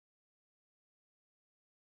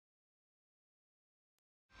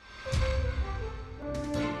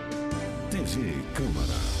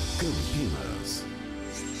Câmara, Campinas.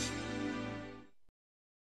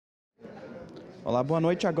 Olá, boa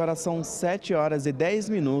noite. Agora são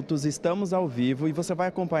 7h10. Estamos ao vivo e você vai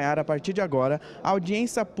acompanhar a partir de agora a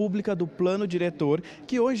audiência pública do Plano Diretor,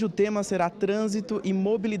 que hoje o tema será trânsito e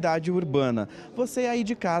mobilidade urbana. Você aí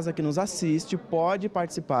de casa que nos assiste pode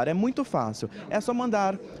participar, é muito fácil. É só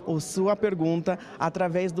mandar a sua pergunta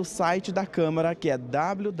através do site da Câmara, que é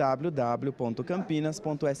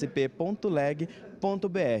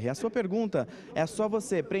www.campinas.sp.leg.br. A sua pergunta é só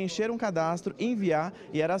você preencher um cadastro, enviar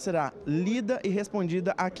e ela será lida e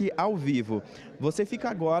respondida aqui ao vivo. Você fica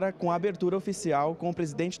agora com a abertura oficial com o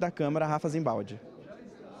presidente da Câmara, Rafa Zimbaldi.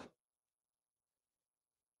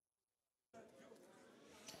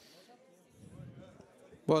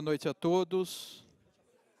 Boa noite a todos.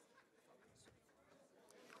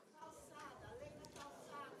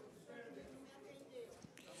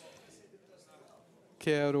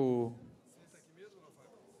 Quero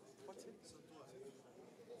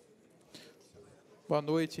Boa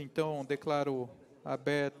noite, então, declaro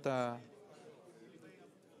aberta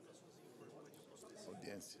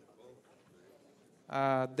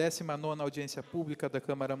a 19ª Audiência Pública da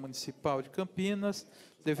Câmara Municipal de Campinas,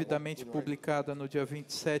 devidamente publicada no dia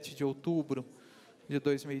 27 de outubro de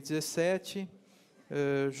 2017,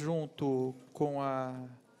 junto com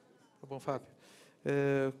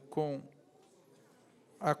com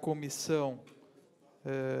a Comissão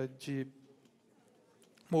de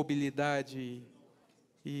Mobilidade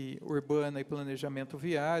Urbana e Planejamento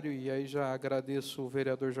Viário, e aí já agradeço o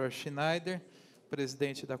vereador Jorge Schneider,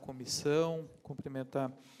 presidente da comissão,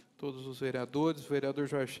 cumprimentar todos os vereadores, o vereador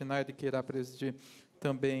Jorge Schneider, que irá presidir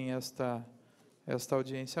também esta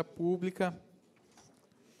audiência pública.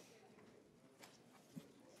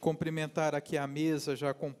 Cumprimentar aqui a mesa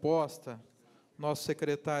já composta, nosso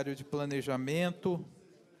secretário de Planejamento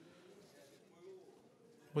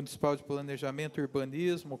Municipal de Planejamento e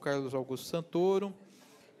Urbanismo, Carlos Augusto Santoro,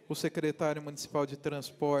 o secretário municipal de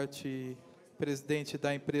Transporte, presidente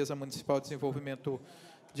da Empresa Municipal de Desenvolvimento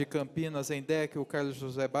de Campinas, ENDEC, o Carlos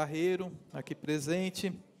José Barreiro, aqui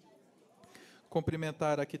presente.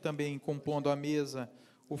 Cumprimentar aqui também, compondo a mesa,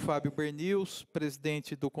 o Fábio Bernils,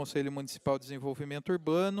 presidente do Conselho Municipal de Desenvolvimento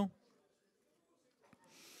Urbano.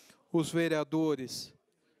 Os vereadores,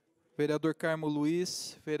 vereador Carmo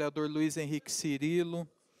Luiz, vereador Luiz Henrique Cirilo,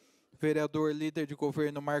 vereador líder de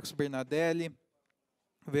governo Marcos Bernadelli,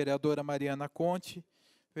 vereadora Mariana Conte,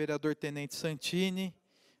 vereador Tenente Santini,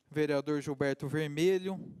 vereador Gilberto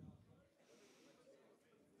Vermelho,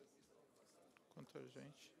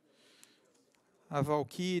 a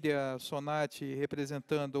Valquíria Sonati,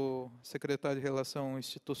 representando o secretário de Relação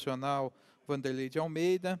Institucional, Vanderlei de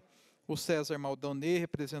Almeida, o César Maldonê,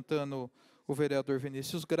 representando o vereador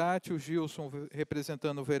Vinícius Gratti, o Gilson,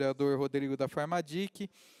 representando o vereador Rodrigo da Farmadic,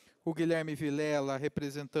 o Guilherme Vilela,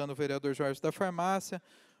 representando o vereador Jorge da Farmácia,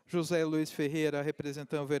 José Luiz Ferreira,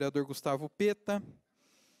 representando o vereador Gustavo Peta.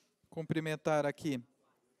 Cumprimentar aqui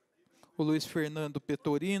o Luiz Fernando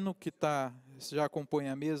Petorino, que já compõe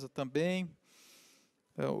a mesa também.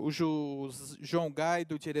 O João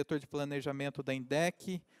Gaido, diretor de planejamento da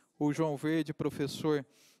INDEC. O João Verde, professor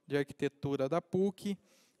de arquitetura da PUC.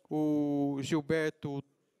 O Gilberto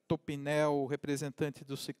Topinel, representante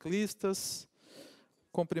dos ciclistas.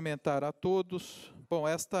 Cumprimentar a todos. Bom,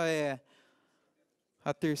 esta é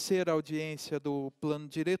a terceira audiência do Plano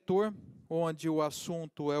Diretor, onde o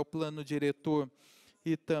assunto é o Plano Diretor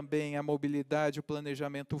e também a mobilidade e o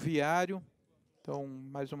planejamento viário. Então,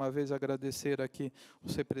 mais uma vez, agradecer aqui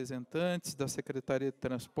os representantes da Secretaria de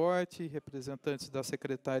Transporte, representantes da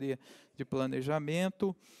Secretaria de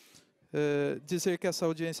Planejamento. Dizer que essa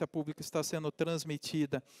audiência pública está sendo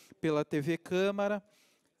transmitida pela TV Câmara.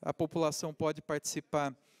 A população pode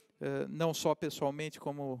participar não só pessoalmente,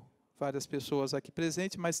 como várias pessoas aqui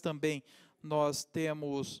presentes, mas também nós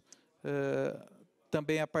temos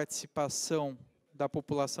também a participação da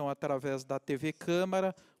população através da TV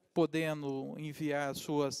Câmara, podendo enviar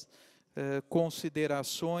suas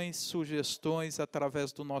considerações, sugestões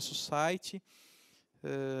através do nosso site,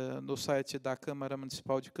 no site da Câmara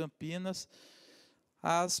Municipal de Campinas.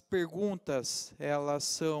 As perguntas, elas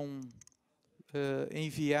são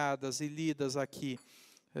enviadas e lidas aqui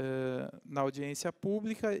na audiência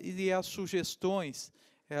pública, e as sugestões,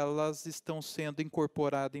 elas estão sendo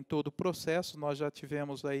incorporadas em todo o processo. Nós já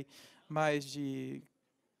tivemos aí mais de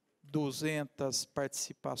 200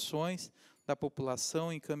 participações da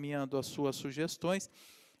população encaminhando as suas sugestões.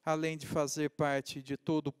 Além de fazer parte de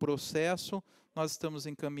todo o processo, nós estamos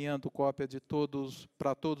encaminhando cópia de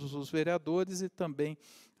para todos os vereadores e também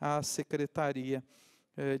à Secretaria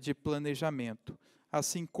de Planejamento.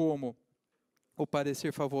 Assim como o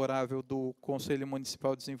parecer favorável do Conselho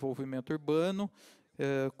Municipal de Desenvolvimento Urbano,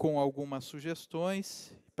 com algumas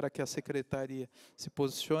sugestões para que a Secretaria se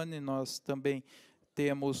posicione. Nós também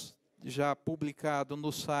temos já publicado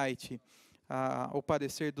no site o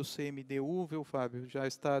parecer do CMDU, viu, Fábio? Já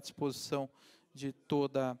está à disposição de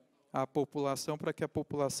toda a população, para que a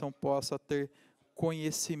população possa ter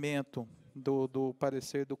conhecimento do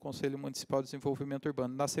parecer do Conselho Municipal de Desenvolvimento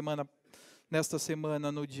Urbano. Nesta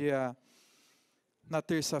semana, na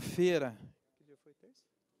terça-feira,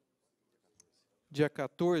 dia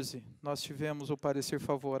 14, nós tivemos o parecer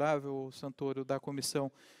favorável, Santoro, da Comissão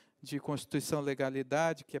de Constituição e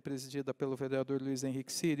Legalidade, que é presidida pelo vereador Luiz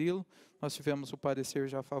Henrique Cirilo. Nós tivemos o parecer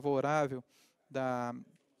já favorável da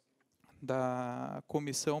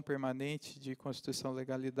Comissão Permanente de Constituição e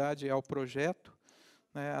Legalidade ao projeto,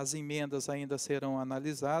 né? As emendas ainda serão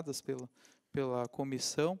analisadas pela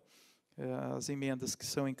comissão, as emendas que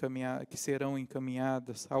serão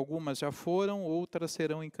encaminhadas, algumas já foram, outras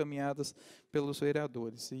serão encaminhadas pelos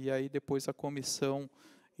vereadores, e aí depois a comissão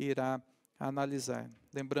irá analisar.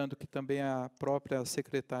 Lembrando que também a própria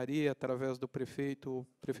secretaria, através do prefeito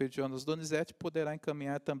Jonas Donizete, poderá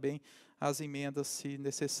encaminhar também as emendas, se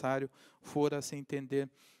necessário for assim entender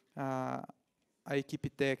a equipe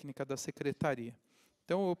técnica da secretaria.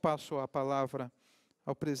 Então, eu passo a palavra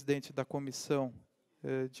ao presidente da Comissão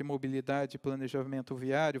de Mobilidade e Planejamento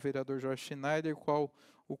Viário, o vereador Jorge Schneider, qual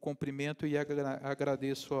o cumprimento e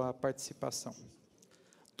agradeço a participação.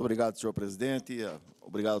 Muito obrigado, senhor presidente.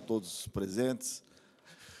 Obrigado a todos os presentes.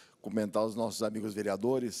 Cumprimentar os nossos amigos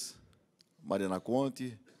vereadores, Mariana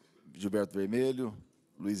Conte, Gilberto Vermelho,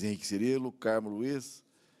 Luiz Henrique Cirilo, Carmo Luiz,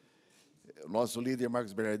 o nosso líder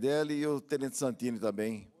Marcos Bernardelli e o tenente Santini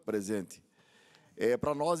também presente.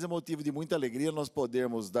 Para nós é motivo de muita alegria nós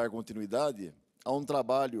podermos dar continuidade a um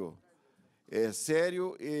trabalho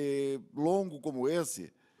sério e longo como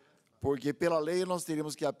esse, porque pela lei nós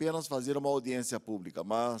teríamos que apenas fazer uma audiência pública,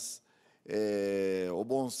 mas o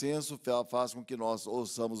bom senso faz com que nós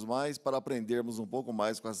ouçamos mais para aprendermos um pouco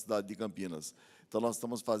mais com a cidade de Campinas. Então, nós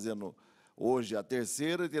estamos fazendo hoje a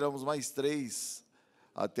terceira e teremos mais 3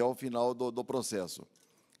 até o final do processo.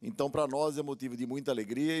 Então, para nós é motivo de muita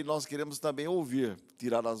alegria e nós queremos também ouvir,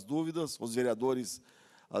 tirar as dúvidas. Os vereadores,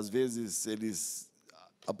 às vezes, eles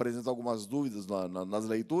apresentam algumas dúvidas nas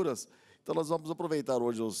leituras. Então, nós vamos aproveitar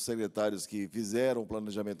hoje os secretários que fizeram o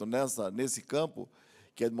planejamento nesse campo,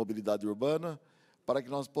 que é de mobilidade urbana, para que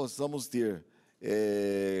nós possamos ter,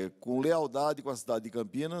 com lealdade com a cidade de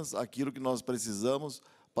Campinas, aquilo que nós precisamos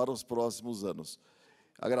para os próximos anos.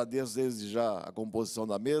 Agradeço desde já a composição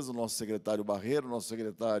da mesa, o nosso secretário Barreiro, o nosso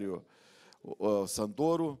secretário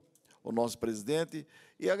Santoro, o nosso presidente,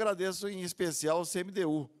 e agradeço em especial o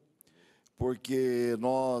CMDU, porque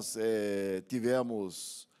nós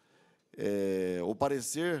tivemos o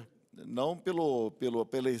parecer, não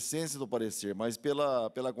pela essência do parecer, mas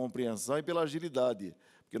pela compreensão e pela agilidade,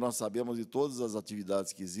 porque nós sabemos de todas as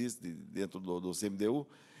atividades que existem dentro do CMDU,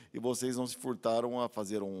 e vocês não se furtaram a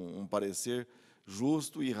fazer um parecer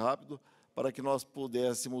justo e rápido para que nós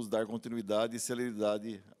pudéssemos dar continuidade e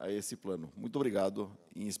celeridade a esse plano. Muito obrigado.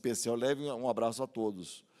 Em especial, leve um abraço a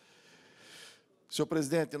todos. Senhor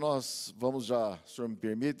presidente, nós vamos já, se o senhor me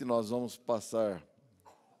permite, nós vamos passar...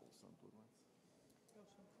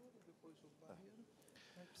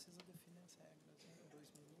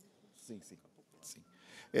 Sim.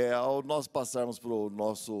 Ao nós passarmos para o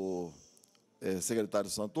nosso secretário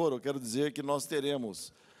Santoro, eu quero dizer que nós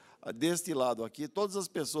teremos, deste lado aqui, todas as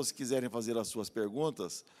pessoas que quiserem fazer as suas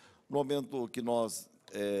perguntas, no momento que nós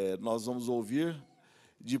vamos ouvir,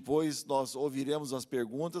 depois nós ouviremos as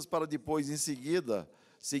perguntas para depois, em seguida,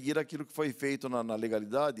 seguir aquilo que foi feito na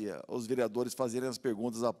legalidade, os vereadores fazerem as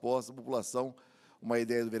perguntas após a população. Uma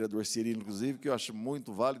ideia do vereador Cirilo, inclusive, que eu acho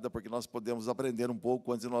muito válida, porque nós podemos aprender um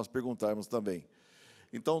pouco antes de nós perguntarmos também.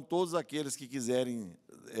 Então, todos aqueles que quiserem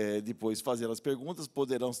depois fazer as perguntas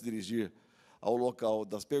poderão se dirigir ao local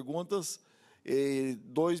das perguntas, e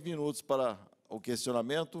 2 minutos para o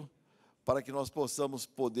questionamento, para que nós possamos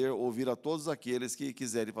poder ouvir a todos aqueles que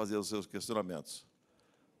quiserem fazer os seus questionamentos.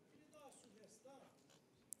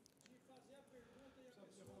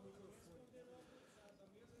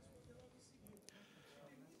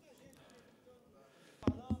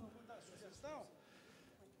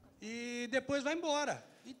 E depois vai embora.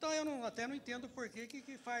 Então, eu até não entendo por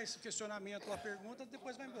que faz questionamento ou a pergunta,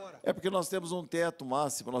 depois vai embora. É porque nós temos um teto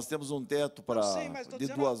máximo, nós temos um teto de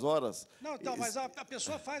 2 horas. Não, então, mas a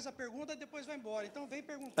pessoa faz a pergunta e depois vai embora. Então, vem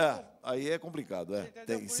perguntar. Aí é complicado.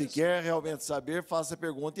 Se quer realmente saber, faça a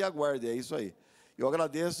pergunta e aguarde, é isso aí. Eu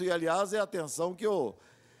agradeço e, aliás, é a atenção que o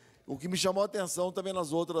o que me chamou a atenção também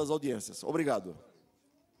nas outras audiências. Obrigado.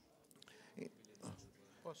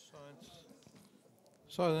 Posso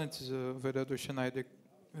só antes, o vereador Schneider,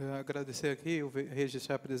 agradecer aqui,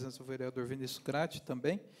 registrar a presença do vereador Vinícius Gratti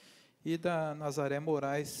também, e da Nazaré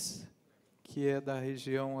Moraes, que é da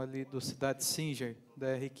região ali do Cidade Singer,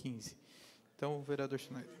 da R15. Então, o vereador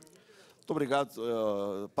Schneider. Muito obrigado.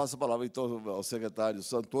 Passo a palavra, então, ao secretário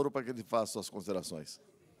Santoro para que ele faça suas considerações.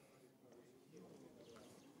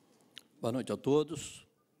 Boa noite a todos.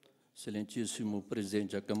 Excelentíssimo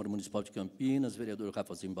presidente da Câmara Municipal de Campinas, vereador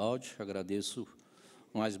Rafa Zimbaldi, agradeço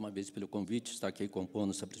mais uma vez pelo convite, estar aqui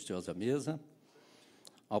compondo essa preciosa mesa.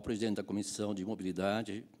 Ao presidente da Comissão de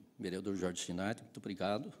Mobilidade, vereador Jorge Schneider, muito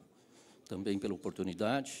obrigado também pela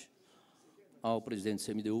oportunidade. Ao presidente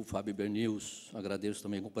do CMDU, Fábio Bernius, agradeço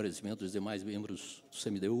também o comparecimento dos demais membros do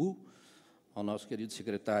CMDU. Ao nosso querido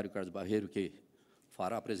secretário Carlos Barreiro, que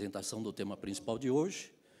fará a apresentação do tema principal de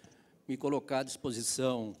hoje. Me colocar à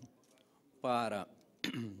disposição para,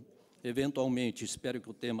 eventualmente, espero que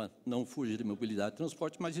o tema não fuja de mobilidade e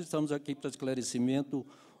transporte, mas estamos aqui para esclarecimento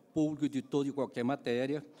público de toda e qualquer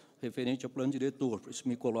matéria referente ao plano diretor, por isso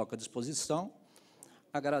me coloco à disposição.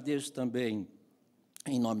 Agradeço também,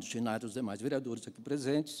 em nome do Schneider, os demais vereadores aqui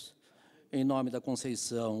presentes, em nome da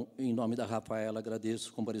Conceição, em nome da Rafaela, agradeço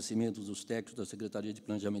os comparecimentos dos técnicos da Secretaria de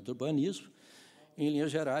Planejamento e Urbanismo. Em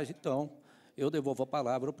linhas gerais, então, eu devolvo a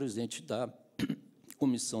palavra ao presidente da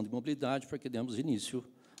Comissão de Mobilidade para que demos início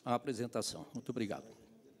à apresentação. Muito obrigado.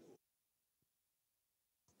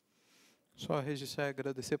 Só registrar e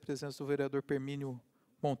agradecer a presença do vereador Permínio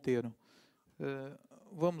Monteiro.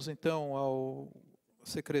 Vamos, então, ao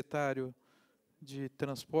secretário de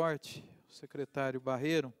Transporte, o secretário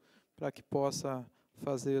Barreiro, para que possa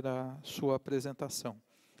fazer a sua apresentação.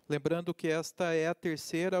 Lembrando que esta é a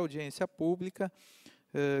terceira audiência pública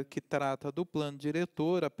que trata do plano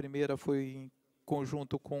diretor. A primeira foi em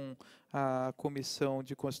conjunto com a Comissão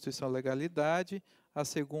de Constituição e Legalidade, a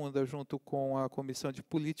segunda junto com a Comissão de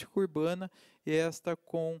Política Urbana e esta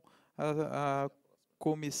com a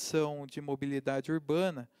Comissão de Mobilidade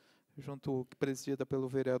Urbana, presidida pelo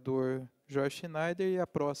vereador Jorge Schneider, e a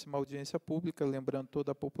próxima audiência pública, lembrando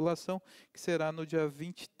toda a população, que será no dia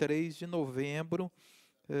 23 de novembro,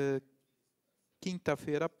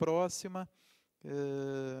 quinta-feira próxima,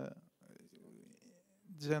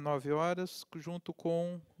 19 horas, junto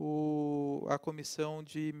com a Comissão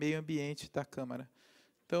de Meio Ambiente da Câmara.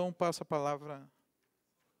 Então, passo a palavra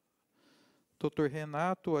ao Dr.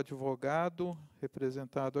 Renato, advogado,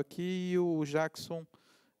 representado aqui, e o Jackson,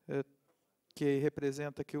 que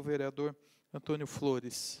representa aqui o vereador Antônio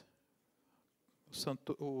Flores.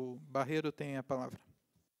 O Barreiro tem a palavra.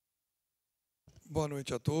 Boa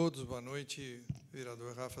noite a todos, boa noite,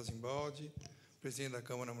 vereador Rafa Zimbaldi, presidente da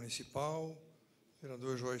Câmara Municipal,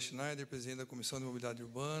 vereador Jorge Schneider, presidente da Comissão de Mobilidade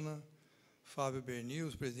Urbana, Fábio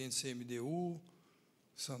Bernius, presidente do CMDU,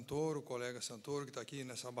 Santoro, colega Santoro, que está aqui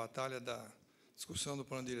nessa batalha da discussão do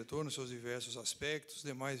plano diretor nos seus diversos aspectos,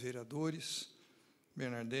 demais vereadores,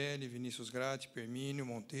 Bernardelli, Vinícius Gratti, Permínio,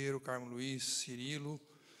 Monteiro, Carmo Luiz, Cirilo,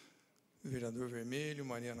 vereador Vermelho,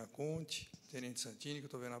 Mariana Conte, Tenente Santini, que eu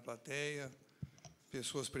estou vendo na plateia,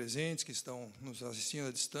 pessoas presentes que estão nos assistindo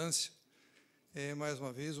à distância. É, mais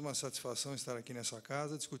uma vez, uma satisfação estar aqui nessa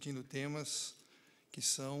casa, discutindo temas que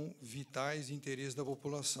são vitais de interesse da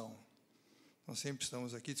população. Nós sempre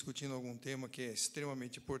estamos aqui discutindo algum tema que é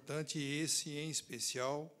extremamente importante, e esse, em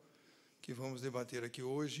especial, que vamos debater aqui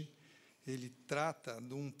hoje, ele trata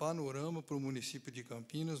de um panorama para o município de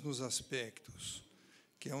Campinas nos aspectos,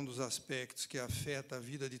 que é um dos aspectos que afeta a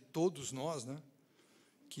vida de todos nós, né?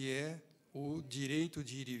 Que é o direito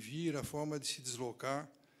de ir e vir, a forma de se deslocar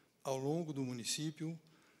ao longo do município,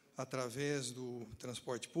 através do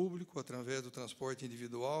transporte público, através do transporte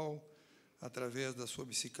individual, através da sua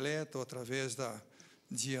bicicleta, ou através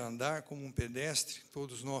de andar como um pedestre.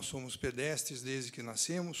 Todos nós somos pedestres desde que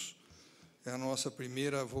nascemos. A nossa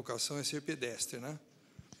primeira vocação é ser pedestre, né?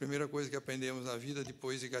 A primeira coisa que aprendemos na vida,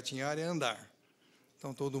 depois de gatinhar, é andar.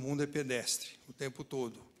 Então, todo mundo é pedestre, o tempo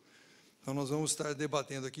todo. Então, nós vamos estar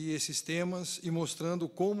debatendo aqui esses temas e mostrando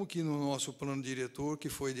como que no nosso plano diretor, que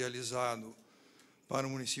foi idealizado para o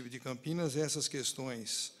município de Campinas, essas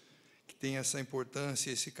questões que têm essa importância,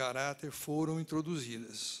 esse caráter, foram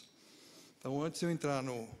introduzidas. Então, antes de eu entrar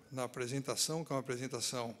na apresentação, que é uma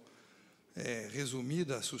apresentação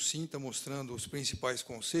resumida, sucinta, mostrando os principais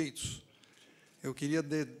conceitos, eu queria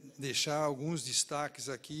deixar alguns destaques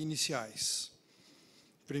aqui iniciais.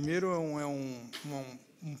 Primeiro,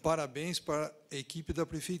 um parabéns para a equipe da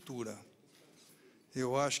Prefeitura.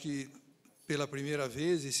 Eu acho que, pela primeira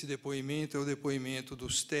vez, esse depoimento é o depoimento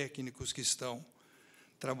dos técnicos que estão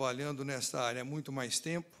trabalhando nesta área há muito mais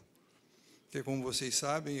tempo, porque, como vocês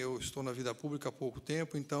sabem, eu estou na vida pública há pouco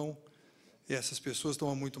tempo, então, essas pessoas estão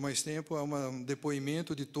há muito mais tempo. É um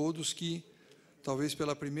depoimento de todos que, talvez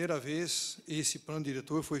pela primeira vez, esse plano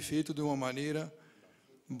diretor foi feito de uma maneira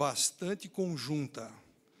bastante conjunta.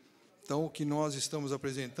 Então, o que nós estamos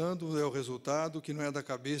apresentando é o resultado que não é da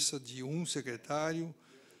cabeça de um secretário,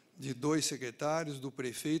 de 2 secretários, do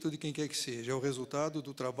prefeito, ou de quem quer que seja. É o resultado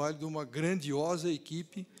do trabalho de uma grandiosa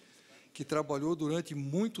equipe que trabalhou durante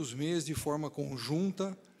muitos meses de forma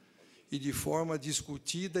conjunta e de forma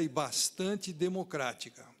discutida e bastante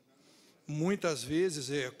democrática. Muitas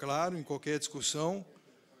vezes, é claro, em qualquer discussão,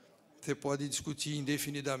 você pode discutir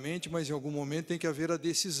indefinidamente, mas em algum momento tem que haver a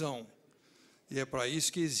decisão. E é para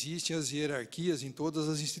isso que existem as hierarquias em todas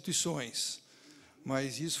as instituições.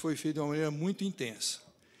 Mas isso foi feito de uma maneira muito intensa.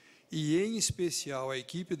 E, em especial, a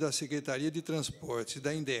equipe da Secretaria de Transportes,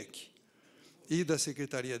 da INDEC, e da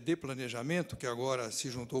Secretaria de Planejamento, que agora se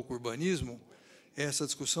juntou com o Urbanismo, essa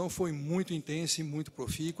discussão foi muito intensa e muito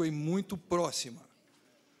profícua e muito próxima.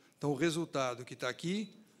 Então, o resultado que está aqui,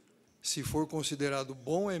 se for considerado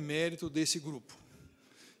bom, é mérito desse grupo.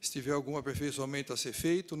 Se tiver algum aperfeiçoamento a ser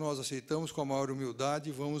feito, nós aceitamos com a maior humildade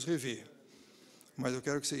e vamos rever. Mas eu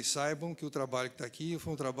quero que vocês saibam que o trabalho que está aqui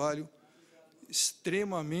foi um trabalho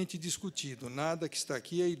extremamente discutido. Nada que está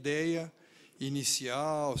aqui é ideia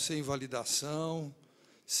inicial, sem validação,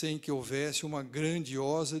 sem que houvesse uma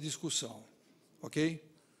grandiosa discussão. Ok?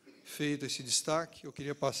 Feito esse destaque, eu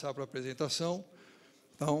queria passar para a apresentação.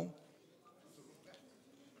 Então,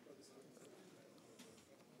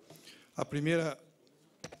 a primeira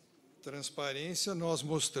transparência, nós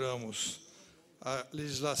mostramos a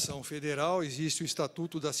legislação federal, existe o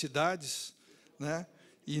Estatuto das Cidades, né?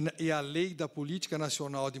 E a Lei da Política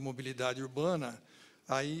Nacional de Mobilidade Urbana,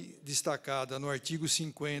 aí destacada no artigo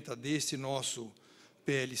 50 deste nosso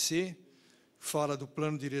PLC, fala do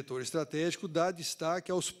Plano Diretor Estratégico, dá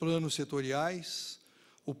destaque aos planos setoriais,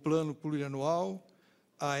 o Plano Plurianual,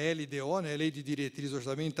 a LDO, né, Lei de Diretrizes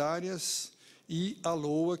Orçamentárias, e a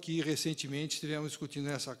LOA, que recentemente estivemos discutindo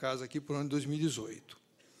nessa casa aqui para o ano de 2018.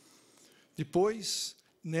 Depois,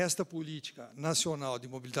 nesta Política Nacional de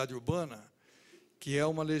Mobilidade Urbana, que é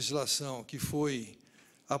uma legislação que foi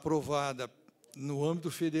aprovada no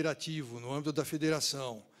âmbito federativo, no âmbito da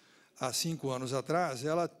federação, há 5 anos atrás,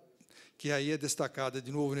 ela, que aí é destacada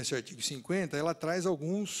de novo nesse artigo 50, ela traz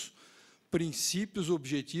alguns princípios,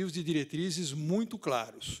 objetivos e diretrizes muito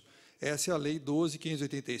claros. Essa é a Lei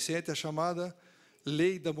 12.587, a chamada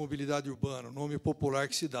Lei da Mobilidade Urbana, o nome popular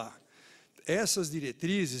que se dá. Essas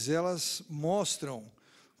diretrizes, elas mostram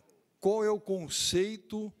qual é o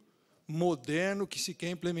conceito moderno que se quer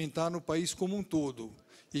implementar no país como um todo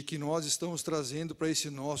e que nós estamos trazendo para esse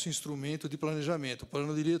nosso instrumento de planejamento, o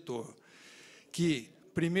Plano Diretor, que,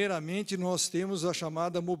 primeiramente, nós temos a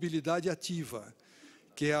chamada mobilidade ativa,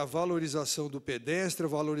 que é a valorização do pedestre, a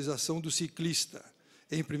valorização do ciclista.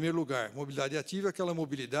 Em primeiro lugar, mobilidade ativa é aquela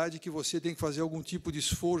mobilidade que você tem que fazer algum tipo de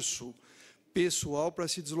esforço pessoal para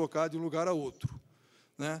se deslocar de um lugar a outro,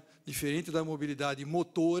 né? Diferente da mobilidade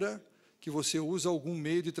motora, que você usa algum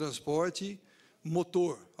meio de transporte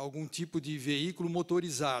motor, algum tipo de veículo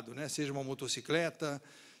motorizado, né? Seja uma motocicleta,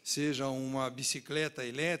 seja uma bicicleta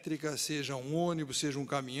elétrica, seja um ônibus, seja um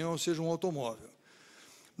caminhão, seja um automóvel.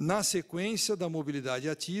 Na sequência da mobilidade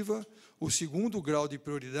ativa, o segundo grau de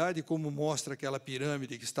prioridade, como mostra aquela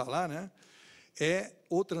pirâmide que está lá, né, é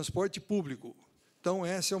o transporte público. Então,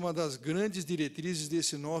 essa é uma das grandes diretrizes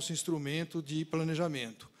desse nosso instrumento de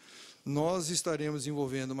planejamento. Nós estaremos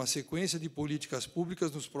desenvolvendo uma sequência de políticas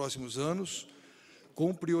públicas nos próximos anos,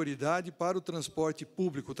 com prioridade para o transporte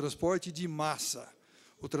público, o transporte de massa,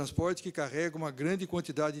 o transporte que carrega uma grande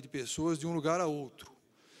quantidade de pessoas de um lugar a outro.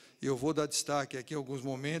 Eu vou dar destaque aqui em alguns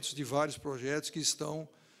momentos de vários projetos que estão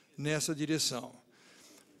nessa direção.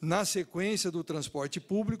 Na sequência do transporte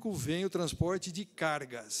público, vem o transporte de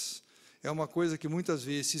cargas. É uma coisa que muitas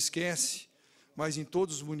vezes se esquece, mas em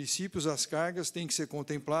todos os municípios as cargas têm que ser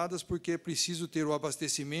contempladas porque é preciso ter o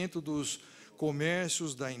abastecimento dos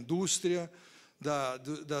comércios, da indústria,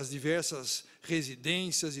 das diversas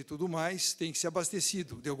residências e tudo mais, tem que ser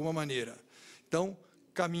abastecido de alguma maneira. Então,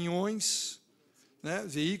 caminhões, né,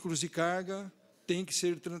 veículos de carga, tem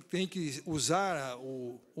que usar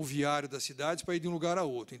o viário das cidades para ir de um lugar a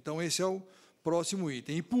outro. Então, esse é o próximo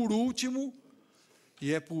item. E, por último,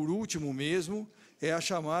 e é por último mesmo, é a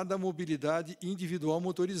chamada mobilidade individual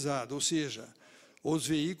motorizada, ou seja, os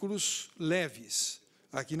veículos leves.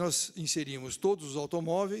 Aqui nós inserimos todos os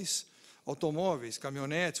automóveis,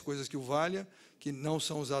 caminhonetes, coisas que o valha, que não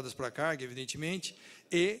são usadas para carga, evidentemente,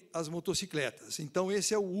 e as motocicletas. Então,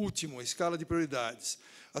 esse é o último, a escala de prioridades.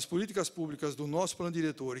 As políticas públicas do nosso plano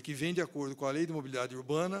diretor, e que vem de acordo com a Lei de Mobilidade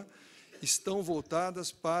Urbana, estão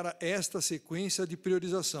voltadas para esta sequência de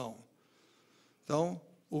priorização. Então,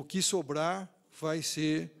 o que sobrar vai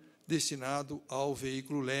ser destinado ao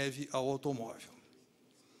veículo leve, ao automóvel.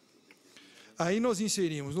 Aí nós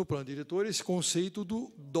inserimos no plano diretor esse conceito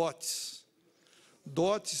do DOTS.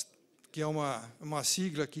 DOTS, que é uma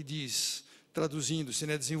sigla que diz, traduzindo-se,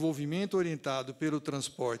 né, desenvolvimento orientado pelo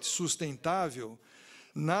transporte sustentável,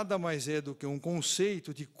 nada mais é do que um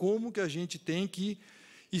conceito de como que a gente tem que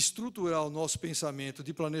estruturar o nosso pensamento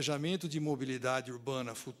de planejamento de mobilidade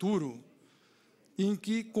urbana futuro, em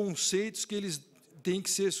que conceitos que eles têm que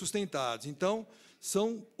ser sustentados. Então,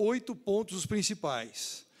 são 8 pontos os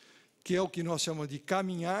principais, que é o que nós chamamos de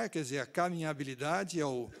caminhar, quer dizer, a caminhabilidade é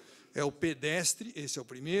o pedestre, esse é o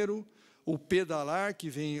primeiro, o pedalar, que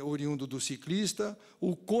vem oriundo do ciclista,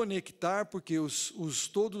 o conectar, porque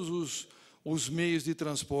todos os meios de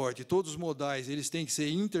transporte, todos os modais, eles têm que ser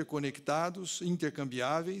interconectados,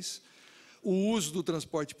 intercambiáveis, o uso do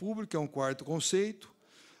transporte público, que é um quarto conceito,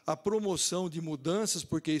 a promoção de mudanças,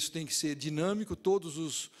 porque isso tem que ser dinâmico, todos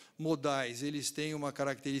os modais, eles têm uma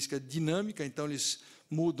característica dinâmica, então eles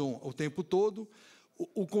mudam o tempo todo,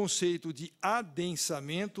 o conceito de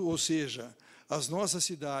adensamento, ou seja, as nossas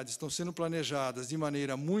cidades estão sendo planejadas de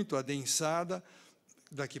maneira muito adensada,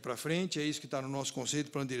 daqui para frente, é isso que está no nosso conceito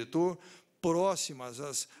do plano diretor,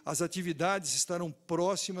 próximas, as atividades estarão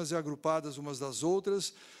próximas e agrupadas umas das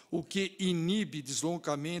outras, o que inibe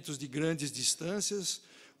deslocamentos de grandes distâncias,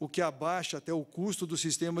 o que abaixa até o custo do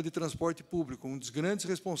sistema de transporte público. Um dos grandes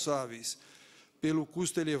responsáveis pelo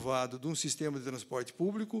custo elevado de um sistema de transporte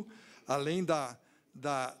público, além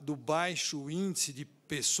do baixo índice de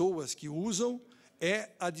pessoas que usam, é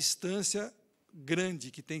a distância grande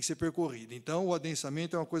que tem que ser percorrida. Então, o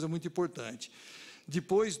adensamento é uma coisa muito importante.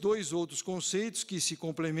 Depois, 2 outros conceitos que se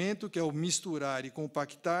complementam, que é o misturar e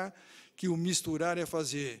compactar, que o misturar é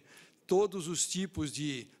fazer todos os tipos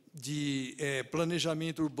de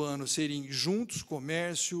planejamento urbano serem juntos,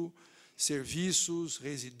 comércio, serviços,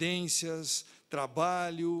 residências,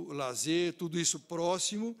 trabalho, lazer, tudo isso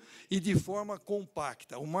próximo e de forma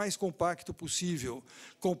compacta, o mais compacto possível.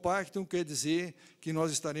 Compacto quer dizer que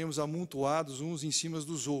nós estaremos amontoados uns em cima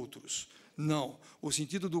dos outros. Não. O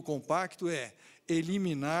sentido do compacto é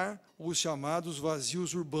eliminar os chamados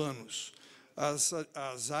vazios urbanos.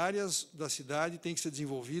 As áreas da cidade têm que ser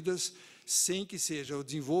desenvolvidas sem que seja, eu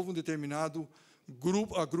desenvolvo um determinado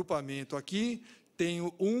agrupamento aqui,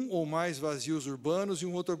 tenho um ou mais vazios urbanos e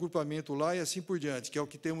um outro agrupamento lá e assim por diante, que é o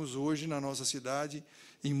que temos hoje na nossa cidade,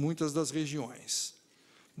 em muitas das regiões.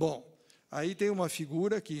 Bom, aí tem uma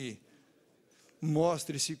figura que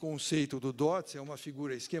mostra esse conceito do DOTS, é uma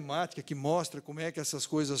figura esquemática que mostra como é que essas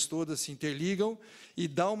coisas todas se interligam e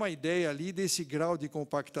dá uma ideia ali desse grau de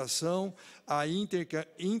compactação, a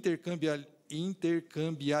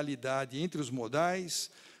intercambialidade entre os modais,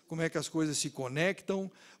 como é que as coisas se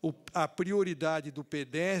conectam, a prioridade do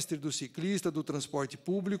pedestre, do ciclista, do transporte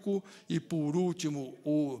público e, por último,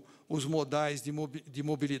 os modais de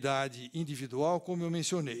mobilidade individual, como eu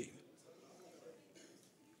mencionei.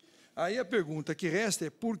 Aí a pergunta que resta é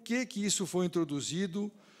por que isso foi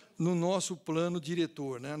introduzido no nosso plano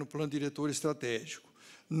diretor, né, no plano diretor estratégico.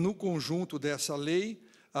 No conjunto dessa lei,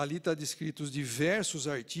 ali está descritos diversos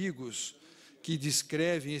artigos que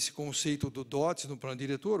descrevem esse conceito do DOTS no plano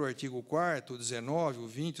diretor, o artigo 4º, o 19, o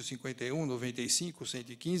 20, o 51, o 95, o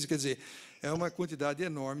 115, quer dizer, é uma quantidade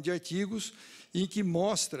enorme de artigos em que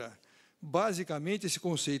mostra, basicamente, esse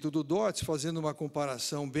conceito do DOTS, fazendo uma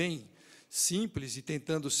comparação bem simples e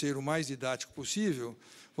tentando ser o mais didático possível.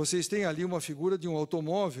 Vocês têm ali uma figura de um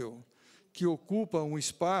automóvel que ocupa um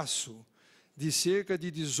espaço de cerca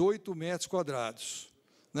de 18 metros quadrados,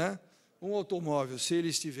 né? Um automóvel, se ele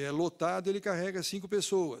estiver lotado, ele carrega 5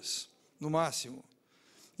 pessoas, no máximo.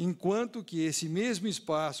 Enquanto que esse mesmo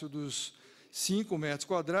espaço dos 5 metros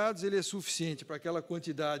quadrados, ele é suficiente para aquela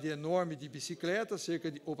quantidade enorme de bicicletas,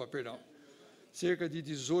 cerca de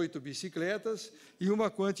 18 bicicletas, e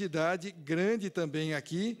uma quantidade grande também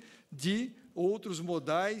aqui de outros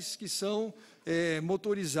modais que são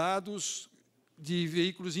motorizados de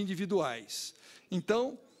veículos individuais.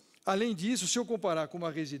 Então, além disso, se eu comparar com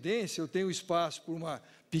uma residência, eu tenho espaço para uma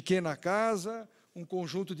pequena casa, um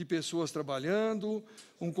conjunto de pessoas trabalhando,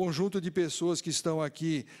 um conjunto de pessoas que estão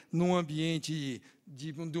aqui num ambiente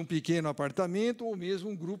de um pequeno apartamento, ou mesmo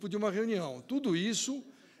um grupo de uma reunião. Tudo isso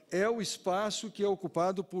é o espaço que é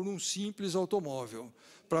ocupado por um simples automóvel,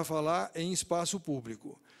 para falar em espaço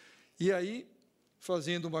público. E aí,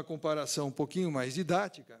 fazendo uma comparação um pouquinho mais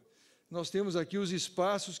didática, nós temos aqui os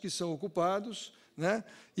espaços que são ocupados, né?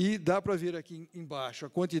 E dá para ver aqui embaixo a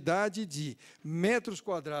quantidade de metros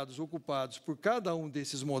quadrados ocupados por cada um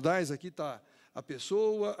desses modais. Aqui está a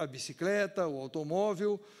pessoa, a bicicleta, o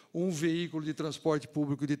automóvel, um veículo de transporte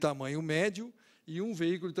público de tamanho médio e um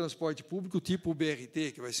veículo de transporte público tipo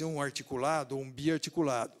BRT, que vai ser um articulado ou um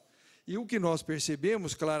biarticulado. E o que nós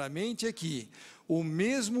percebemos claramente é que o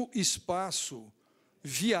mesmo espaço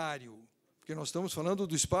viário, porque nós estamos falando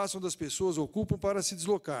do espaço onde as pessoas ocupam para se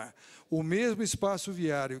deslocar, o mesmo espaço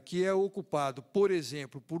viário que é ocupado, por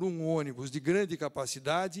exemplo, por um ônibus de grande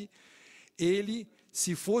capacidade, ele,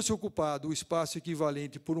 se fosse ocupado o espaço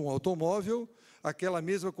equivalente por um automóvel, aquela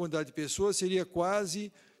mesma quantidade de pessoas seria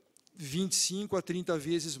quase 25 a 30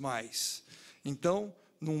 vezes mais. Então,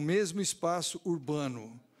 num mesmo espaço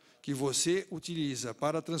urbano que você utiliza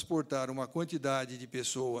para transportar uma quantidade de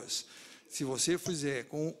pessoas, se você fizer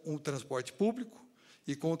com um transporte público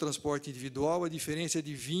e com o transporte individual, a diferença é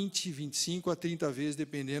de 20, 25 a 30 vezes,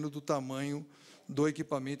 dependendo do tamanho do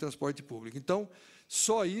equipamento de transporte público. Então,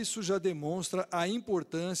 só isso já demonstra a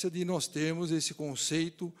importância de nós termos esse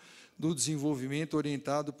conceito do desenvolvimento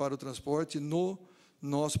orientado para o transporte no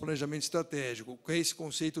nosso planejamento estratégico, com esse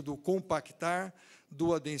conceito do compactar,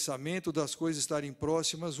 do adensamento, das coisas estarem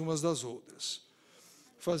próximas umas das outras.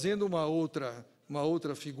 Fazendo uma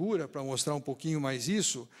outra figura, para mostrar um pouquinho mais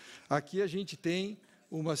isso, aqui a gente tem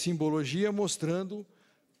uma simbologia mostrando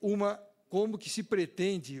como que se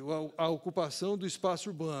pretende a ocupação do espaço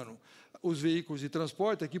urbano. Os veículos de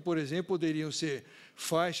transporte, aqui, por exemplo, poderiam ser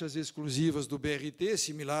faixas exclusivas do BRT,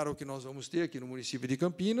 similar ao que nós vamos ter aqui no município de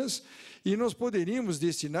Campinas, e nós poderíamos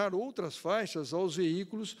destinar outras faixas aos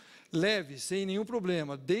veículos leves, sem nenhum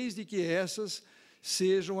problema, desde que essas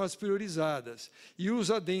sejam as priorizadas. E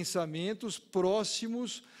os adensamentos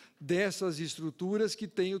próximos dessas estruturas que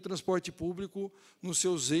têm o transporte público nos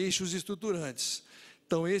seus eixos estruturantes.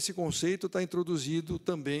 Então, esse conceito está introduzido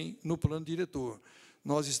também no plano diretor.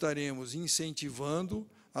 Nós estaremos incentivando,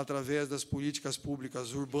 através das políticas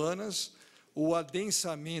públicas urbanas, o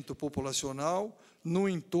adensamento populacional no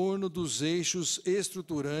entorno dos eixos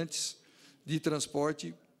estruturantes de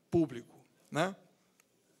transporte público, né?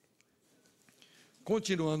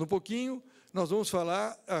 Continuando um pouquinho, nós vamos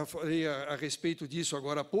falar, falei a respeito disso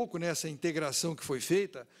agora há pouco, nessa integração que foi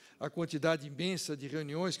feita, a quantidade imensa de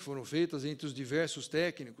reuniões que foram feitas entre os diversos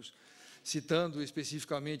técnicos, citando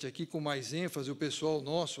especificamente aqui com mais ênfase o pessoal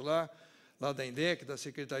nosso lá da INDEC, da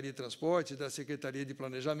Secretaria de Transporte, da Secretaria de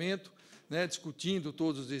Planejamento, né, discutindo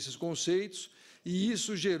todos esses conceitos, e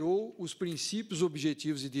isso gerou os princípios,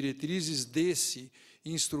 objetivos e diretrizes desse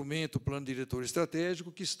instrumento, Plano Diretor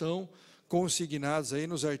Estratégico, que estão consignados aí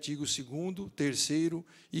nos artigos 2º, 3º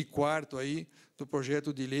e 4º aí do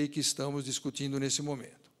projeto de lei que estamos discutindo nesse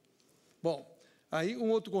momento. Bom, aí um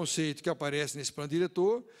outro conceito que aparece nesse plano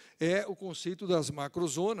diretor é o conceito das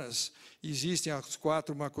macrozonas. Existem as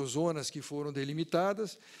 4 macrozonas que foram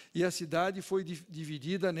delimitadas e a cidade foi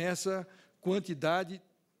dividida nessa quantidade,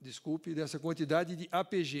 dessa quantidade de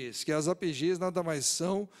APGs, que as APGs nada mais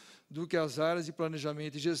são do que as áreas de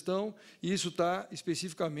planejamento e gestão, e isso está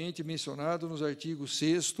especificamente mencionado nos artigos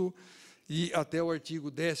 6º e até o artigo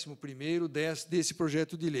 11º desse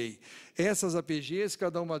projeto de lei. Essas APGs,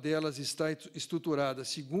 cada uma delas está estruturada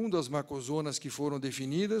segundo as macrozonas que foram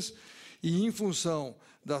definidas, e em função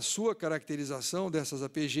da sua caracterização dessas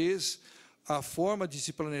APGs, a forma de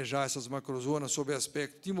se planejar essas macrozonas sob o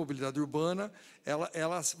aspecto de mobilidade urbana,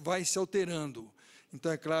 ela vai se alterando. Então,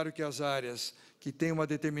 é claro que as áreas que têm uma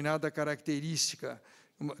determinada característica,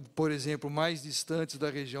 por exemplo, mais distantes da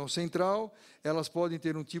região central, elas podem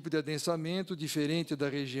ter um tipo de adensamento diferente da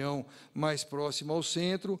região mais próxima ao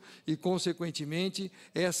centro e, consequentemente,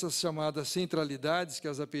 essas chamadas centralidades que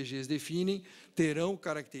as APGs definem terão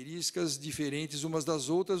características diferentes umas das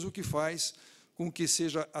outras, o que faz com que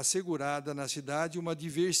seja assegurada na cidade uma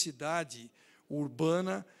diversidade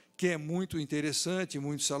urbana que é muito interessante,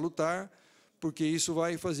 muito salutar, porque isso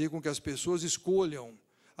vai fazer com que as pessoas escolham.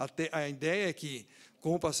 A ideia é que,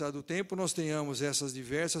 com o passar do tempo, nós tenhamos essas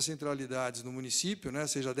diversas centralidades no município, né?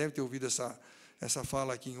 Você já deve ter ouvido essa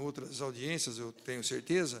fala aqui em outras audiências, eu tenho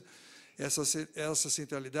certeza, essas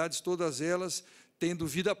centralidades, todas elas tendo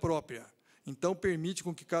vida própria. Então, permite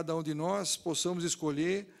com que cada um de nós possamos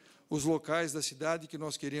escolher os locais da cidade que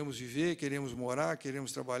nós queremos viver, queremos morar,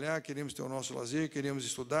 queremos trabalhar, queremos ter o nosso lazer, queremos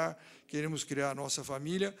estudar, queremos criar a nossa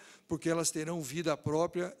família, porque elas terão vida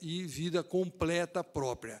própria e vida completa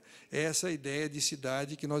própria. Essa é a ideia de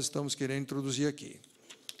cidade que nós estamos querendo introduzir aqui.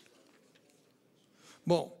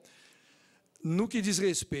 Bom, No que diz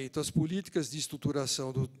respeito às políticas de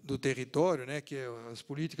estruturação do território, né, que é as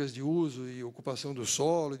políticas de uso e ocupação do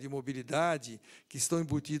solo, de mobilidade, que estão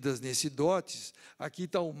embutidas nesse DOTS, aqui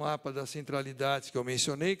está o mapa das centralidades que eu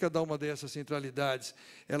mencionei. Cada uma dessas centralidades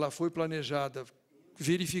ela foi planejada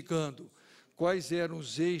verificando quais eram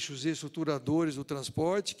os eixos estruturadores do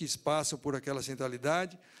transporte que passam por aquela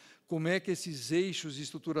centralidade, como é que esses eixos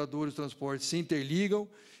estruturadores do transporte se interligam.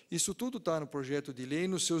 Isso tudo está no projeto de lei,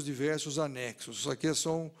 nos seus diversos anexos. Isso aqui é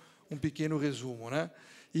só um pequeno resumo, né?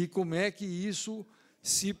 E como é que isso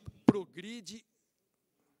se progride...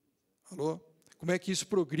 Alô? Como é que isso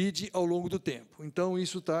progride ao longo do tempo. Então,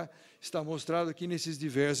 isso está mostrado aqui nesses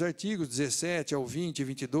diversos artigos, 17 ao 20,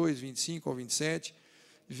 22, 25 ao 27,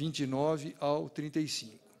 29 ao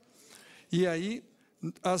 35. E aí,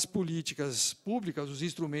 as políticas públicas, os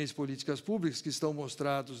instrumentos de políticas públicas que estão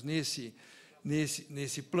mostrados nesse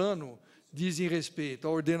plano, dizem respeito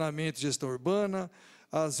ao ordenamento e gestão urbana,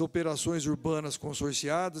 às operações urbanas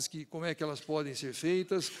consorciadas, como é que elas podem ser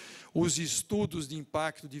feitas, os estudos de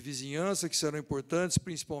impacto de vizinhança, que serão importantes,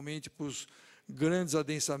 principalmente para os grandes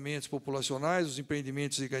adensamentos populacionais, os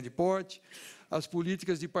empreendimentos de grande porte, as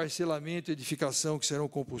políticas de parcelamento e edificação, que serão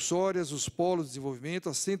compulsórias, os polos de desenvolvimento,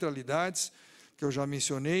 as centralidades, que eu já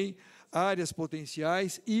mencionei, áreas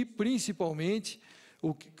potenciais e, principalmente,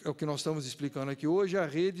 o que nós estamos explicando aqui hoje, a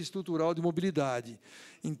rede estrutural de mobilidade.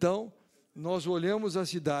 Então, nós olhamos a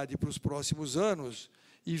cidade para os próximos anos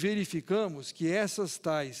e verificamos que essas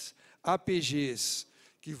tais APGs,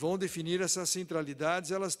 que vão definir essas centralidades,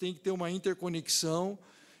 elas têm que ter uma interconexão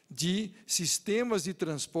de sistemas de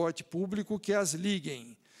transporte público que as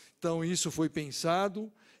liguem. Então, isso foi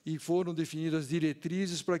pensado e foram definidas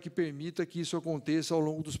diretrizes para que permita que isso aconteça ao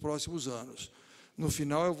longo dos próximos anos. No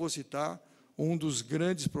final, eu vou citar um dos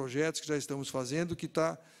grandes projetos que já estamos fazendo, que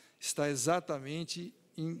está exatamente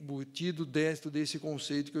embutido dentro desse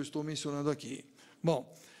conceito que eu estou mencionando aqui.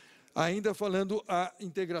 Bom, ainda falando a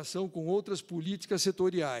integração com outras políticas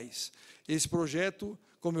setoriais. Esse projeto,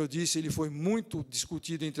 como eu disse, ele foi muito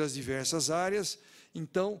discutido entre as diversas áreas.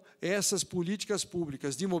 Então, essas políticas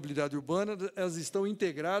públicas de mobilidade urbana, elas estão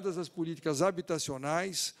integradas às políticas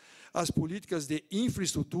habitacionais, às políticas de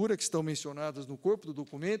infraestrutura, que estão mencionadas no corpo do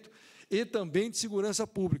documento, e também de segurança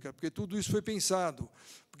pública, porque tudo isso foi pensado,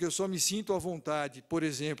 porque eu só me sinto à vontade, por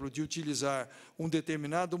exemplo, de utilizar um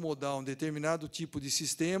determinado modal, um determinado tipo de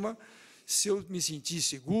sistema, se eu me sentir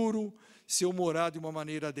seguro, se eu morar de uma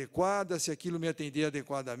maneira adequada, se aquilo me atender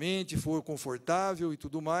adequadamente, for confortável e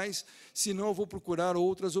tudo mais, senão eu vou procurar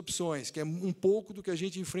outras opções, que é um pouco do que a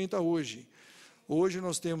gente enfrenta hoje. Hoje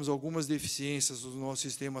nós temos algumas deficiências nos nossos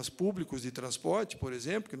sistemas públicos de transporte, por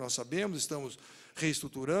exemplo, que nós sabemos, estamos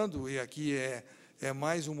reestruturando, e aqui é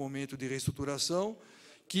mais um momento de reestruturação,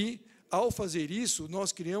 que, ao fazer isso,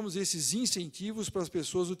 nós criamos esses incentivos para as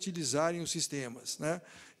pessoas utilizarem os sistemas, né?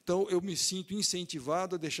 Então, eu me sinto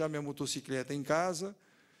incentivado a deixar minha motocicleta em casa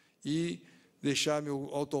e deixar meu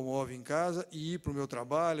automóvel em casa e ir para o meu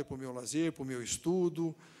trabalho, para o meu lazer, para o meu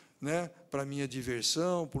estudo, né, para a minha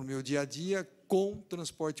diversão, para o meu dia a dia, com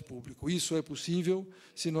transporte público. Isso é possível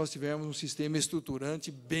se nós tivermos um sistema estruturante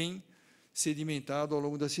bem sedimentado ao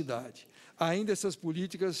longo da cidade. Ainda essas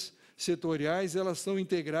políticas setoriais, elas são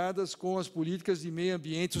integradas com as políticas de meio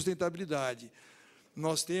ambiente e sustentabilidade.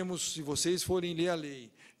 Nós temos, se vocês forem ler a lei,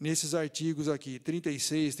 nesses artigos aqui,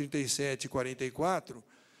 36, 37 e 44,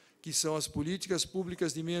 que são as políticas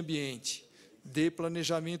públicas de meio ambiente, de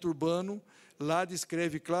planejamento urbano, lá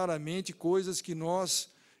descreve claramente coisas que nós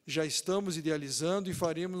já estamos idealizando e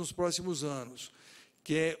faremos nos próximos anos,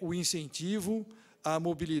 que é o incentivo à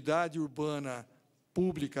mobilidade urbana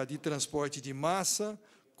pública de transporte de massa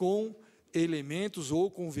com elementos ou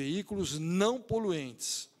com veículos não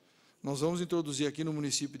poluentes. Nós vamos introduzir aqui no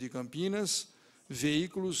município de Campinas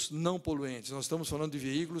veículos não poluentes. Nós estamos falando de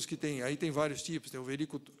veículos que aí tem vários tipos, tem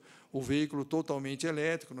o veículo totalmente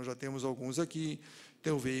elétrico, nós já temos alguns aqui,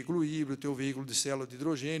 tem o veículo híbrido, tem o veículo de célula de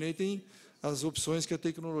hidrogênio, aí tem as opções que a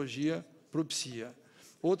tecnologia propicia.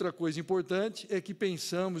 Outra coisa importante é que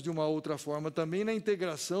pensamos de uma outra forma também na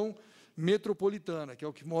integração metropolitana, que é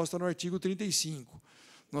o que mostra no artigo 35.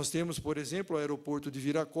 Nós temos, por exemplo, o aeroporto de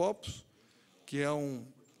Viracopos, que é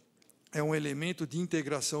um elemento de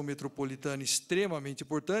integração metropolitana extremamente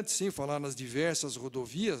importante, sem falar nas diversas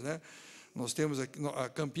rodovias, né? Nós temos a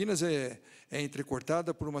Campinas é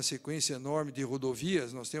entrecortada por uma sequência enorme de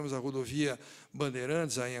rodovias. Nós temos a rodovia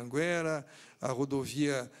Bandeirantes, a Anhanguera, a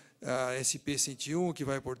rodovia SP-101, que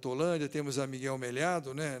vai a Portolândia, temos a Miguel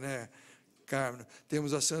Melhado, né, Carmen?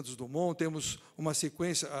 Temos a Santos Dumont, temos uma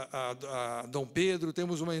sequência, a Dom Pedro,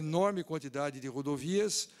 temos uma enorme quantidade de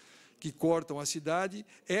rodovias que cortam a cidade,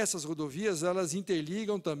 essas rodovias elas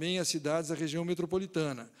interligam também as cidades da região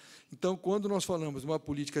metropolitana. Então, quando nós falamos de uma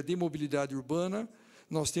política de mobilidade urbana,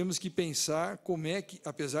 nós temos que pensar como é que,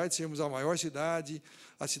 apesar de sermos a maior cidade,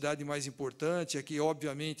 a cidade mais importante, aqui,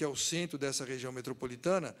 obviamente, é o centro dessa região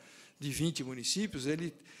metropolitana, de 20 municípios,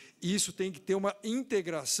 isso tem que ter uma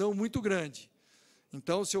integração muito grande.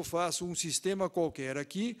 Então, se eu faço um sistema qualquer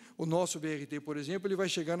aqui, o nosso BRT, por exemplo, ele vai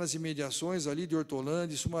chegar nas imediações ali de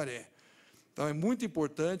Hortolândia e Sumaré. Então, é muito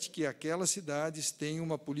importante que aquelas cidades tenham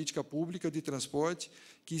uma política pública de transporte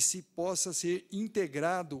que se possa ser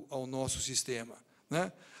integrado ao nosso sistema,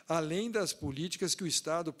 né? Além das políticas que o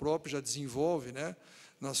Estado próprio já desenvolve, né,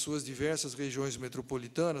 nas suas diversas regiões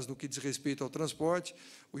metropolitanas, no que diz respeito ao transporte,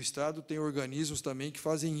 o Estado tem organismos também que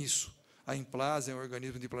fazem isso. A Implasa é um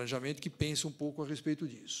organismo de planejamento que pensa um pouco a respeito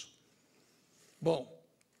disso. Bom,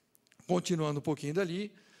 continuando um pouquinho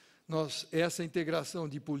dali, essa integração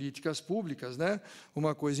de políticas públicas, né,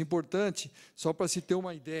 uma coisa importante, só para se ter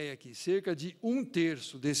uma ideia aqui, cerca de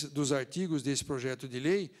 1/3 dos artigos desse projeto de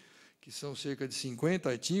lei, que são cerca de 50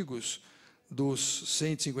 artigos dos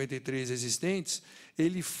 153 existentes,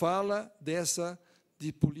 ele fala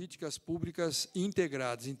de políticas públicas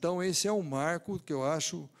integradas. Então, esse é um marco que eu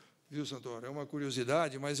acho, viu, Santoro, é uma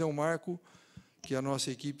curiosidade, mas é um marco que a nossa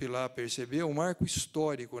equipe lá percebeu, um marco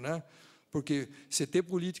histórico, né? Porque você ter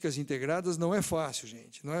políticas integradas não é fácil,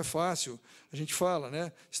 gente, não é fácil. A gente fala,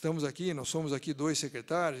 né? Estamos aqui, nós somos aqui 2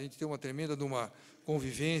 secretários, a gente tem uma tremenda de uma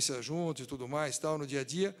convivência juntos e tudo mais, tal, no dia a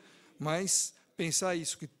dia, mas pensar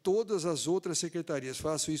isso, que todas as outras secretarias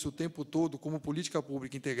façam isso o tempo todo como política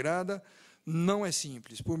pública integrada, não é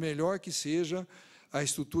simples, por melhor que seja a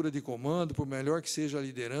estrutura de comando, por melhor que seja a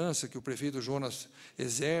liderança que o prefeito Jonas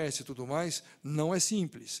exerce e tudo mais, não é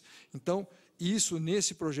simples. Então, isso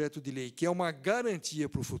nesse projeto de lei, que é uma garantia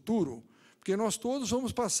para o futuro, porque nós todos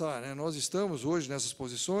vamos passar, né? Nós estamos hoje nessas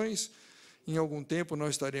posições, em algum tempo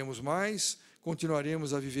nós estaremos mais,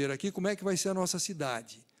 continuaremos a viver aqui, como é que vai ser a nossa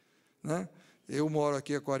cidade, né? Eu moro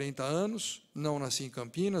aqui há 40 anos, não nasci em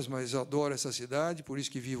Campinas, mas adoro essa cidade, por isso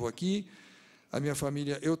que vivo aqui. A minha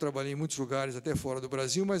família, eu trabalhei em muitos lugares, até fora do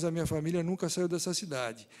Brasil, mas a minha família nunca saiu dessa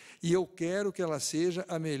cidade. E eu quero que ela seja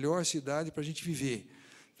a melhor cidade para a gente viver.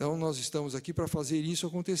 Então, nós estamos aqui para fazer isso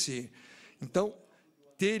acontecer. Então,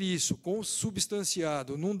 ter isso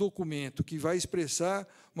consubstanciado num documento que vai expressar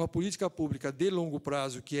uma política pública de longo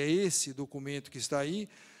prazo, que é esse documento que está aí,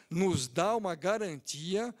 nos dá uma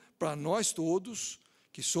garantia para nós todos,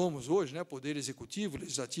 que somos hoje, né, Poder Executivo,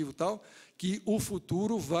 Legislativo e tal, que o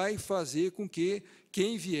futuro vai fazer com que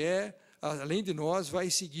quem vier, além de nós, vai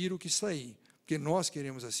seguir o que está aí. Porque nós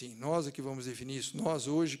queremos assim, nós é que vamos definir isso, nós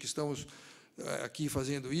hoje que estamos aqui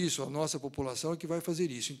fazendo isso, a nossa população é que vai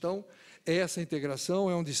fazer isso. Então, essa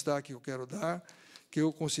integração é um destaque que eu quero dar, que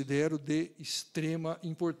eu considero de extrema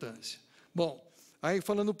importância. Bom, aí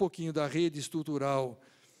falando um pouquinho da rede estrutural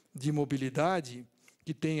de mobilidade,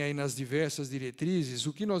 que tem aí nas diversas diretrizes,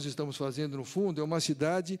 o que nós estamos fazendo, no fundo, é uma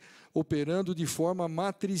cidade operando de forma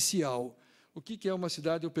matricial. O que é uma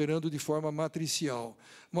cidade operando de forma matricial?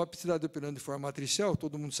 Uma cidade operando de forma matricial,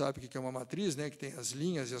 todo mundo sabe o que é uma matriz, né, que tem as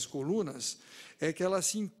linhas e as colunas, é que ela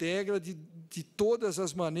se integra de todas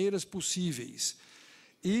as maneiras possíveis.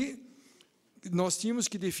 E nós tínhamos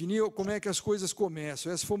que definir como é que as coisas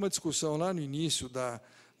começam. Essa foi uma discussão lá no início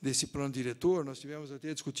desse plano diretor, nós tivemos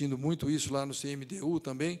até discutindo muito isso lá no CMDU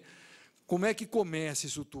também. Como é que começa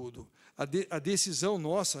isso tudo? A decisão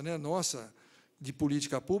nossa, né, de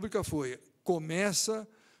política pública começa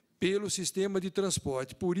pelo sistema de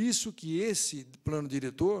transporte. Por isso que esse plano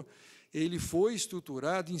diretor ele foi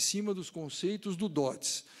estruturado em cima dos conceitos do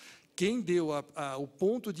DOTS. Quem deu o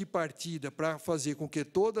ponto de partida para fazer com que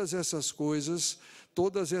todas essas coisas,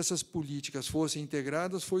 todas essas políticas fossem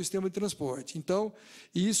integradas foi o sistema de transporte. Então,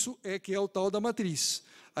 isso é que é o tal da matriz.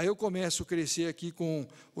 Aí eu começo a crescer aqui com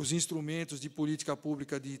os instrumentos de política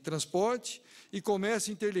pública de transporte e começo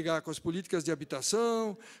a interligar com as políticas de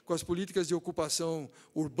habitação, com as políticas de ocupação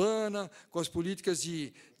urbana, com as políticas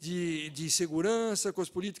de segurança, com as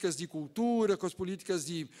políticas de cultura, com as políticas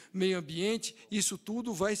de meio ambiente. Isso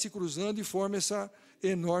tudo vai se cruzando e forma essa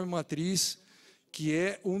enorme matriz, que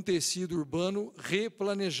é um tecido urbano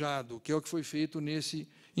replanejado, que é o que foi feito nesse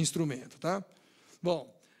instrumento, tá?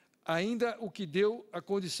 Bom, ainda o que deu a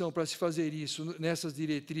condição para se fazer isso nessas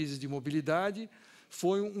diretrizes de mobilidade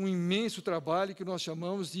foi um imenso trabalho que nós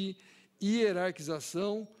chamamos de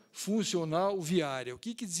hierarquização funcional viária. O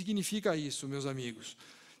que significa isso, meus amigos?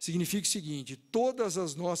 Significa o seguinte: todas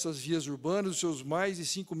as nossas vias urbanas, os seus mais de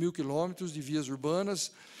 5.000 quilômetros de vias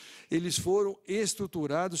urbanas, eles foram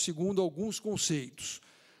estruturados segundo alguns conceitos.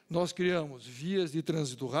 nós criamos vias de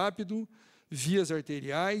trânsito rápido, vias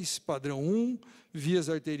arteriais padrão 1, vias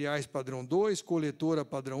arteriais padrão 2, coletora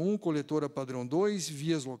padrão 1, coletora padrão 2,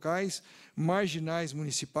 vias locais, marginais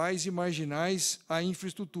municipais e marginais a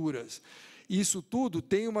infraestruturas. Isso tudo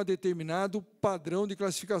tem um determinado padrão de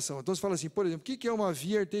classificação. Então, você fala assim, por exemplo, o que é uma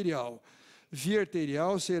via arterial? Via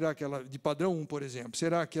arterial será aquela, de padrão 1, por exemplo,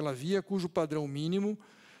 será aquela via cujo padrão mínimo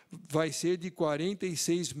vai ser de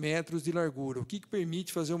 46 metros de largura. O que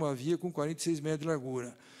permite fazer uma via com 46 metros de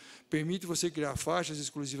largura? Permite você criar faixas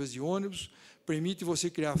exclusivas de ônibus, permite você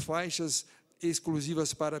criar faixas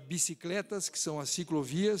exclusivas para bicicletas, que são as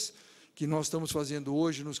ciclovias, que nós estamos fazendo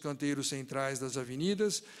hoje nos canteiros centrais das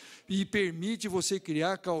avenidas, e permite você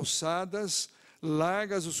criar calçadas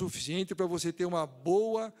largas o suficiente para você ter uma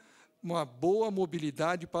boa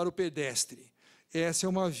mobilidade para o pedestre. Essa é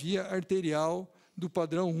uma via arterial do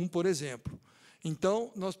padrão 1, por exemplo.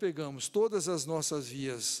 Então, nós pegamos todas as nossas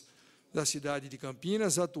vias da cidade de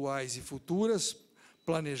Campinas, atuais e futuras,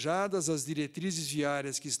 planejadas, as diretrizes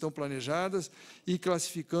viárias que estão planejadas, e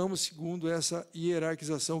classificamos segundo essa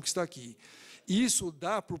hierarquização que está aqui. Isso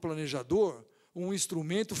dá para o planejador um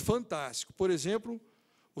instrumento fantástico. Por exemplo,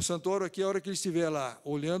 o Santoro aqui, a hora que ele estiver lá,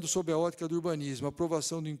 olhando sob a ótica do urbanismo, a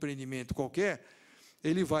aprovação do empreendimento qualquer,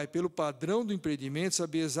 ele vai, pelo padrão do empreendimento,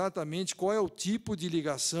 saber exatamente qual é o tipo de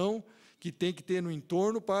ligação que tem que ter no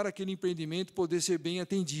entorno para aquele empreendimento poder ser bem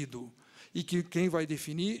atendido. E que quem vai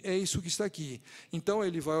definir é isso que está aqui. Então,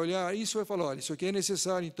 ele vai olhar isso e vai falar, olha, isso aqui é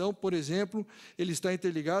necessário. Então, por exemplo, ele está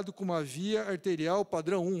interligado com uma via arterial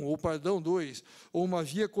padrão 1, ou padrão 2, ou uma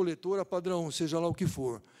via coletora padrão 1, seja lá o que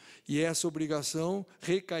for. E essa obrigação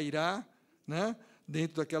recairá, né,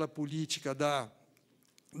 dentro daquela política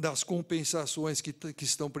das compensações que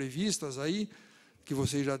estão previstas aí, que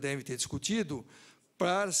vocês já devem ter discutido,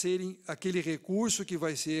 para serem aquele recurso que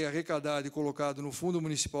vai ser arrecadado e colocado no Fundo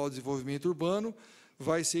Municipal de Desenvolvimento Urbano,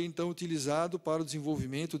 vai ser, então, utilizado para o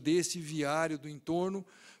desenvolvimento desse viário do entorno,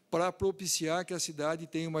 para propiciar que a cidade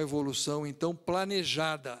tenha uma evolução, então,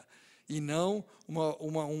 planejada, e não uma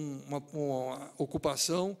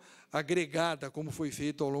ocupação agregada, como foi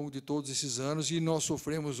feito ao longo de todos esses anos, e nós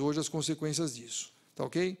sofremos hoje as consequências disso. Tá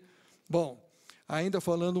ok? Bom, ainda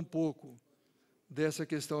falando um pouco dessa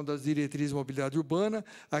questão das diretrizes de mobilidade urbana,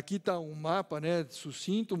 aqui está um mapa, né,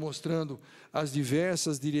 sucinto, mostrando as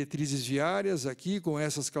diversas diretrizes viárias, aqui, com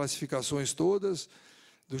essas classificações todas,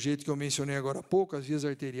 do jeito que eu mencionei agora há pouco, as vias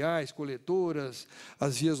arteriais, coletoras,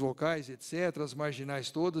 as vias locais, etc., as marginais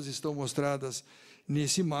todas estão mostradas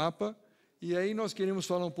nesse mapa. E aí nós queremos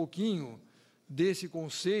falar um pouquinho desse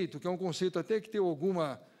conceito, que é um conceito até que tem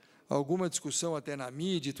alguma discussão até na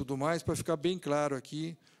mídia e tudo mais, para ficar bem claro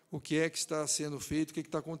aqui o que é que está sendo feito, o que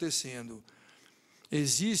está acontecendo.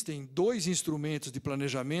 Existem 2 instrumentos de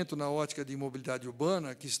planejamento na ótica de mobilidade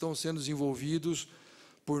urbana que estão sendo desenvolvidos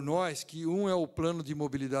por nós, que um é o Plano de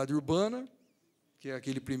Mobilidade Urbana, que é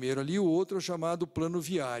aquele primeiro ali, o outro é o chamado Plano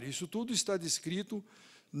Viário. Isso tudo está descrito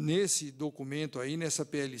nesse documento aí, nessa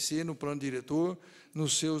PLC, no Plano Diretor,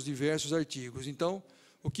 nos seus diversos artigos. Então,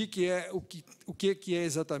 o que é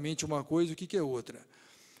exatamente uma coisa e o que é outra?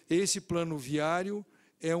 Esse Plano Viário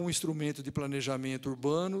é um instrumento de planejamento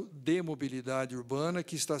urbano, de mobilidade urbana,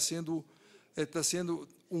 que está sendo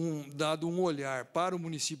dado um olhar para o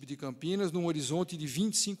município de Campinas num horizonte de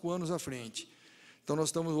 25 anos à frente. Então, nós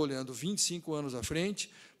estamos olhando 25 anos à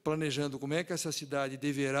frente, planejando como é que essa cidade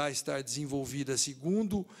deverá estar desenvolvida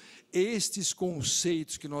segundo estes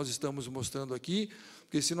conceitos que nós estamos mostrando aqui,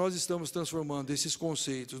 porque se nós estamos transformando esses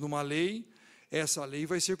conceitos numa lei, essa lei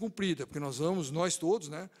vai ser cumprida, porque nós todos,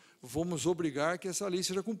 né, vamos obrigar que essa lei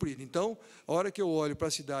seja cumprida. Então, a hora que eu olho para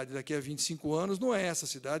a cidade daqui a 25 anos, não é essa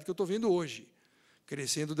cidade que eu estou vendo hoje,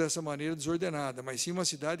 crescendo dessa maneira desordenada, mas sim uma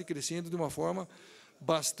cidade crescendo de uma forma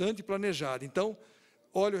bastante planejada. Então,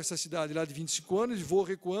 olho essa cidade lá de 25 anos e vou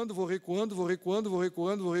recuando,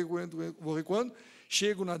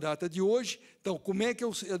 chego na data de hoje. Então, como é que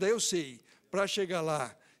daí eu sei, para chegar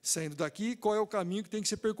lá, saindo daqui, qual é o caminho que tem que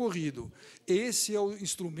ser percorrido? Esse é o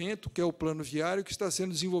instrumento, que é o plano viário, que está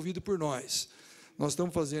sendo desenvolvido por nós. Nós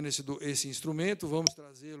estamos fazendo esse instrumento, vamos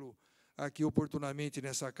trazê-lo aqui oportunamente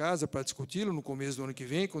nessa casa para discuti-lo no começo do ano que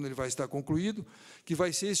vem, quando ele vai estar concluído, que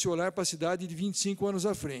vai ser esse olhar para a cidade de 25 anos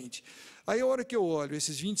à frente. Aí, a hora que eu olho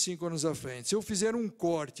esses 25 anos à frente, se eu fizer um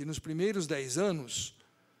corte nos primeiros 10 anos,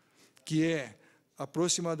 que é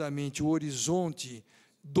aproximadamente o horizonte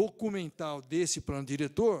documental desse plano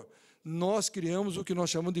diretor, nós criamos o que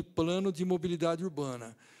nós chamamos de plano de mobilidade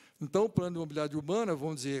urbana. Então, o plano de mobilidade urbana,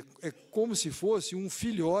 vamos dizer, é como se fosse um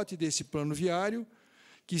filhote desse plano viário,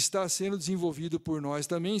 que está sendo desenvolvido por nós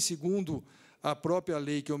também, segundo a própria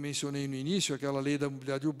lei que eu mencionei no início, aquela lei da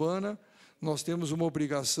mobilidade urbana, nós temos uma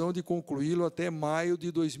obrigação de concluí-lo até maio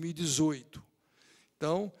de 2018.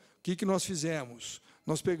 Então, o que nós fizemos?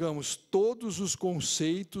 Nós pegamos todos os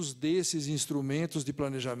conceitos desses instrumentos de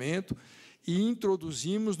planejamento e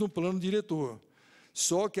introduzimos no plano diretor.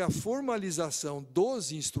 Só que a formalização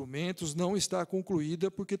dos instrumentos não está concluída,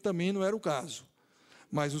 porque também não era o caso.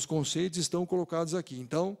 Mas os conceitos estão colocados aqui.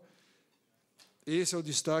 Então, esse é o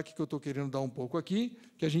destaque que eu estou querendo dar um pouco aqui,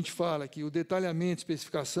 que a gente fala que o detalhamento,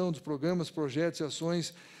 especificação dos programas, projetos e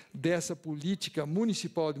ações dessa política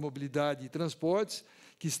municipal de mobilidade e transportes,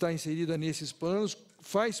 que está inserida nesses planos,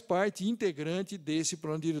 faz parte integrante desse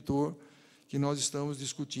plano diretor que nós estamos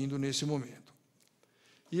discutindo nesse momento.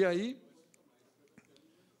 E aí,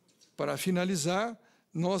 para finalizar,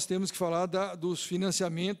 nós temos que falar dos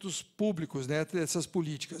financiamentos públicos, né, dessas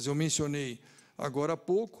políticas. Eu mencionei agora há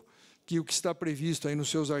pouco que o que está previsto aí nos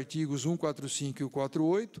seus artigos 145 e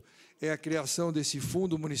 148 é a criação desse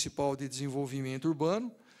Fundo Municipal de Desenvolvimento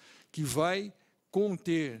Urbano, que vai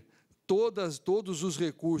conter todos os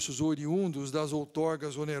recursos oriundos das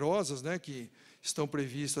outorgas onerosas, né, que estão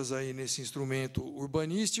previstas aí nesse instrumento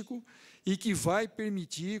urbanístico, e que vai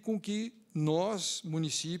permitir com que nós,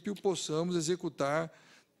 município, possamos executar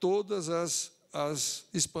todas as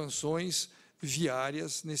expansões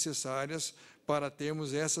viárias necessárias para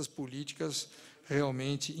termos essas políticas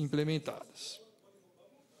realmente implementadas.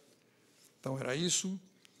 Então, era isso.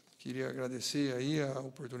 Queria agradecer aí a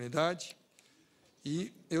oportunidade.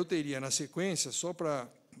 E eu teria, na sequência, só para...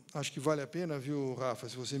 Acho que vale a pena, viu, Rafa,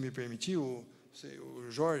 se você me permitir, o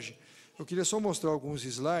Jorge, eu queria só mostrar alguns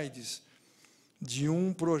slides de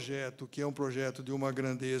um projeto, que é um projeto de uma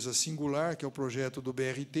grandeza singular, que é o projeto do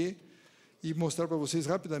BRT, e mostrar para vocês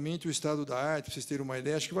rapidamente o estado da arte, para vocês terem uma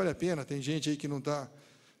ideia. Acho que vale a pena, tem gente aí que não está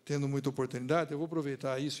tendo muita oportunidade, eu vou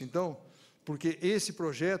aproveitar isso, então, porque esse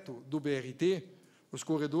projeto do BRT, os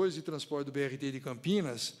corredores de transporte do BRT de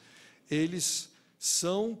Campinas, eles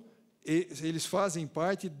fazem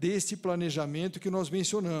parte desse planejamento que nós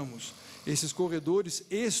mencionamos. Esses corredores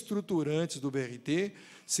estruturantes do BRT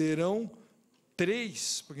serão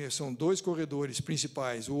 3, porque são 2 corredores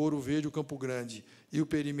principais, o Ouro Verde, o Campo Grande e o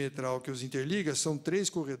perimetral que os interliga, são 3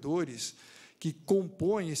 corredores que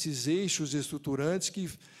compõem esses eixos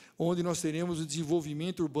estruturantes onde nós teremos o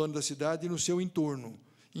desenvolvimento urbano da cidade e no seu entorno,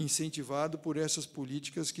 incentivado por essas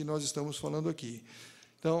políticas que nós estamos falando aqui.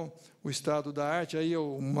 Então, o estado da arte, aí é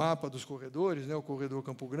o mapa dos corredores, né? O corredor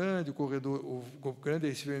Campo Grande, o Campo Grande é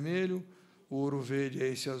esse vermelho, o Ouro Verde é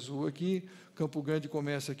esse azul aqui, Campo Grande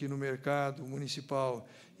começa aqui no mercado municipal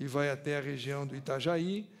e vai até a região do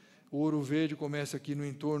Itajaí, o Ouro Verde começa aqui no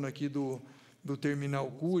entorno aqui do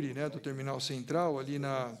terminal Cury, né? Do terminal central, ali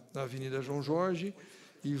na Avenida João Jorge,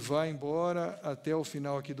 e vai embora até o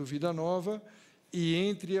final aqui do Vida Nova, e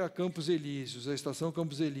entre a Campos Elíseos, a estação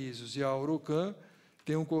Campos Elíseos e a Aurocan,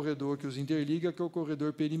 tem um corredor que os interliga, que é o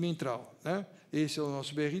corredor perimetral, né? Esse é o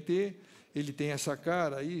nosso BRT, ele tem essa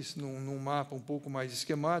cara aí, num mapa um pouco mais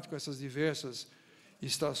esquemático, essas diversas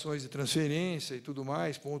estações de transferência e tudo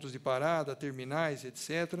mais, pontos de parada, terminais,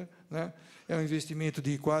 etc., né? É um investimento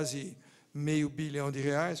de quase R$500 bilhão,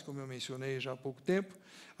 como eu mencionei já há pouco tempo.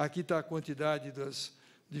 Aqui está a quantidade dos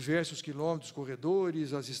diversos quilômetros,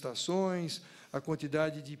 corredores, as estações, a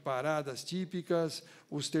quantidade de paradas típicas,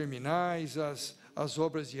 os terminais, as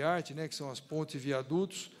obras de arte, né, que são as pontes e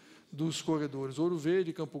viadutos dos corredores Ouro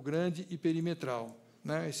Verde, Campo Grande e perimetral,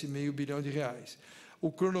 né, esse R$500 bilhão. O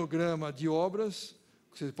cronograma de obras,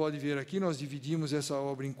 vocês podem ver aqui, nós dividimos essa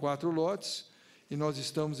obra em 4 lotes, e nós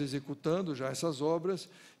estamos executando já essas obras,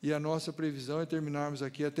 e a nossa previsão é terminarmos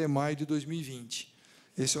aqui até maio de 2020.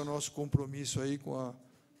 Esse é o nosso compromisso aí com a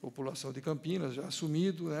população de Campinas, já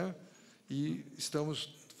assumido, né, e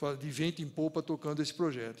estamos de vento em popa tocando esse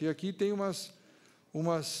projeto. E aqui tem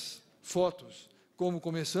umas fotos. Como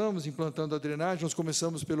começamos implantando a drenagem, nós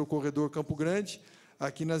começamos pelo corredor Campo Grande,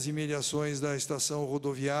 aqui nas imediações da estação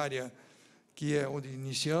rodoviária, que é onde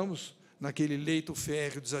iniciamos, naquele leito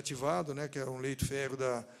férreo desativado, né, que era um leito férreo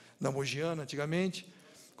da Mogiana, antigamente.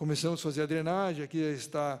 Começamos a fazer a drenagem, aqui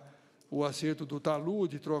está o acerto do talu,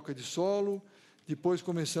 de troca de solo. Depois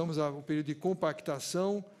começamos o período de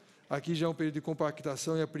compactação. Aqui já é um período de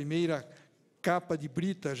compactação e a primeira capa de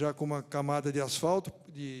brita, já com uma camada de asfalto,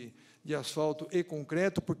 de asfalto e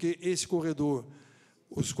concreto, porque esse corredor,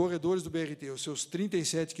 os corredores do BRT, os seus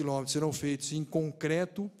 37 quilômetros serão feitos em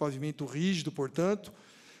concreto, pavimento rígido, portanto,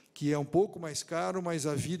 que é um pouco mais caro, mas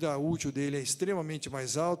a vida útil dele é extremamente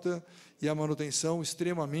mais alta e a manutenção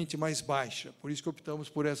extremamente mais baixa. Por isso que optamos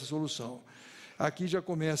por essa solução. Aqui já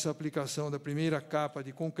começa a aplicação da primeira capa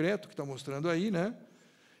de concreto, que está mostrando aí, né?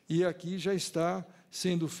 e aqui já está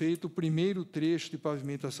sendo feito o primeiro trecho de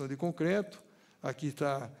pavimentação de concreto. Aqui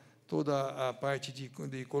está toda a parte de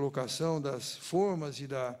colocação das formas e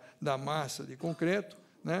da massa de concreto,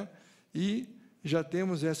 né? E já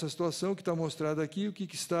temos essa situação que está mostrada aqui, o que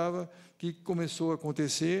começou a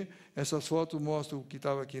acontecer. Essas fotos mostram o que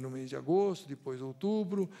estava aqui no mês de agosto, depois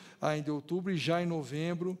outubro, ainda em outubro, e já em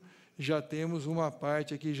novembro já temos uma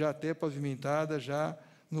parte aqui já até pavimentada, já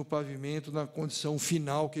no pavimento, na condição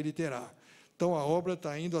final que ele terá. Então, a obra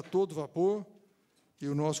está indo a todo vapor, e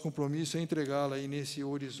o nosso compromisso é entregá-la aí nesse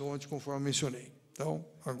horizonte, conforme mencionei. Então,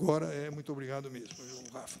 agora muito obrigado mesmo,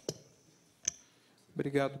 Rafa.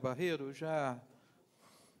 Obrigado, Barreiro. Já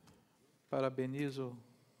parabenizo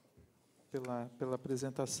pela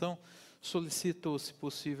apresentação. Solicito, se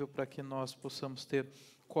possível, para que nós possamos ter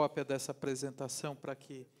cópia dessa apresentação, para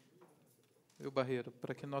que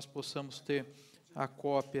nós possamos ter a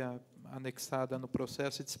cópia anexada no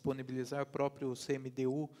processo e disponibilizar. O próprio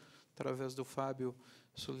CMDU, através do Fábio,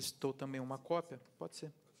 solicitou também uma cópia. Pode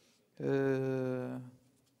ser.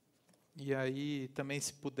 E aí, também,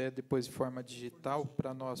 se puder, depois de forma digital,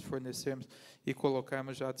 para nós fornecermos e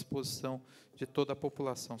colocarmos já à disposição de toda a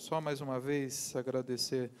população. Só, mais uma vez,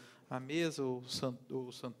 agradecer à mesa,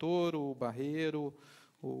 o Santoro, o Barreiro,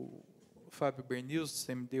 o Fábio Bernils, do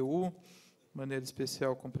CMDU. De maneira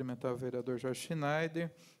especial, cumprimentar o vereador Jorge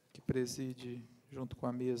Schneider, que preside, junto com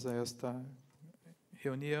a mesa, esta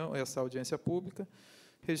reunião, essa audiência pública.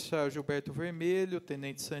 Registrar o Gilberto Vermelho, o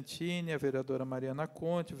tenente Santini, a vereadora Mariana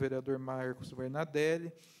Conte, o vereador Marcos Bernadelli,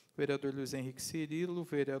 o vereador Luiz Henrique Cirilo, o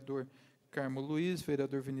vereador Carmo Luiz, o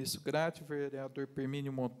vereador Vinícius Gratti, o vereador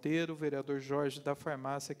Permínio Monteiro, o vereador Jorge da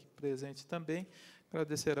Farmácia, aqui presente também.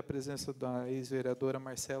 Agradecer a presença da ex-vereadora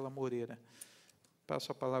Marcela Moreira.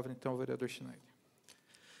 Passo a palavra, então, ao vereador Schneider.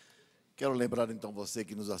 Quero lembrar, então, você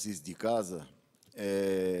que nos assiste de casa,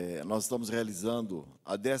 nós estamos realizando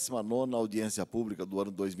a 19ª Audiência Pública do ano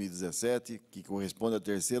 2017, que corresponde à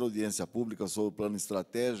 3ª Audiência Pública sobre o Plano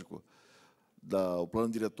Estratégico, o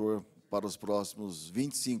Plano Diretor para os próximos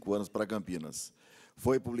 25 anos para Campinas.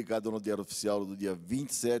 Foi publicado no Diário Oficial do dia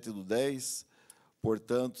 27/10,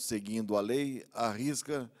 portanto, seguindo a lei, à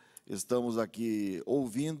risca, estamos aqui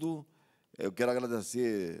ouvindo. Eu quero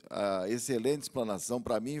agradecer a excelente explanação.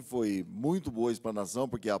 Para mim, foi muito boa a explanação,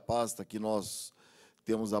 porque a pasta que nós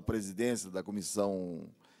temos a presidência da comissão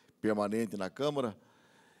permanente na Câmara.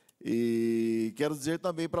 E quero dizer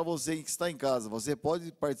também para você que está em casa, você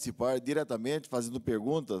pode participar diretamente, fazendo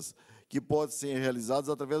perguntas que podem ser realizadas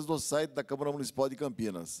através do site da Câmara Municipal de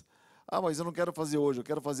Campinas. Ah, mas eu não quero fazer hoje, eu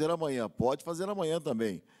quero fazer amanhã. Pode fazer amanhã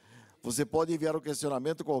também. Você pode enviar o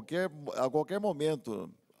questionamento a qualquer momento,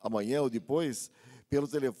 amanhã ou depois, pelo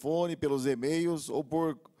telefone, pelos e-mails ou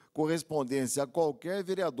por correspondência a qualquer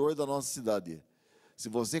vereador da nossa cidade. Se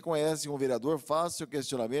você conhece um vereador, faça seu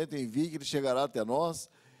questionamento, envie, que ele chegará até nós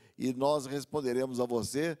e nós responderemos a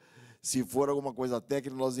você. Se for alguma coisa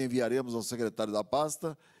técnica, nós enviaremos ao secretário da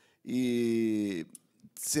pasta e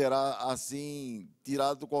será, assim,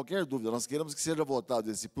 tirado qualquer dúvida. Nós queremos que seja votado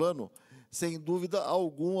esse plano, sem dúvida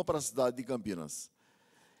alguma, para a cidade de Campinas.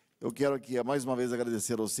 Eu quero aqui, mais uma vez,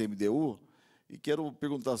 agradecer ao CMDU e quero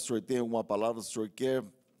perguntar se o senhor tem alguma palavra, se o senhor quer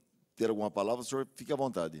ter alguma palavra, o senhor fique à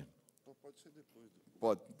vontade. Pode ser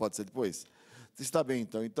depois. Pode ser depois? Está bem,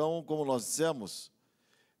 então. Então, como nós dissemos,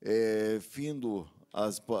 findo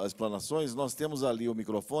as explanações, nós temos ali o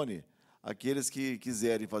microfone. Aqueles que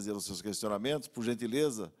quiserem fazer os seus questionamentos, por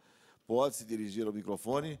gentileza, pode se dirigir ao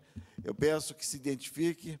microfone. Eu peço que se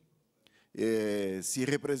identifique, se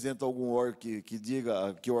representa algum órgão que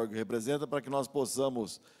diga que órgão representa, para que nós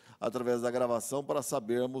possamos, através da gravação, para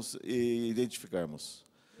sabermos e identificarmos.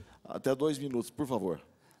 Até 2 minutos, por favor.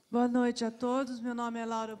 Boa noite a todos. Meu nome é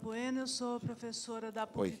Laura Bueno, eu sou professora da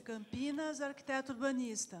PUC Campinas, arquiteto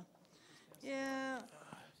urbanista.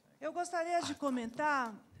 Eu gostaria de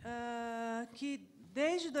comentar que,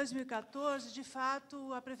 desde 2014, de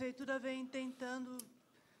fato, a Prefeitura vem tentando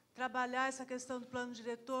trabalhar essa questão do plano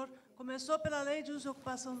diretor. Começou pela Lei de Uso e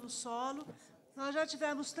Ocupação do Solo. Nós já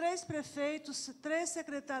tivemos 3 prefeitos, 3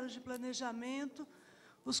 secretários de planejamento.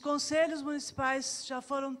 Os conselhos municipais já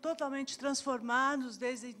foram totalmente transformados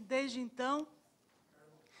desde então.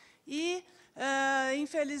 E,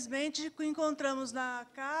 infelizmente, encontramos na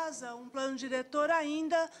casa um plano diretor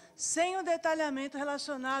ainda sem o detalhamento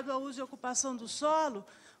relacionado ao uso e ocupação do solo,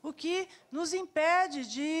 o que nos impede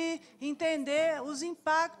de entender os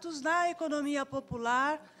impactos na economia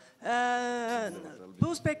popular, para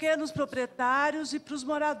os pequenos proprietários e para os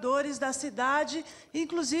moradores da cidade,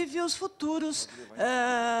 inclusive os futuros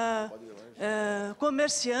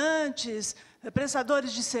comerciantes,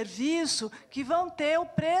 prestadores de serviço que vão ter o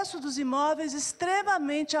preço dos imóveis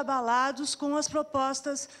extremamente abalados com as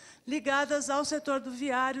propostas ligadas ao setor do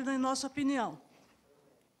viário, na nossa opinião.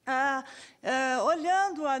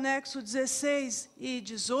 Olhando o anexo 16 e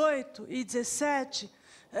 18 e 17,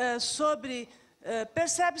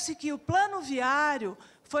 percebe-se que o plano viário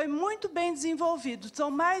foi muito bem desenvolvido.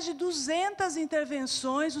 São mais de 200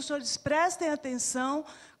 intervenções, os senhores prestem atenção,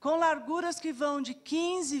 com larguras que vão de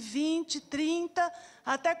 15, 20, 30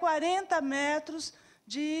 até 40 metros,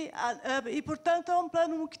 e, portanto, é um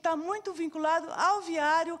plano que está muito vinculado ao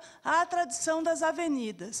viário, à tradição das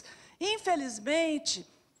avenidas. Infelizmente,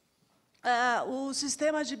 o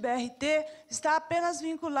sistema de BRT está apenas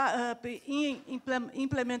vinculado, em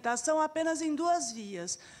implementação apenas em 2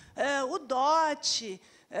 vias. O DOT,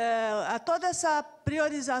 toda essa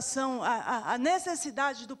priorização, a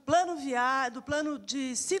necessidade do plano viário, do plano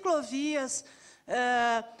de ciclovias,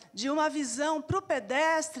 de uma visão para o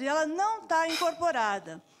pedestre, ela não está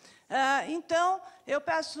incorporada. Então, eu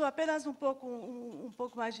peço apenas um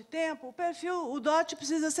pouco mais de tempo. O DOT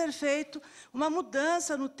precisa ser feito uma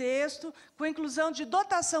mudança no texto, com a inclusão de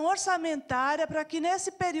dotação orçamentária, para que,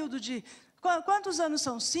 nesse período de... Quantos anos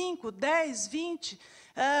são? 5, 10, 20?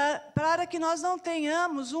 Para que nós não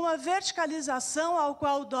tenhamos uma verticalização ao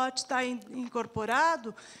qual o DOT está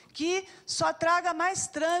incorporado, que só traga mais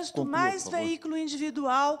trânsito, mais veículo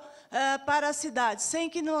individual para a cidade, sem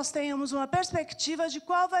que nós tenhamos uma perspectiva de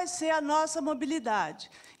qual vai ser a nossa mobilidade.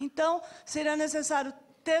 Então, seria necessário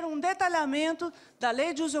ter um detalhamento da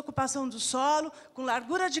Lei de Uso e Ocupação do Solo, com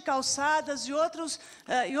largura de calçadas e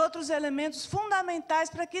outros elementos fundamentais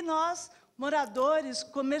para que nós, moradores,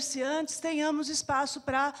 comerciantes, tenhamos espaço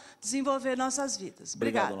para desenvolver nossas vidas.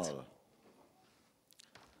 Obrigada. Obrigado,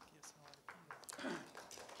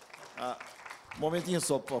 Nora. Um momentinho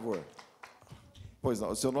só, por favor. Pois não,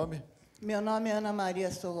 o seu nome? Meu nome é Ana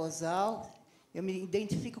Maria Sorrosal. Eu me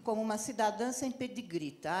identifico como uma cidadã sem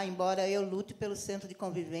pedigree, tá? Embora eu lute pelo centro de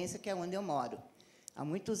convivência, que é onde eu moro, há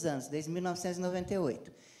muitos anos, desde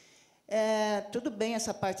 1998. Tudo bem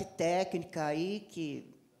essa parte técnica aí,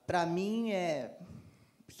 que, para mim,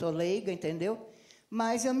 sou leiga, entendeu?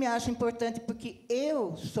 Mas eu me acho importante porque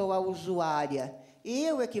eu sou a usuária.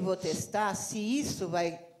 Eu é que vou testar se isso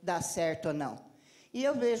vai dar certo ou não. E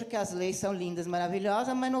eu vejo que as leis são lindas,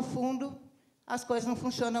 maravilhosas, mas, no fundo, as coisas não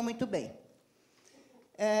funcionam muito bem.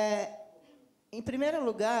 Em primeiro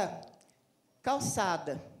lugar,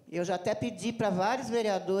 calçada. Eu já até pedi para vários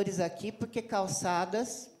vereadores aqui, porque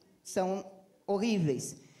calçadas são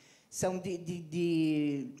horríveis. São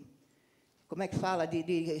como é que fala?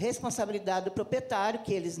 De responsabilidade do proprietário,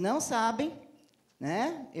 que eles não sabem,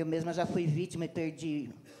 né? Eu mesma já fui vítima e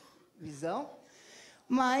perdi visão.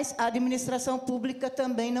 Mas a administração pública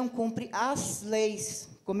também não cumpre as leis,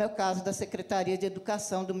 como é o caso da Secretaria de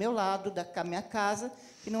Educação do meu lado, da minha casa,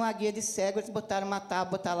 que numa guia de cego eles botaram uma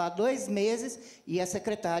tábua, botar lá 2 meses, e a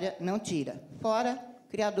secretária não tira. Fora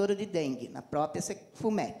criadora de dengue, na própria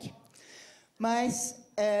FUMEC. Mas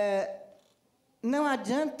não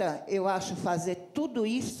adianta, eu acho, fazer tudo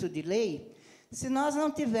isso de lei, se nós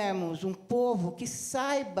não tivermos um povo que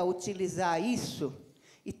saiba utilizar isso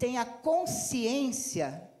e tenha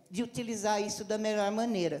consciência de utilizar isso da melhor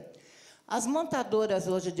maneira. As montadoras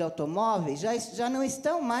hoje de automóveis já não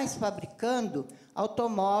estão mais fabricando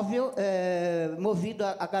automóvel movido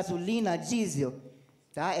a gasolina, a diesel,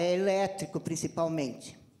 tá? Elétrico,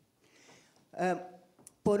 principalmente.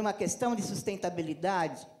 Por uma questão de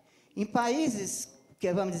sustentabilidade. Em países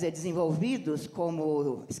que, vamos dizer, desenvolvidos,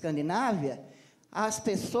 como Escandinávia, as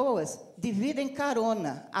pessoas dividem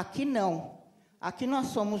carona. Aqui não. Aqui nós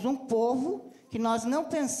somos um povo que nós não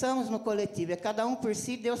pensamos no coletivo, é cada um por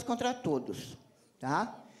si, Deus contra todos.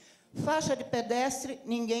 Tá? Faixa de pedestre,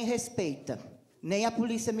 ninguém respeita, nem a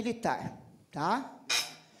polícia militar. Tá?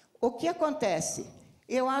 O que acontece?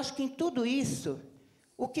 Eu acho que em tudo isso,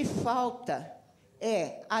 o que falta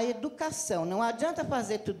é a educação. Não adianta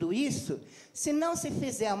fazer tudo isso se não se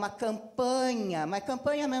fizer uma campanha, mas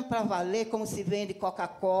campanha mesmo para valer, como se vende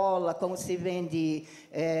Coca-Cola, como se vende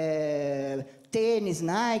tênis,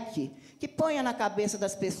 Nike, que ponha na cabeça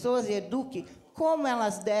das pessoas e eduque como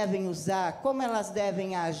elas devem usar, como elas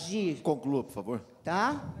devem agir. Conclua, por favor.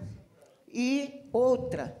 Tá? E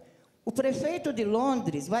outra, o prefeito de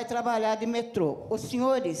Londres vai trabalhar de metrô. Os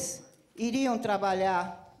senhores iriam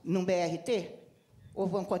trabalhar num BRT? Ou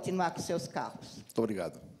vão continuar com seus carros? Muito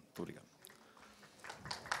obrigado. Muito obrigado.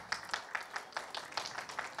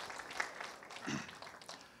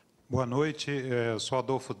 Boa noite, eu sou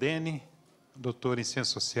Adolfo Dene, doutor em Ciências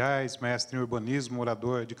Sociais, mestre em Urbanismo,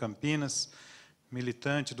 morador de Campinas,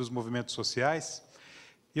 militante dos movimentos sociais.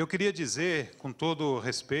 E eu queria dizer, com todo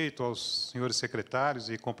respeito aos senhores secretários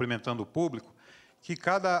e cumprimentando o público, que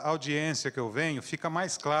cada audiência que eu venho fica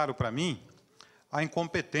mais claro para mim a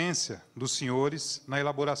incompetência dos senhores na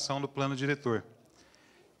elaboração do plano diretor.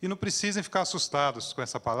 E não precisem ficar assustados com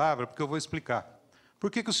essa palavra, porque eu vou explicar. Por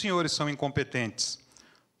que os senhores são incompetentes?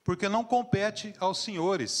 Porque não compete aos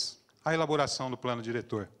senhores a elaboração do plano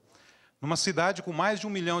diretor. Numa cidade com mais de 1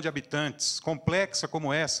 milhão de habitantes, complexa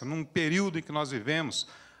como essa, num período em que nós vivemos,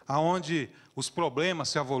 onde os problemas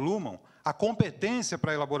se avolumam, a competência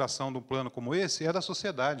para a elaboração de um plano como esse é da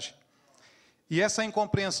sociedade. E essa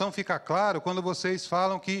incompreensão fica claro quando vocês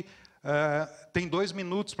falam que tem 2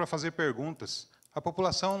 minutos para fazer perguntas. A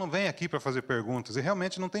população não vem aqui para fazer perguntas, e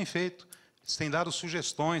realmente não tem feito. Eles têm dado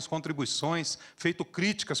sugestões, contribuições, feito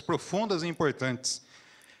críticas profundas e importantes.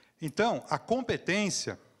 Então, a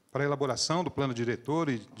competência para a elaboração do plano diretor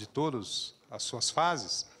e de todas as suas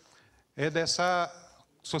fases é dessa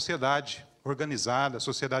sociedade organizada,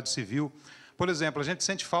 sociedade civil. Por exemplo, a gente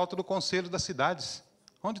sente falta do Conselho das Cidades.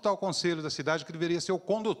 Onde está o Conselho da Cidade, que deveria ser o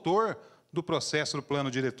condutor do processo do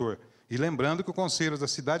plano diretor? E lembrando que o Conselho da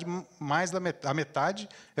Cidade, mais da metade,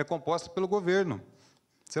 é composto pelo governo.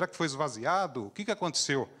 Será que foi esvaziado? O que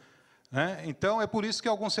aconteceu? Então, é por isso que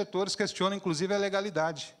alguns setores questionam, inclusive, a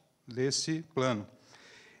legalidade desse plano.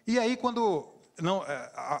 E aí, quando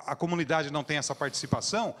a comunidade não tem essa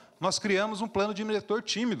participação, nós criamos um plano diretor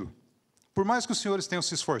tímido. Por mais que os senhores tenham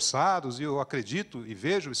se esforçado, e eu acredito e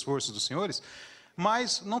vejo o esforço dos senhores,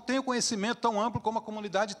 mas não tem o conhecimento tão amplo como a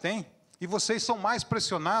comunidade tem. E vocês são mais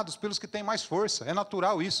pressionados pelos que têm mais força. É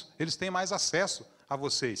natural isso. Eles têm mais acesso a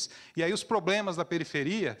vocês. E aí os problemas da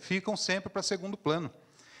periferia ficam sempre para segundo plano.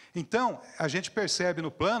 Então, a gente percebe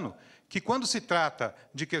no plano que, quando se trata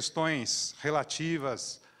de questões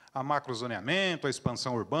relativas a macrozoneamento, a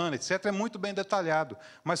expansão urbana, etc., é muito bem detalhado.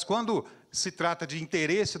 Mas, quando se trata de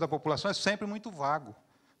interesse da população, é sempre muito vago.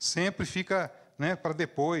 Sempre fica para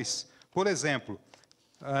depois. Por exemplo,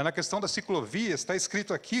 na questão das ciclovias, está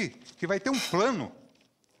escrito aqui que vai ter um plano.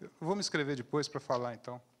 Eu vou me escrever depois para falar,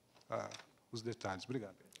 então, os detalhes.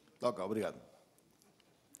 Obrigado. Ok, obrigado.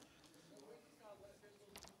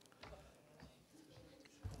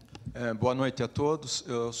 Boa noite a todos.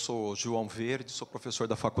 Eu sou João Verde, sou professor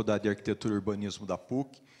da Faculdade de Arquitetura e Urbanismo da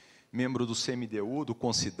PUC, membro do CMDU, do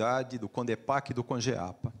Concidade, do Condepac e do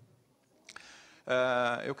Congeapa.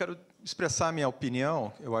 Eu quero expressar a minha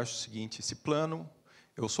opinião. Eu acho o seguinte: esse plano,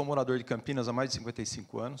 eu sou morador de Campinas há mais de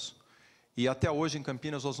 55 anos, e até hoje em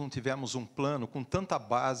Campinas nós não tivemos um plano com tanta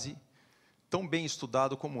base, tão bem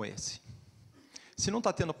estudado como esse. Se não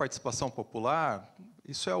está tendo participação popular,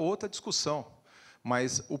 isso é outra discussão.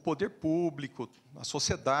 Mas o poder público, a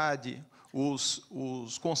sociedade,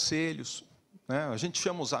 os conselhos, a gente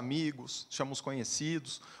chama os amigos, chama os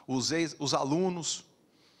conhecidos, os alunos.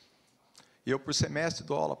 Eu, por semestre,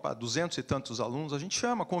 dou aula para 200 e tantos alunos. A gente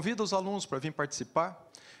chama, convida os alunos para vir participar,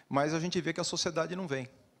 mas a gente vê que a sociedade não vem.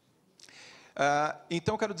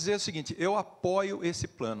 Então, eu quero dizer o seguinte: eu apoio esse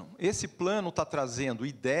plano. Esse plano está trazendo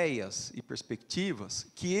ideias e perspectivas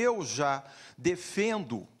que eu já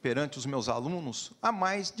defendo perante os meus alunos há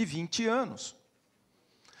mais de 20 anos.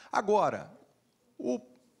 Agora, o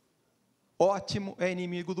ótimo é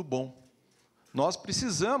inimigo do bom. Nós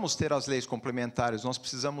precisamos ter as leis complementares, nós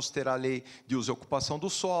precisamos ter a lei de uso e ocupação do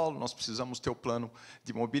solo, nós precisamos ter o plano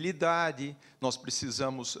de mobilidade, nós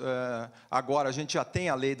precisamos... agora, a gente já tem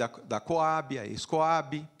a lei da Coab, a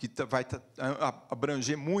ex-Coab, que vai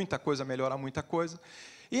abranger muita coisa, melhorar muita coisa,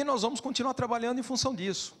 e nós vamos continuar trabalhando em função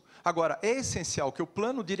disso. Agora, é essencial que o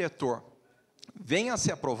plano diretor venha a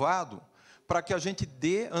ser aprovado para que a gente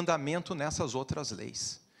dê andamento nessas outras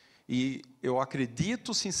leis. E eu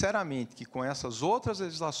acredito, sinceramente, que com essas outras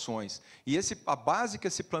legislações e a base que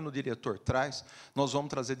esse plano diretor traz, nós vamos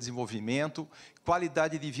trazer desenvolvimento,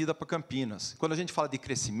 qualidade de vida para Campinas. Quando a gente fala de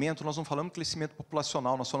crescimento, nós não falamos de crescimento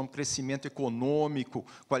populacional, nós falamos de crescimento econômico,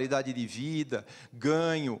 qualidade de vida,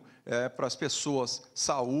 ganho para as pessoas,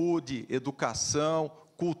 saúde, educação,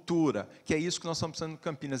 cultura, que é isso que nós estamos precisando em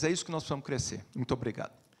Campinas, é isso que nós precisamos crescer. Muito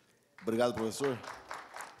obrigado. Obrigado, professor.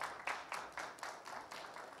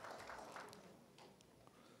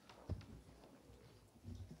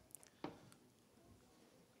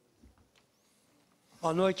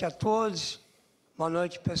 Boa noite a todos, boa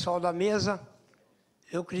noite, pessoal da mesa.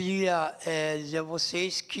 Eu queria dizer a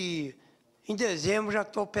vocês que em dezembro já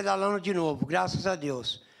estou pedalando de novo, graças a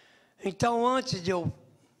Deus. Então, antes de eu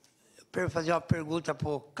fazer uma pergunta para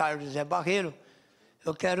o Carlos José Barreiro,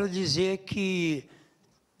 eu quero dizer que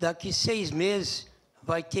daqui 6 meses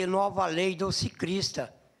vai ter nova lei do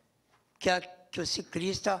ciclista, que o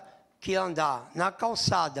ciclista que andar na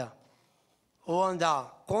calçada ou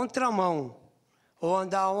andar contramão, ou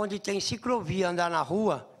andar onde tem ciclovia, andar na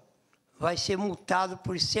rua, vai ser multado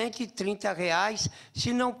por R$ 130.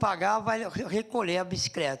 Se não pagar, vai recolher a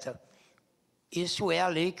bicicleta. Isso é a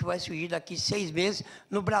lei que vai surgir daqui 6 meses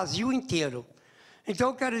no Brasil inteiro. Então,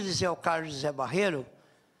 eu quero dizer ao Carlos José Barreiro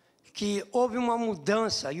que houve uma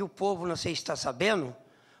mudança, e o povo, não sei se está sabendo,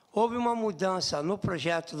 houve uma mudança no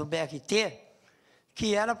projeto do BRT,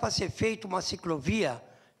 que era para ser feita uma ciclovia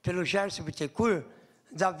pelo Gerson Bittencourt,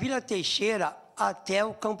 da Vila Teixeira até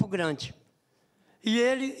o Campo Grande.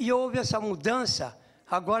 E houve essa mudança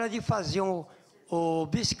agora de fazer o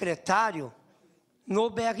bicicletário no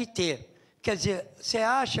BRT. Quer dizer, você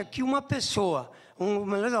acha que uma pessoa,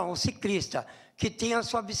 um ciclista, que tem a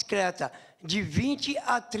sua bicicleta de 20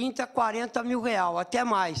 a 30, 40 mil reais, até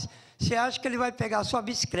mais, você acha que ele vai pegar a sua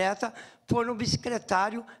bicicleta, pôr no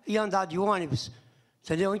bicicletário e andar de ônibus?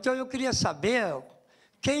 Entendeu? Então, eu queria saber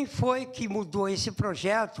quem foi que mudou esse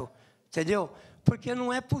projeto, entendeu? Porque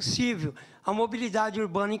não é possível. A mobilidade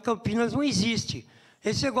urbana em Campinas não existe.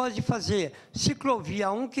 Esse negócio de fazer ciclovia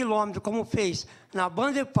a 1 quilômetro, como fez na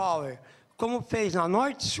Bander Power, como fez na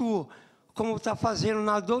Norte Sul, como está fazendo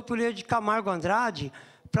na Doutoria de Camargo Andrade,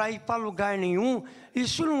 para ir para lugar nenhum,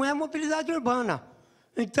 isso não é mobilidade urbana.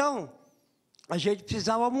 Então, a gente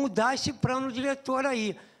precisava mudar esse plano diretor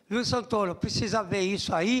aí. Viu, Santoro? Precisa ver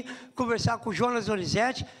isso aí, conversar com o Jonas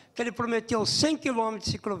Donizete, que ele prometeu 100 quilômetros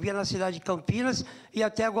de ciclovia na cidade de Campinas e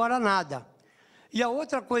até agora nada. E a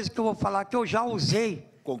outra coisa que eu vou falar, que eu já usei...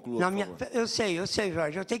 Conclua, por favor. Eu sei,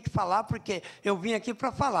 Jorge, eu tenho que falar porque eu vim aqui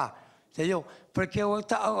para falar, entendeu? Porque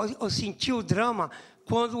eu senti o drama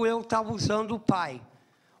quando eu estava usando o pai.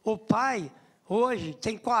 O pai, hoje,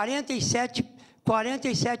 tem 47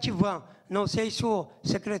 vans. Não sei se o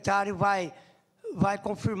secretário vai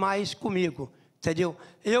confirmar isso comigo, entendeu?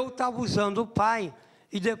 Eu estava usando o pai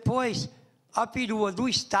e depois a perua do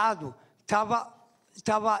Estado estava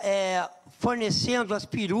fornecendo as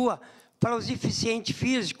peruas para os deficientes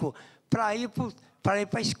físicos para ir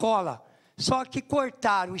para a escola. Só que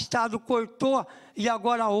cortaram, o Estado cortou e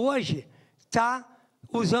agora hoje está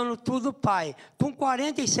usando tudo o pai. Com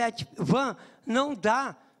 47 vans não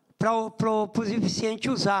dá para os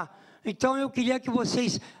deficientes usar. Então, eu queria que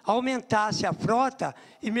vocês aumentassem a frota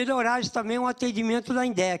e melhorassem também o atendimento da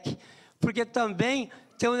INDEC. Porque também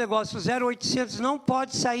tem um negócio, o 0800 não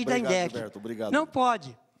pode sair da INDEC. Gilberto, obrigado. Não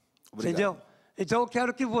pode. Obrigado. Entendeu? Então, eu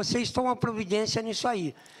quero que vocês tomem providência nisso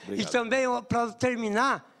aí. Obrigado. E também, para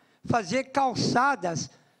terminar, fazer calçadas,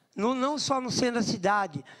 não só no centro da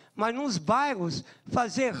cidade, mas nos bairros,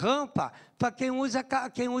 fazer rampa para quem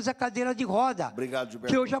usa cadeira de roda. Obrigado,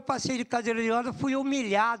 Gilberto. Que eu já passei de cadeira de roda, fui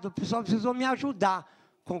humilhado, o pessoal precisou me ajudar.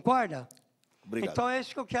 Concorda? Obrigado. Então, é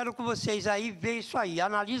isso que eu quero com vocês aí, ver isso aí,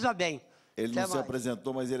 analisa bem. Ele não se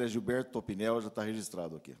apresentou, mas ele é Gilberto Topinel, já está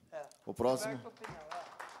registrado aqui. O próximo.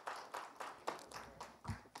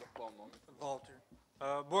 Walter.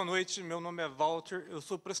 Boa noite, meu nome é Walter, eu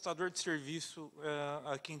sou prestador de serviço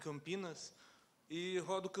aqui em Campinas e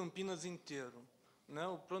rodo Campinas inteiro. Né?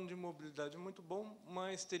 O plano de mobilidade é muito bom,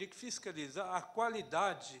 mas teria que fiscalizar a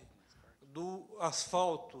qualidade do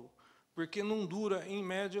asfalto, porque não dura, em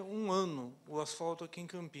média, 1 ano o asfalto aqui em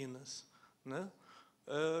Campinas. Né?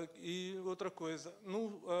 E outra coisa,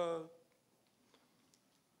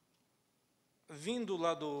 vindo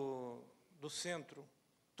lá do centro,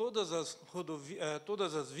 todas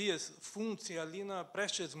as vias fundem-se ali na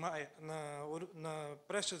Prestes Maia, na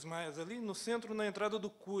Prestes Maias, ali no centro, na entrada do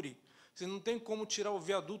Cury. Você não tem como tirar o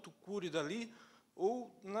viaduto Cury dali,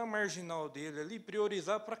 ou na marginal dele ali,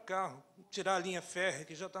 priorizar para carro. Tirar a linha férrea,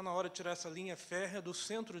 que já está na hora de tirar essa linha férrea do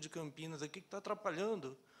centro de Campinas, aqui que está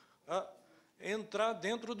atrapalhando a entrar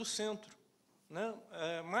dentro do centro. Né?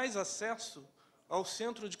 Mais acesso ao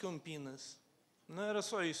centro de Campinas. Não era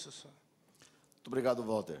só isso, só. Muito obrigado,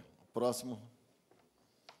 Walter. Próximo.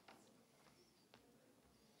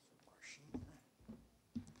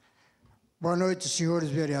 Boa noite, senhores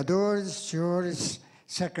vereadores, senhores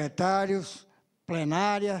secretários,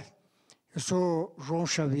 plenária. Eu sou João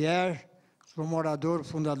Xavier, sou morador,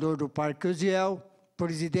 fundador do Parque Uziel,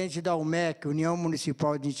 presidente da UMEC, União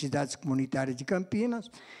Municipal de Entidades Comunitárias de Campinas,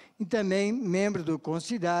 e também membro do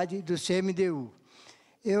Concidade e do CMDU.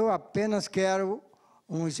 Eu apenas quero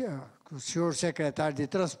que o senhor secretário de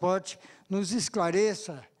Transporte nos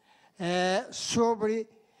esclareça sobre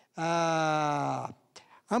a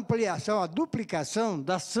ampliação, a duplicação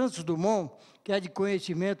da Santos Dumont, que é de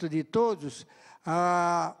conhecimento de todos,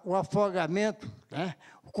 o afogamento, né,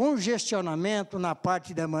 o congestionamento na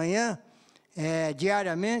parte da manhã,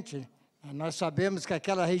 diariamente, Nós sabemos que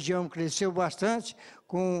aquela região cresceu bastante,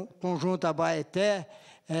 com o conjunto Abaeté,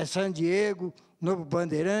 San Diego, Novo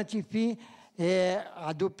Bandeirante, enfim,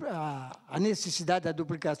 a necessidade da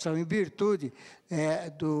duplicação em virtude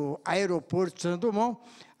do aeroporto de Santo Dumont,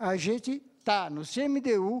 a gente está no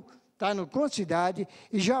CMDU, está no Concidade,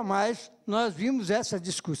 e jamais nós vimos essa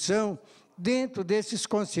discussão dentro desses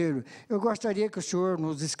conselhos. Eu gostaria que o senhor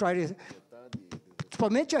nos esclarecesse,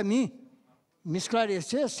 principalmente a mim, me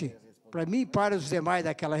esclarecesse, para mim e para os demais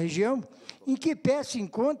daquela região, em que pé se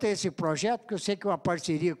encontra esse projeto, que eu sei que é uma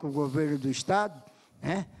parceria com o governo do Estado,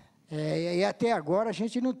 né? E até agora a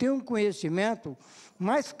gente não tem um conhecimento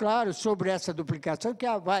mais claro sobre essa duplicação, que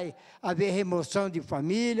vai haver remoção de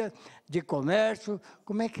família, de comércio.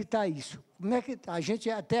 Como é que está isso? Como é que a gente,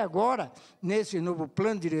 até agora, nesse novo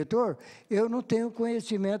plano diretor, eu não tenho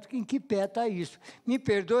conhecimento em que pé está isso. Me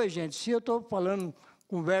perdoe, gente, se eu estou falando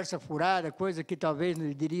conversa furada, coisa que talvez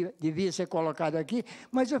não devia ser colocada aqui,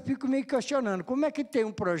 mas eu fico me questionando, como é que tem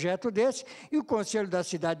um projeto desse e o Conselho da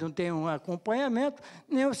Cidade não tem um acompanhamento,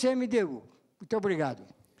 nem o CMDU. Muito obrigado.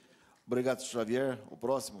 Obrigado, Xavier. O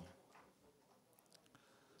próximo.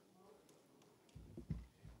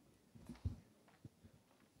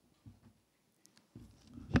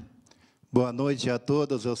 Boa noite a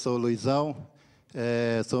todos, eu sou o Luizão,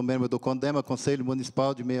 sou membro do CONDEMA, Conselho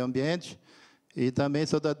Municipal de Meio Ambiente, e também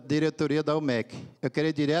sou da diretoria da UMEC. Eu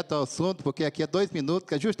queria ir direto ao assunto, porque aqui é 2 minutos,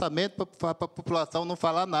 que é justamente para a população não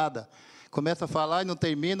falar nada. Começa a falar e não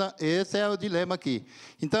termina, esse é o dilema aqui.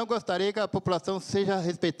 Então, eu gostaria que a população seja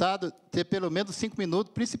respeitada, ter pelo menos 5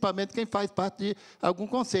 minutos, principalmente quem faz parte de algum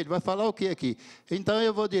conselho. Vai falar o quê aqui? Então,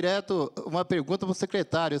 eu vou direto, uma pergunta para o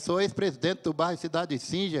secretário. Eu sou ex-presidente do bairro Cidade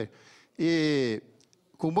Singer, e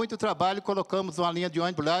com muito trabalho colocamos uma linha de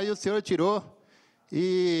ônibus lá, e o senhor tirou,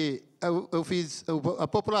 e eu fiz, a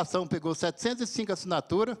população pegou 705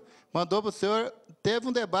 assinaturas, mandou para o senhor, teve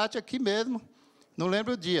um debate aqui mesmo, não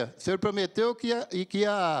lembro o dia. O senhor prometeu que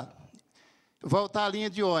ia voltar a linha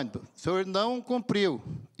de ônibus. O senhor não cumpriu.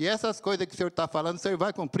 E essas coisas que o senhor está falando, o senhor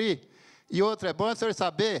vai cumprir? E outra, é bom o senhor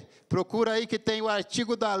saber, procura aí que tem o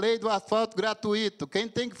artigo da lei do asfalto gratuito. Quem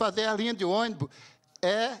tem que fazer a linha de ônibus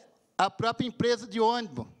é a própria empresa de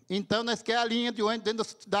ônibus. Então, nós queremos a linha de ônibus dentro da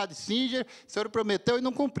cidade Singer, o senhor prometeu e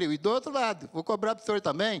não cumpriu. E do outro lado, vou cobrar para o senhor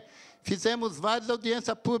também, fizemos várias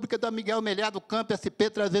audiências públicas da Miguel Melhado Campo SP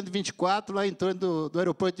 324, lá em torno do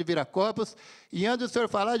aeroporto de Viracopos, e antes do senhor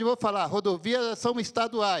falar, eu vou falar, rodovias são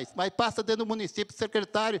estaduais, mas passa dentro do município,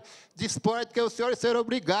 secretário de esporte, que é o senhor ser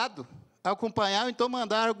obrigado a acompanhar, ou então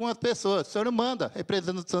mandar algumas pessoas. O senhor não manda,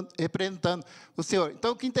 representando o senhor.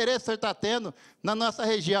 Então, que interesse o senhor está tendo na nossa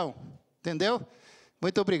região? Entendeu?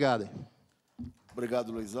 Muito obrigado.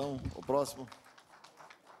 Obrigado, Luizão. O próximo.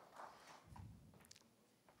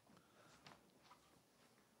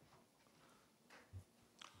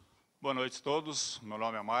 Boa noite a todos. Meu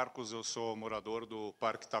nome é Marcos, eu sou morador do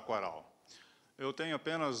Parque Taquaral. Eu tenho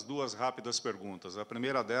apenas 2 rápidas perguntas. A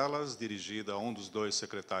primeira delas, dirigida a um dos 2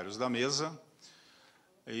 secretários da mesa,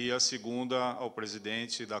 e a segunda ao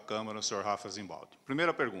presidente da Câmara, o senhor Rafa Zimbaldi.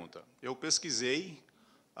 Primeira pergunta. Eu pesquisei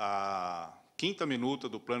a 5ª minuta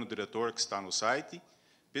do Plano Diretor que está no site,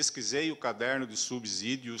 pesquisei o caderno de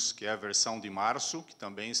subsídios, que é a versão de março, que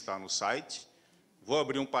também está no site. Vou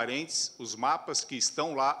abrir um parênteses, os mapas que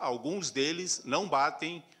estão lá, alguns deles não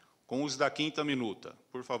batem com os da 5ª minuta.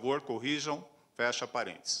 Por favor, corrijam, fecha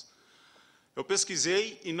parênteses. Eu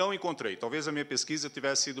pesquisei e não encontrei, talvez a minha pesquisa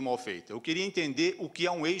tivesse sido mal feita. Eu queria entender o que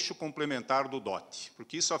é um eixo complementar do DOT,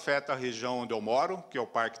 porque isso afeta a região onde eu moro, que é o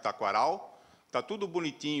Parque Taquaral. Está tudo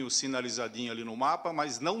bonitinho, sinalizadinho ali no mapa,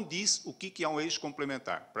 mas não diz o que é um eixo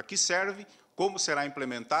complementar. Para que serve, como será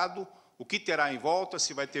implementado, o que terá em volta,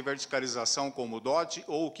 se vai ter verticalização como o DOT,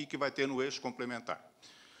 ou o que vai ter no eixo complementar.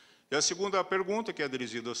 E a segunda pergunta, que é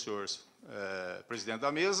dirigida ao senhor presidente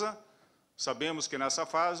da mesa, sabemos que nessa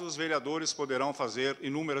fase os vereadores poderão fazer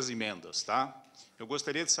inúmeras emendas, tá? Eu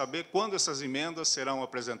gostaria de saber quando essas emendas serão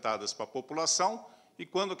apresentadas para a população e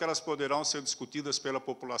quando que elas poderão ser discutidas pela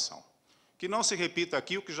população. Que não se repita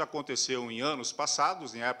aqui o que já aconteceu em anos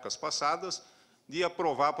passados, em épocas passadas, de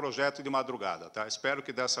aprovar projeto de madrugada. Tá? Espero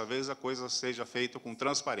que dessa vez a coisa seja feita com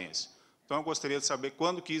transparência. Então, eu gostaria de saber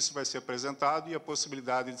quando que isso vai ser apresentado e a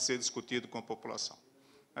possibilidade de ser discutido com a população.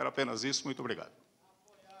 Era apenas isso. Muito obrigado.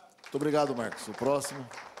 Muito obrigado, Marcos. O próximo.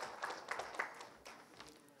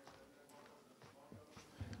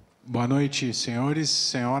 Boa noite, senhores,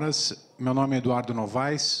 senhoras. Meu nome é Eduardo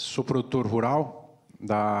Novaes, sou produtor rural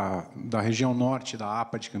da região norte da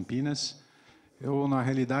APA de Campinas. Eu, na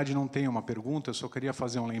realidade, não tenho uma pergunta, eu só queria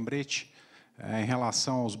fazer um lembrete em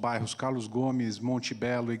relação aos bairros Carlos Gomes, Monte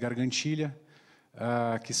Belo e Gargantilha.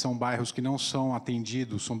 que são bairros que não são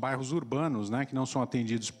atendidos, são bairros urbanos, né, que não são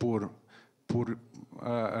atendidos por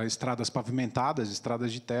estradas pavimentadas,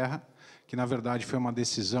 estradas de terra, que, na verdade, foi uma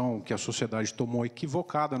decisão que a sociedade tomou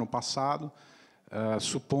equivocada no passado,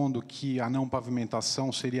 supondo que a não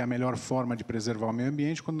pavimentação seria a melhor forma de preservar o meio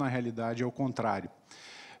ambiente, quando, na realidade, é o contrário.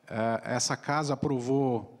 Essa Casa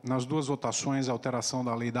aprovou, nas 2 votações, a alteração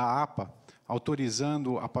da lei da APA,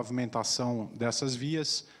 autorizando a pavimentação dessas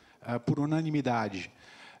vias por unanimidade.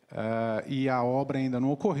 E a obra ainda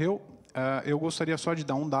não ocorreu. Eu gostaria só de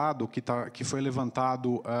dar um dado que foi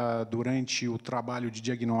levantado durante o trabalho de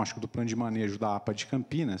diagnóstico do plano de manejo da APA de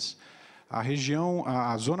Campinas.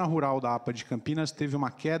 A zona rural da APA de Campinas teve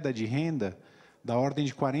uma queda de renda da ordem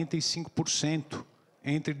de 45%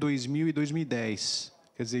 entre 2000 e 2010.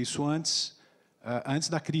 Quer dizer, isso antes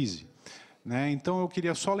da crise. Né? Então, eu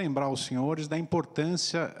queria só lembrar aos senhores da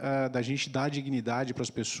importância da gente dar dignidade para as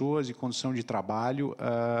pessoas e condição de trabalho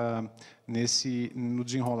no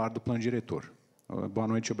desenrolar do plano diretor. Boa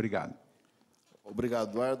noite e obrigado. Obrigado,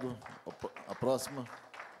 Eduardo. A próxima.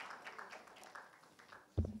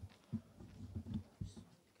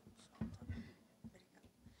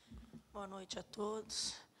 Boa noite a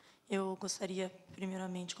todos. Eu gostaria,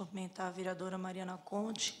 primeiramente, de cumprimentar a vereadora Mariana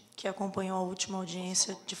Conte, que acompanhou a última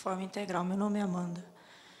audiência de forma integral. Meu nome é Amanda.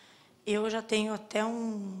 Eu já tenho até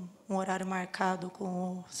um horário marcado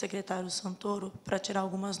com o secretário Santoro para tirar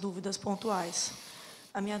algumas dúvidas pontuais.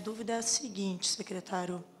 A minha dúvida é a seguinte,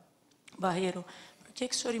 secretário Barreiro: por que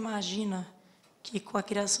o senhor imagina que, com a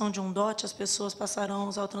criação de um DOT, as pessoas passarão a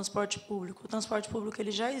usar o transporte público? O transporte público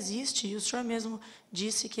ele já existe e o senhor mesmo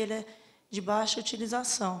disse que ele é de baixa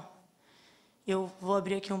utilização. Eu vou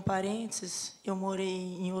abrir aqui um parênteses. Eu morei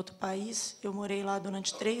em outro país, eu morei lá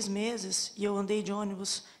durante 3 meses e eu andei de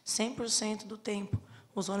ônibus 100% do tempo.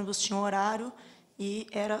 Os ônibus tinham horário e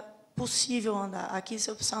era possível andar. Aqui, se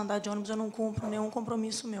eu precisar andar de ônibus, eu não cumpro nenhum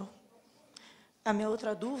compromisso meu. A minha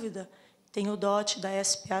outra dúvida, tem o DOT da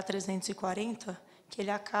SPA 340, que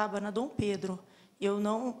ele acaba na Dom Pedro.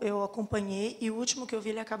 Eu acompanhei e o último que eu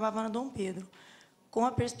vi, ele acabava na Dom Pedro. Com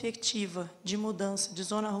a perspectiva de mudança de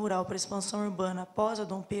zona rural para expansão urbana após a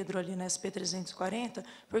Dom Pedro, ali na SP 340,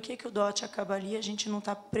 por que o DOT acaba ali e a gente não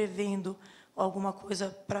está prevendo alguma coisa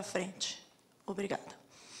para frente? Obrigada.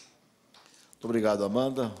 Muito obrigado,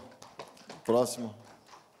 Amanda. Próximo.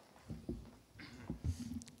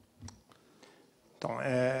 Então,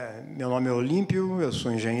 meu nome é Olímpio, eu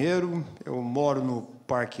sou engenheiro, eu moro no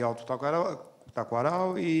Parque Alto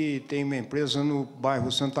Taquaral e tenho uma empresa no bairro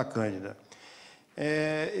Santa Cândida.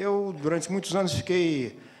 Eu, durante muitos anos,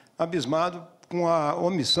 fiquei abismado com a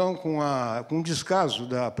omissão, com o descaso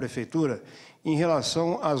da Prefeitura em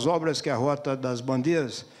relação às obras que a Rota das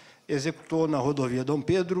Bandeiras executou na rodovia Dom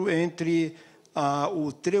Pedro, entre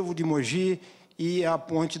o Trevo de Mogi e a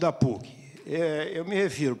Ponte da PUC. Eu me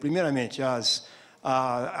refiro, primeiramente,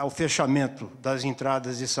 ao fechamento das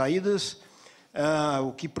entradas e saídas,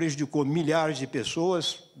 o que prejudicou milhares de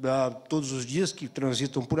pessoas todos os dias que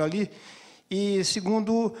transitam por ali, e,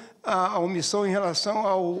 segundo, a omissão em relação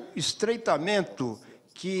ao estreitamento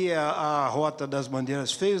que a Rota das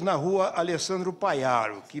Bandeiras fez na rua Alessandro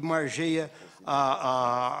Paiaro, que margeia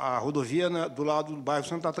a rodovia do lado do bairro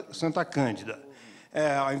Santa Cândida.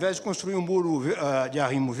 Ao invés de construir um muro de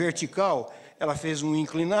arrimo vertical, ela fez um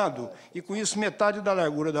inclinado, e, com isso, metade da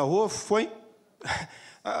largura da rua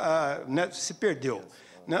se perdeu.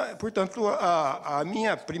 Portanto, a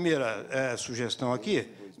minha primeira sugestão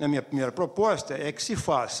aqui, na minha primeira proposta, é que se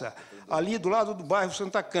faça ali do lado do bairro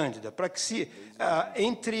Santa Cândida, para que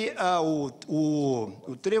entre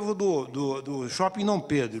o trevo do Shopping Dom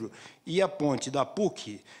Pedro e a ponte da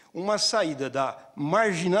PUC, uma saída da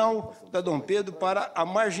marginal da Dom Pedro para a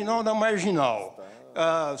marginal da marginal,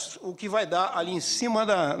 o que vai dar ali em cima,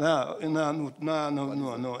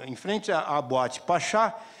 em frente à Boate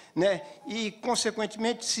Pachá, né? E,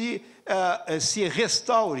 consequentemente, se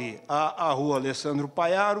restaure a rua Alessandro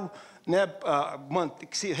Paiaro, né?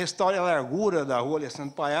 Que se restaure a largura da rua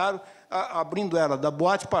Alessandro Paiaro, abrindo ela da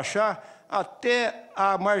Boate Pachá até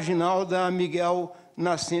a marginal da Miguel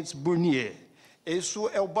Nascentes Burnier. Isso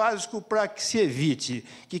é o básico para que se evite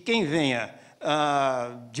que quem venha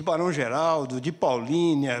de Barão Geraldo, de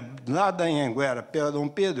Paulínia, lá da Anhanguera, pela Dom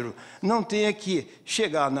Pedro, não tenha que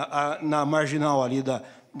chegar na marginal ali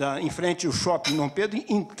em frente ao Shopping Dom Pedro,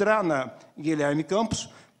 entrar na Guilherme Campos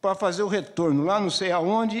para fazer o retorno lá não sei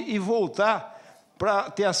aonde e voltar para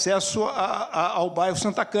ter acesso ao bairro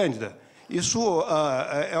Santa Cândida. Isso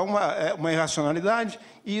é uma irracionalidade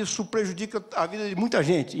e isso prejudica a vida de muita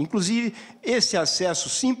gente. Inclusive, esse acesso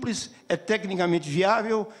simples é tecnicamente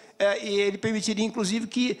viável, e ele permitiria, inclusive,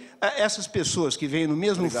 que essas pessoas que vêm no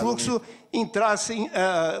mesmo fluxo entrassem,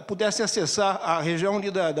 pudessem acessar a região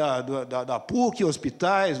ali da PUC,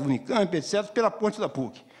 hospitais, Unicamp, etc., pela ponte da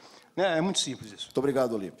PUC. Né? É muito simples isso. Muito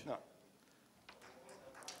obrigado, Olímpio.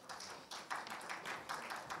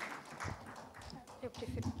 Eu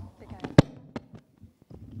prefiro pegar.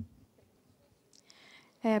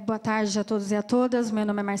 Boa tarde a todos e a todas. Meu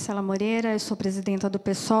nome é Marcela Moreira, eu sou presidenta do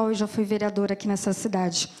PSOL e já fui vereadora aqui nessa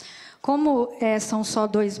cidade. Como são só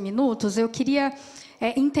 2 minutos, eu queria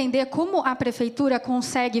entender como a prefeitura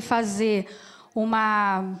consegue fazer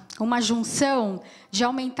uma junção de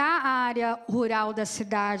aumentar a área rural da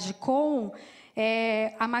cidade com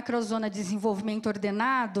a macrozona de desenvolvimento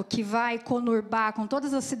ordenado, que vai conurbar com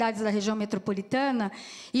todas as cidades da região metropolitana,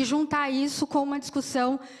 e juntar isso com uma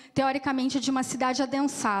discussão, teoricamente, de uma cidade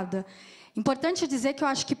adensada. Importante dizer que eu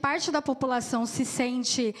acho que parte da população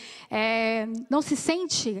não se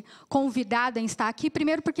sente convidada em estar aqui,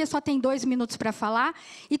 primeiro porque só tem 2 minutos para falar,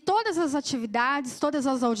 e todas as atividades, todas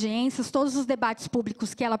as audiências, todos os debates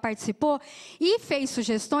públicos que ela participou e fez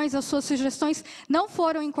sugestões, as suas sugestões não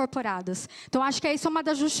foram incorporadas. Então, acho que essa é uma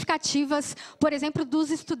das justificativas, por exemplo, dos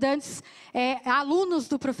estudantes, alunos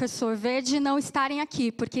do professor Verde, não estarem aqui,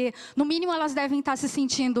 porque, no mínimo, elas devem estar se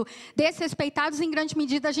sentindo desrespeitadas, em grande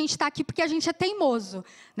medida, a gente está aqui porque a gente é teimoso,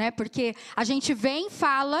 né? Porque a gente vem,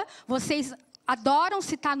 fala, vocês adoram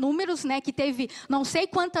citar números, né? Que teve não sei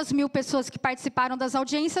quantas mil pessoas que participaram das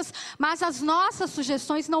audiências, mas as nossas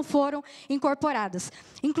sugestões não foram incorporadas.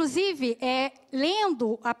 Inclusive,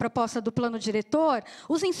 lendo a proposta do plano diretor,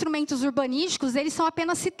 os instrumentos urbanísticos, eles são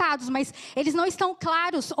apenas citados, mas eles não estão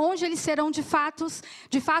claros onde eles serão de fato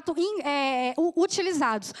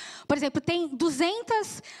utilizados. Por exemplo, tem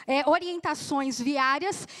 200 orientações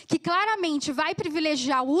viárias que claramente vai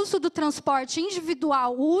privilegiar o uso do transporte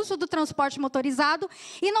individual, o uso do transporte motorizado,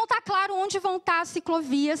 e não está claro onde vão estar as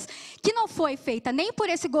ciclovias, que não foi feita nem por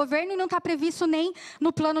esse governo e não está previsto nem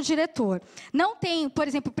no plano diretor. Não tem, por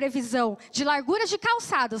exemplo, previsão de larguras de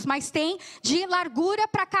calçadas, mas tem de largura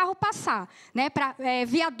para carro passar, né? Para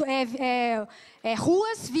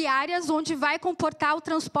ruas viárias onde vai comportar o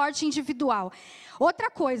transporte individual.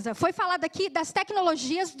 Outra coisa, foi falado aqui das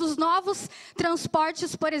tecnologias dos novos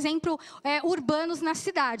transportes, por exemplo, urbanos na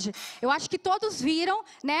cidade. Eu acho que todos viram,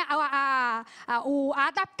 né, a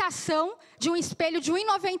adaptação de um espelho de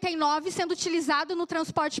 1,99 sendo utilizado no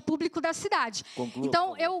transporte público da cidade. Conclua,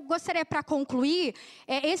 então, eu gostaria, para concluir,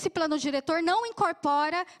 esse plano diretor não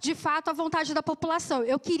incorpora, de fato, a vontade da população.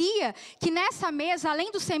 Eu queria que nessa mesa,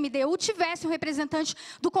 além do CMDU, tivesse um representante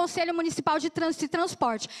do Conselho Municipal de Trânsito e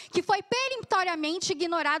Transporte, que foi peremptoriamente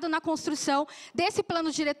ignorado na construção desse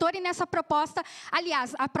plano diretor e nessa proposta.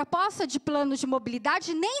 Aliás, a proposta de plano de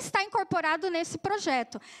mobilidade nem está incorporado nesse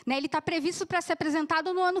projeto, né? Ele está previsto para ser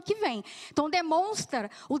apresentado no ano que vem. Então,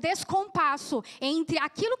 demonstra o descompasso entre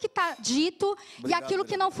aquilo que está dito e aquilo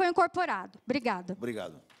que não foi incorporado. Obrigada.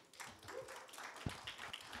 Obrigado.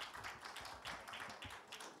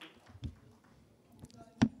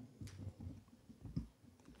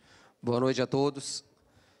 Boa noite a todos.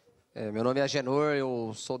 Meu nome é Agenor,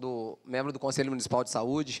 eu sou membro do Conselho Municipal de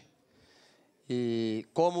Saúde. E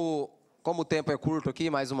como o tempo é curto aqui,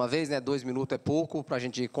 mais uma vez, né, 2 minutos é pouco, para a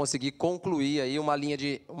gente conseguir concluir aí uma linha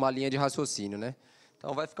de raciocínio, né?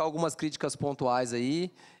 Então, vai ficar algumas críticas pontuais aí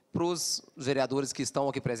para os vereadores que estão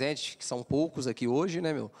aqui presentes, que são poucos aqui hoje,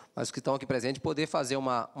 né, mas que estão aqui presentes, poder fazer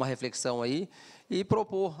uma reflexão aí e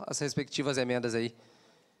propor as respectivas emendas aí.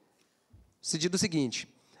 Decidido o seguinte,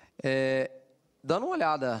 dando uma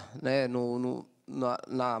olhada, né,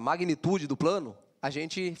 na magnitude do plano, a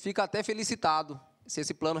gente fica até felicitado se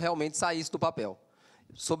esse plano realmente saísse do papel.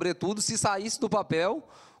 Sobretudo, se saísse do papel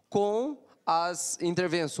com as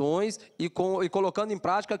intervenções e colocando em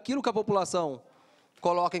prática aquilo que a população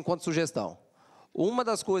coloca enquanto sugestão. Uma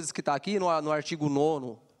das coisas que está aqui no artigo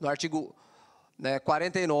 9º, no artigo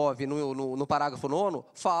 49, no parágrafo 9º,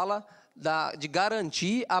 fala de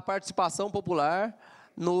garantir a participação popular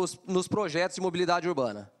nos projetos de mobilidade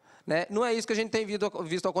urbana, né? Não é isso que a gente tem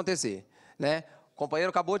visto acontecer, né? O companheiro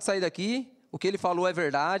acabou de sair daqui, o que ele falou é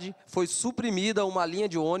verdade, foi suprimida uma linha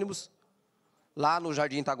de ônibus lá no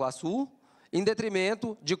Jardim Itaguaçu, em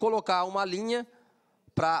detrimento de colocar uma linha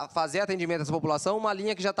para fazer atendimento a essa população, uma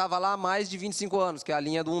linha que já estava lá há mais de 25 anos, que é a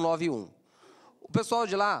linha do 191. O pessoal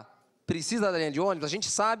de lá precisa da linha de ônibus? A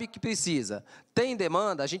gente sabe que precisa. Tem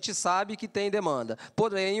demanda? A gente sabe que tem demanda.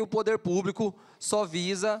 Porém, o poder público só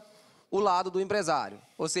visa o lado do empresário.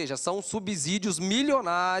 Ou seja, são subsídios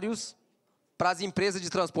milionários para as empresas de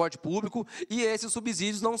transporte público e esses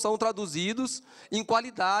subsídios não são traduzidos em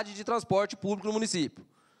qualidade de transporte público no município.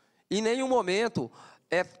 Em nenhum momento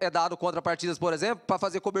é dado contrapartidas, por exemplo, para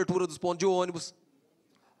fazer cobertura dos pontos de ônibus,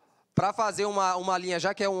 para fazer uma linha,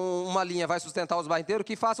 já que é uma linha vai sustentar os bairros inteiros,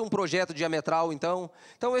 que faça um projeto diametral, então.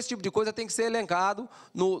 Então, esse tipo de coisa tem que ser elencado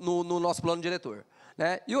no nosso plano diretor.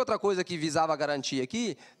 Né? E outra coisa que visava garantir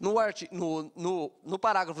aqui, no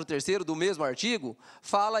parágrafo 3º do mesmo artigo,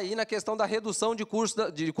 fala aí na questão da redução de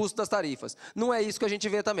custo das tarifas. Não é isso que a gente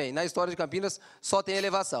vê também. Na história de Campinas, só tem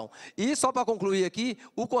elevação. E, só para concluir aqui,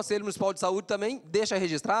 o Conselho Municipal de Saúde também deixa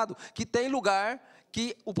registrado que tem lugar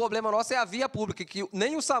que o problema nosso é a via pública, que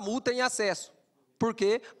nem o SAMU tem acesso,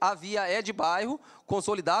 porque a via é de bairro,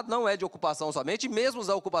 consolidado, não é de ocupação somente, e mesmo os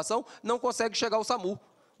da ocupação não consegue chegar ao SAMU.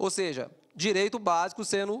 Ou seja, direito básico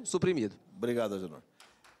sendo suprimido. Obrigado, Agenor.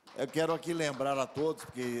 Eu quero aqui lembrar a todos,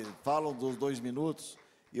 porque falam dos 2 minutos,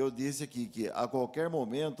 e eu disse aqui que a qualquer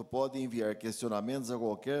momento podem enviar questionamentos a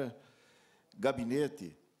qualquer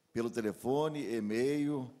gabinete, pelo telefone,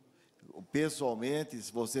 e-mail, pessoalmente.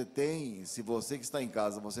 Se você que está em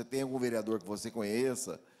casa, você tem algum vereador que você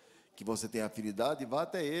conheça, que você tem afinidade, vá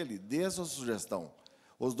até ele, dê a sua sugestão.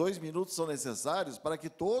 Os 2 minutos são necessários para que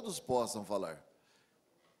todos possam falar.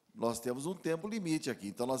 Nós temos um tempo limite aqui,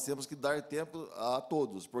 então nós temos que dar tempo a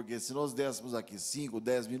todos, porque se nós dessemos aqui 5,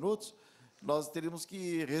 10 minutos, nós teríamos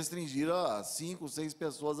que restringir a 5, 6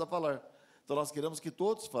 pessoas a falar. Então, nós queremos que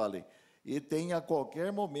todos falem. E tem, a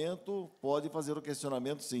qualquer momento, pode fazer o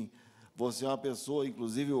questionamento, sim. Você é uma pessoa,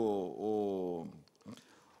 inclusive o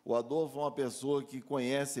Adolfo é uma pessoa que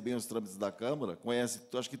conhece bem os trâmites da Câmara, conhece,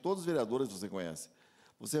 acho que todos os vereadores você conhece.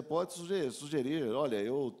 Você pode sugerir, olha,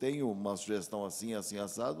 eu tenho uma sugestão assim, assim,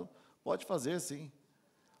 assado, pode fazer, sim.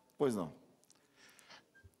 Pois não.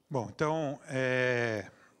 Bom, então,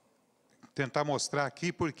 tentar mostrar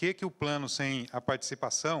aqui por que o plano sem a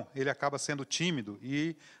participação, ele acaba sendo tímido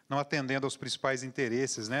e não atendendo aos principais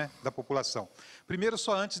interesses, né, da população. Primeiro,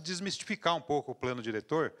 só antes de desmistificar um pouco o plano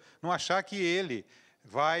diretor, não achar que ele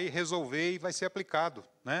vai resolver e vai ser aplicado,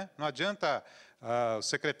 né? Não adianta os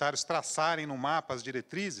secretários traçarem no mapa as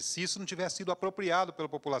diretrizes se isso não tiver sido apropriado pela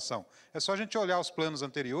população. É só a gente olhar os planos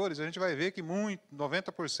anteriores, a gente vai ver que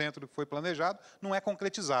 90% do que foi planejado não é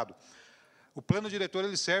concretizado. O plano diretor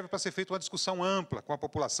ele serve para ser feita uma discussão ampla com a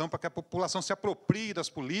população, para que a população se aproprie das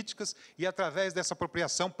políticas e, através dessa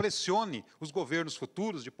apropriação, pressione os governos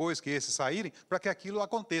futuros, depois que esses saírem, para que aquilo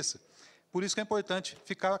aconteça. Por isso que é importante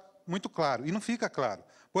ficar muito claro. E não fica claro.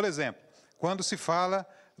 Por exemplo, quando se fala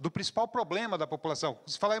do principal problema da população,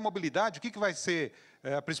 se falar em mobilidade, o que vai ser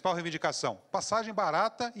a principal reivindicação? Passagem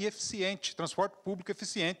barata e eficiente, transporte público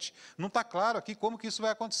eficiente. Não está claro aqui como que isso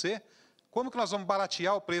vai acontecer. Como que nós vamos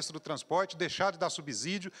baratear o preço do transporte, deixar de dar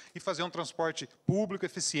subsídio e fazer um transporte público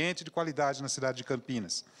eficiente de qualidade na cidade de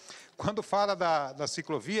Campinas? Quando fala da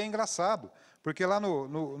ciclovia, é engraçado, porque lá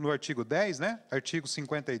no artigo 10, né, artigo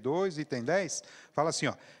 52, item 10, fala assim,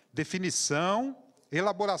 ó, definição,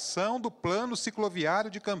 elaboração do plano cicloviário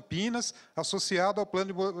de Campinas associado ao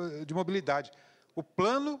plano de mobilidade. O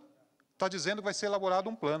plano está dizendo que vai ser elaborado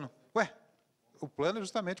um plano. Ué, o plano é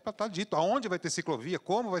justamente para estar dito aonde vai ter ciclovia,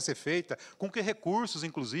 como vai ser feita, com que recursos,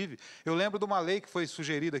 inclusive. Eu lembro de uma lei que foi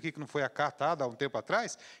sugerida aqui, que não foi acatada há um tempo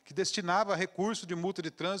atrás, que destinava recurso de multa de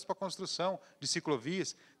trânsito para a construção de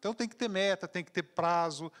ciclovias. Então, tem que ter meta, tem que ter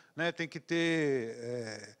prazo, né, tem que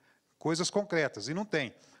ter coisas concretas, e não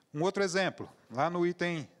tem. Um outro exemplo, lá no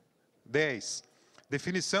item 10,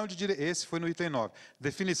 definição de esse foi no item 9,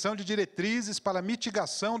 definição de diretrizes para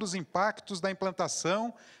mitigação dos impactos da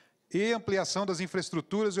implantação e ampliação das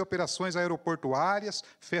infraestruturas e operações aeroportuárias,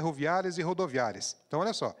 ferroviárias e rodoviárias. Então,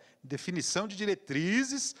 olha só, definição de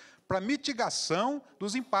diretrizes para mitigação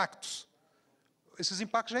dos impactos. Esses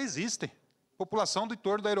impactos já existem. A população do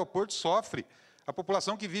entorno do aeroporto sofre. A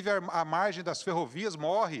população que vive à margem das ferrovias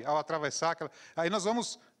morre ao atravessar aquela... Aí nós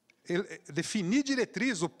vamos definir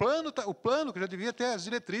diretrizes. O plano, que já devia ter as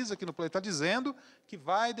diretrizes aqui no plano, está dizendo que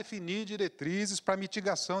vai definir diretrizes para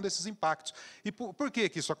mitigação desses impactos. E por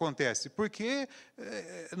que isso acontece? Porque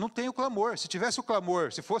não tem o clamor. Se tivesse o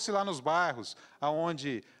clamor, se fosse lá nos bairros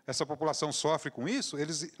onde essa população sofre com isso,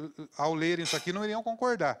 eles, ao lerem isso aqui, não iriam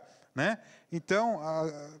concordar, né? Então,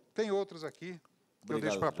 tem outros aqui que eu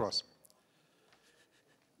deixo para a próxima.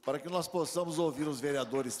 Para que nós possamos ouvir os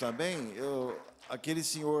vereadores também, aquele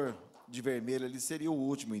senhor de vermelho ali seria o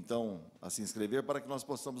último, então, a se inscrever, para que nós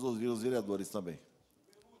possamos ouvir os vereadores também.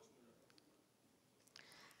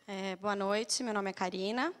 Boa noite, meu nome é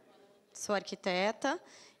Karina, sou arquiteta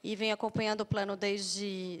e venho acompanhando o plano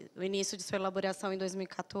desde o início de sua elaboração em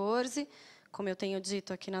 2014. Como eu tenho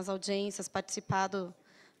dito aqui nas audiências, participado,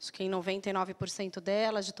 acho que em 99%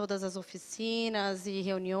 delas, de todas as oficinas e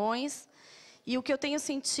reuniões. E o que eu tenho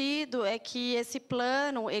sentido é que esse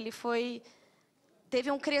plano ele foi teve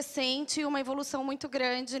um crescente e uma evolução muito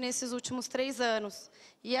grande nesses últimos 3 anos.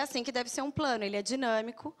 E é assim que deve ser um plano, ele é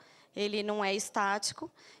dinâmico, ele não é estático,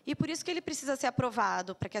 e por isso que ele precisa ser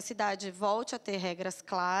aprovado, para que a cidade volte a ter regras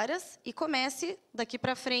claras e comece, daqui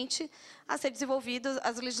para frente, a ser desenvolvidas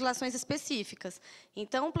as legislações específicas.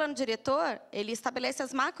 Então, o plano diretor, ele estabelece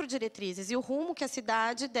as macrodiretrizes e o rumo que a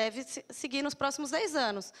cidade deve seguir nos próximos 10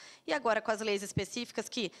 anos. E agora, com as leis específicas,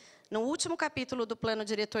 que, no último capítulo do plano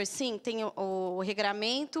diretor, sim, tem o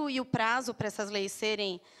regramento e o prazo para essas leis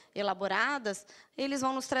serem elaboradas, eles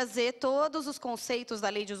vão nos trazer todos os conceitos da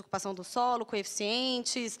Lei de Ocupação do Solo,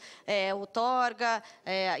 coeficientes, outorga,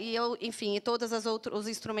 enfim, e todos os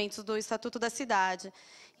instrumentos do Estatuto da Cidade.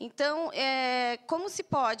 Então, como se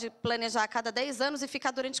pode planejar a cada 10 anos e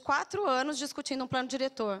ficar durante 4 anos discutindo um plano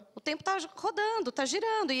diretor? O tempo está rodando, está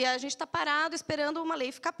girando, e a gente está parado esperando uma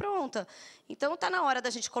lei ficar pronta. Então, está na hora da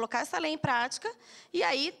gente colocar essa lei em prática, e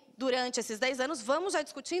aí, durante esses 10 anos, vamos já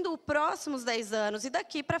discutindo os próximos 10 anos. E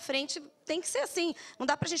daqui para frente tem que ser assim. Não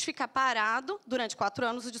dá para a gente ficar parado durante 4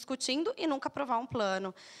 anos discutindo e nunca aprovar um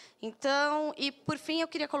plano. Então, e por fim, eu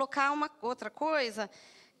queria colocar uma outra coisa,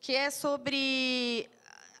 que é sobre...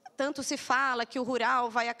 Tanto se fala que o rural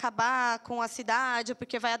vai acabar com a cidade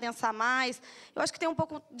porque vai adensar mais. Eu acho que tem um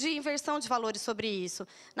pouco de inversão de valores sobre isso.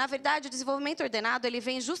 Na verdade, o desenvolvimento ordenado ele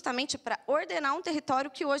vem justamente para ordenar um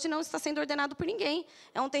território que hoje não está sendo ordenado por ninguém.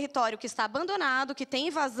 É um território que está abandonado, que tem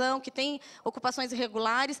invasão, que tem ocupações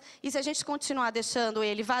irregulares. E se a gente continuar deixando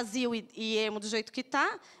ele vazio e ermo do jeito que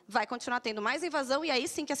está, vai continuar tendo mais invasão, e aí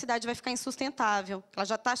sim que a cidade vai ficar insustentável. Ela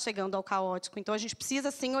já está chegando ao caótico. Então, a gente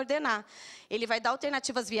precisa, sim, ordenar. Ele vai dar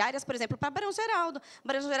alternativas viárias, por exemplo, para Barão Geraldo.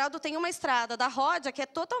 Barão Geraldo tem uma estrada da Ródia que é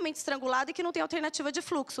totalmente estrangulada e que não tem alternativa de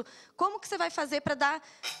fluxo. Como que você vai fazer para dar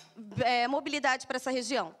mobilidade para essa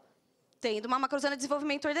região? Tendo uma macrozona de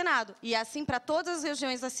desenvolvimento ordenado. E assim para todas as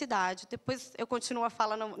regiões da cidade. Depois eu continuo a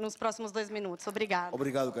fala nos próximos 2 minutos. Obrigada.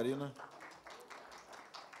 Obrigado, Karina.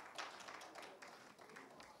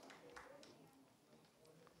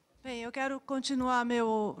 Bem, eu quero continuar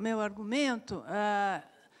meu argumento,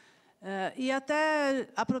 e até,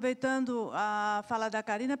 aproveitando a fala da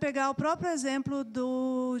Karina, pegar o próprio exemplo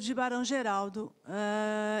de Barão Geraldo,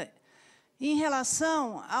 em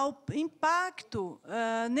relação ao impacto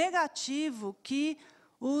negativo que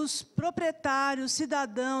os proprietários,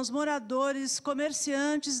 cidadãos, moradores,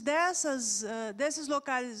 comerciantes desses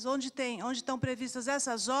locais onde estão previstas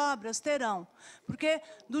essas obras terão. Porque,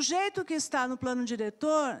 do jeito que está no plano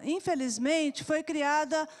diretor, infelizmente, foi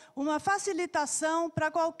criada uma facilitação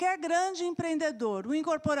para qualquer grande empreendedor, um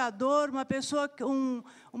incorporador,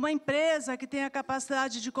 uma empresa que tem a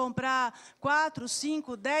capacidade de comprar 4,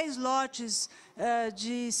 5, 10 lotes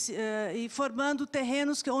e formando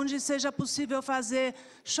terrenos onde seja possível fazer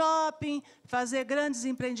shopping, fazer grandes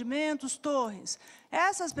empreendimentos, torres.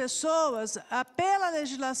 Essas pessoas, pela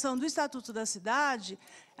legislação do Estatuto da Cidade,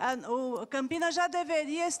 Campinas já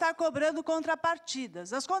deveria estar cobrando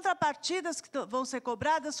contrapartidas. As contrapartidas que vão ser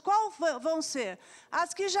cobradas, qual vão ser?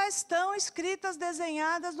 As que já estão escritas,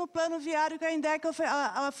 desenhadas no plano viário que a INDEC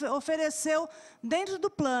ofereceu dentro do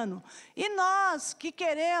plano. E nós que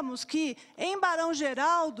queremos que, em Barão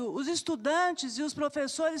Geraldo, os estudantes e os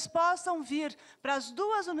professores possam vir para as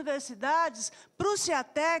 2 universidades, para o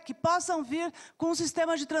CIATEC, possam vir com um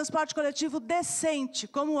sistema de transporte coletivo decente,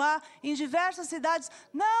 como há em diversas cidades,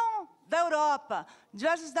 não da Europa,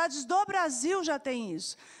 diversas cidades do Brasil já têm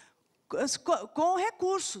isso, com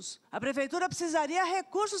recursos. A prefeitura precisaria de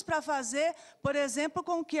recursos para fazer, por exemplo,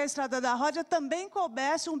 com que a Estrada da Ródia também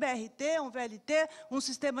coubesse um BRT, um VLT, um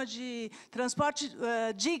sistema de transporte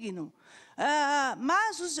digno.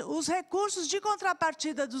 Mas os recursos de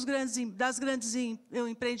contrapartida das grandes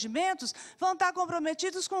empreendimentos vão estar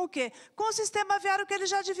comprometidos com o quê? Com o sistema viário que eles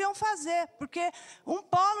já deviam fazer, porque um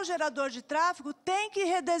polo gerador de tráfego tem que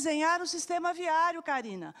redesenhar o sistema viário,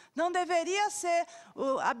 Karina. Não deveria ser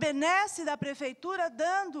a benesse da prefeitura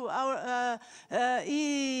dando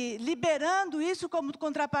e liberando isso como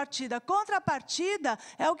contrapartida. Contrapartida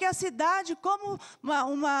é o que a cidade, como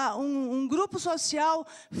um grupo social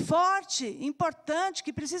forte, importante,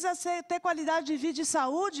 que precisa ter qualidade de vida e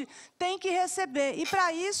saúde, tem que receber. E,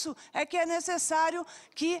 para isso, é que é necessário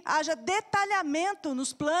que haja detalhamento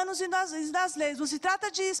nos planos e nas leis. Não se trata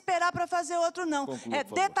de esperar para fazer outro, não. Conclua, é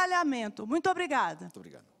detalhamento. Muito obrigada. Muito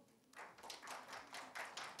obrigado.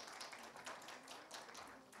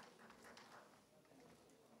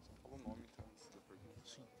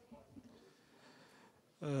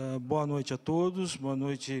 Boa noite a todos, boa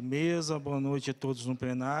noite mesa, boa noite a todos no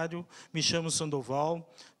plenário. Me chamo Sandoval,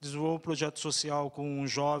 desenvolvo um projeto social com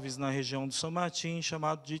jovens na região do São Martim,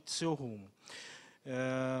 chamado de Seu Rumo.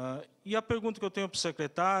 E a pergunta que eu tenho para o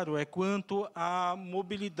secretário é quanto à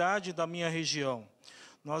mobilidade da minha região.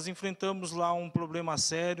 Nós enfrentamos lá um problema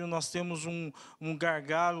sério, nós temos um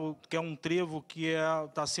gargalo, que é um trevo, que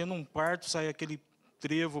está sendo um parto, sai aquele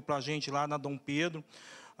trevo para a gente lá na Dom Pedro.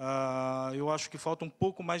 Eu acho que falta um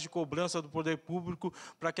pouco mais de cobrança do poder público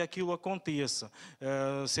para que aquilo aconteça.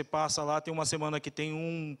 Você passa lá, tem uma semana que tem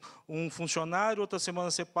um funcionário, outra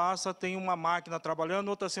semana você passa, tem uma máquina trabalhando,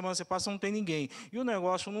 outra semana você passa, não tem ninguém. E o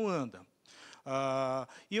negócio não anda.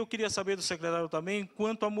 E eu queria saber do secretário também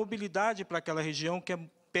quanto à mobilidade para aquela região que é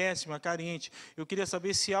péssima, carente. Eu queria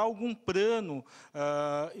saber se há algum plano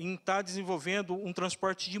em estar desenvolvendo um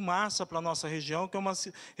transporte de massa para a nossa região, que é uma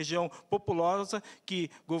região populosa, que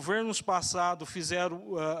governos passados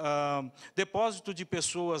fizeram depósito de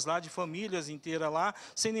pessoas lá, de famílias inteiras lá,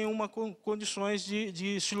 sem nenhuma condições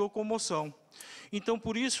de locomoção. Então,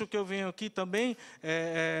 por isso que eu venho aqui também,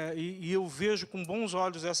 e eu vejo com bons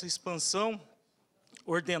olhos essa expansão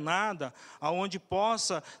ordenada, aonde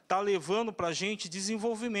possa estar levando para a gente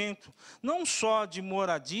desenvolvimento, não só de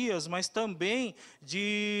moradias, mas também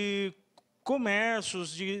de comércios,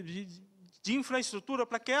 de infraestrutura,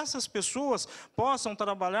 para que essas pessoas possam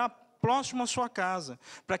trabalhar próximo à sua casa,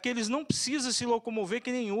 para que eles não precisem se locomover,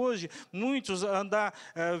 que nem hoje, muitos andar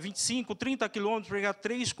 25, 30 quilômetros, pegar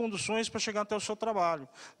 3 conduções para chegar até o seu trabalho,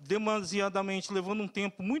 demasiadamente levando um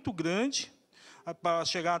tempo muito grande, para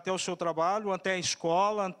chegar até o seu trabalho, até a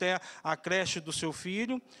escola, até a creche do seu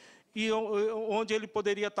filho, e onde ele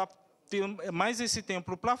poderia estar ter mais esse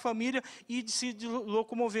tempo para a família e de se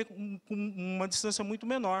locomover com uma distância muito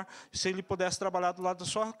menor, se ele pudesse trabalhar do lado da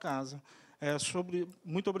sua casa.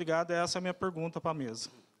 Muito obrigado, essa é a minha pergunta para a mesa.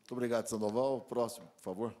 Muito obrigado, Sandoval. Próximo, por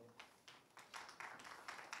favor.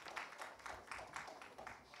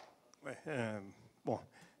 Bom,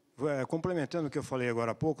 complementando o que eu falei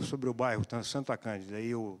agora há pouco sobre o bairro Santa Cândida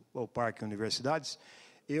e o Parque Universidades,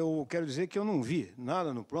 eu quero dizer que eu não vi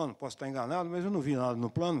nada no plano, posso estar enganado, mas eu não vi nada no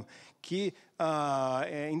plano que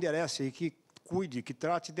enderece e que cuide, que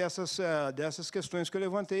trate dessas questões que eu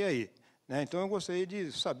levantei aí. Né? Então, eu gostaria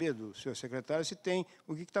de saber do senhor secretário se tem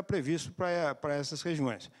o que está previsto para essas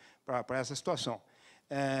regiões, para essa situação.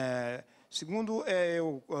 Segundo,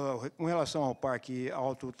 com relação ao Parque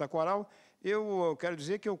Alto Taquaral, eu quero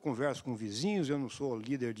dizer que eu converso com vizinhos, eu não sou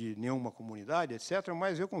líder de nenhuma comunidade, etc.,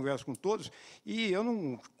 mas eu converso com todos e eu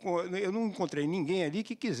não encontrei ninguém ali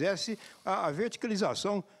que quisesse a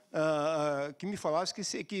verticalização, que me falasse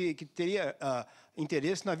que teria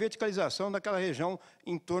interesse na verticalização daquela região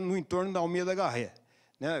no entorno da Almeida Garré,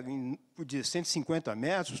 né, de 150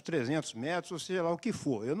 metros, 300 metros, ou seja lá o que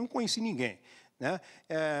for. Eu não conheci ninguém. Né?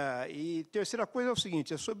 E terceira coisa é o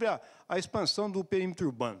seguinte, é sobre a expansão do perímetro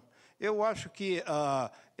urbano. Eu acho que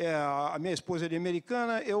a minha esposa é de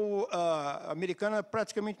Americana, a Americana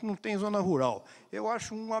praticamente não tem zona rural. Eu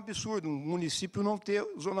acho um absurdo um município não ter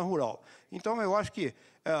zona rural. Então, eu acho que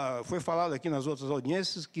foi falado aqui nas outras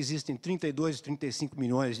audiências que existem 32, 35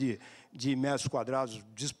 milhões de metros quadrados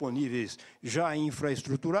disponíveis já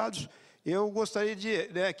infraestruturados. Eu gostaria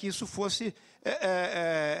que isso fosse,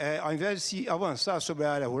 ao invés de se avançar sobre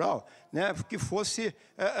a área rural, né, que fosse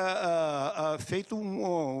feito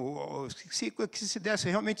que se desse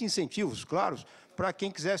realmente incentivos claros para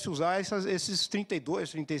quem quisesse usar esses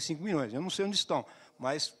 32, 35 milhões. Eu não sei onde estão,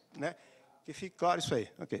 mas né, que fique claro isso aí.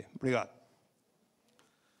 Ok, obrigado.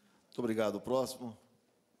 Muito obrigado. O próximo.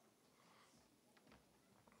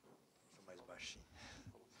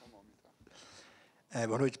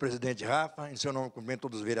 Boa noite, presidente Rafa. Em seu nome, cumprimento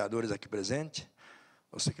todos os vereadores aqui presentes,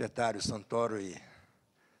 o secretário Santoro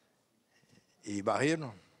e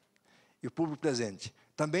Barreiro, e o público presente.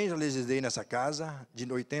 Também já legislei nessa casa, de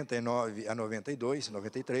 89 a 92,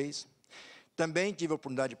 93. Também tive a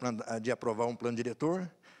oportunidade de aprovar um plano diretor,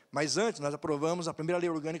 mas antes nós aprovamos a primeira lei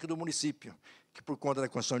orgânica do município, que por conta da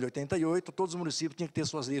Constituição de 88, todos os municípios tinham que ter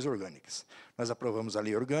suas leis orgânicas. Nós aprovamos a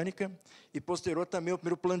lei orgânica e, posterior, também o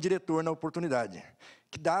primeiro plano diretor na oportunidade,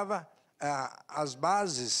 que dava as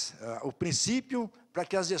bases, o princípio para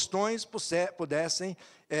que as gestões pudessem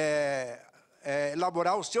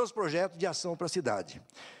elaborar os seus projetos de ação para a cidade.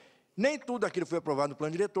 Nem tudo aquilo que foi aprovado no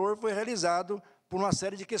plano diretor foi realizado por uma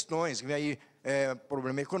série de questões, que vem aí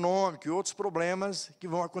problema econômico e outros problemas que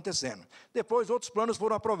vão acontecendo. Depois, outros planos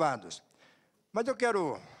foram aprovados. Mas eu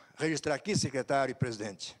quero registrar aqui, secretário e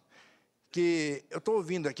presidente, que eu estou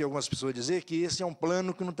ouvindo aqui algumas pessoas dizer que esse é um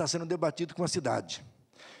plano que não está sendo debatido com a cidade.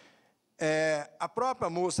 A própria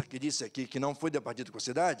moça que disse aqui que não foi debatido com a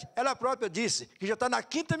cidade, ela própria disse que já está na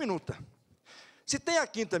 5ª minuta. Se tem a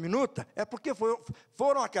 5ª minuta, é porque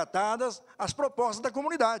foram acatadas as propostas da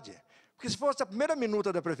comunidade. Porque se fosse a primeira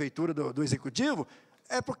minuta da prefeitura, do executivo,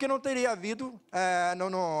 é porque não teria havido,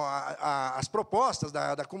 as propostas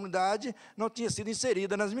da comunidade não tinham sido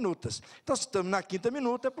inseridas nas minutas. Então, se estamos na 5ª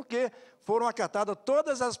minuta, é porque foram acatadas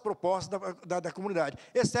todas as propostas da comunidade,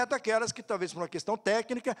 exceto aquelas que, talvez por uma questão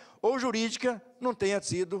técnica ou jurídica, não tenha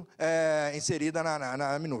sido inserida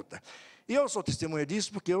na minuta. E eu sou testemunha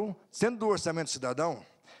disso porque eu, sendo do Orçamento Cidadão,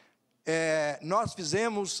 nós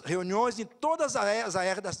fizemos reuniões em todas as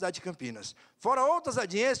AR da cidade de Campinas. Fora outras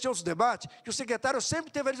audiências, outros debates, que o secretário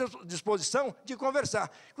sempre teve à disposição de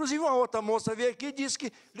conversar. Inclusive, uma outra moça veio aqui e disse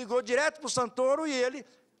que ligou direto para o Santoro e ele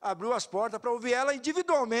abriu as portas para ouvir ela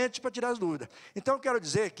individualmente para tirar as dúvidas. Então, eu quero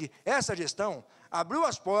dizer que essa gestão abriu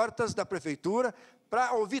as portas da prefeitura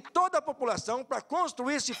para ouvir toda a população, para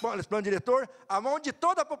construir esse plano diretor à mão de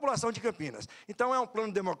toda a população de Campinas. Então, é um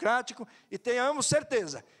plano democrático e tenhamos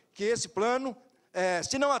certeza que esse plano,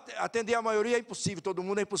 se não atender a maioria, é impossível, todo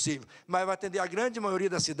mundo é impossível, mas vai atender a grande maioria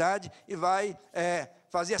da cidade e vai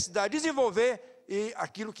fazer a cidade desenvolver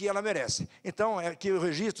aquilo que ela merece. Então, é aqui o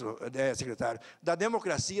registro, secretário, da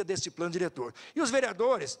democracia desse plano diretor. E os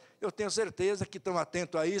vereadores, eu tenho certeza que estão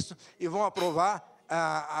atentos a isso e vão aprovar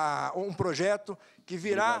um projeto que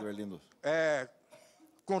virá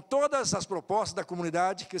com todas as propostas da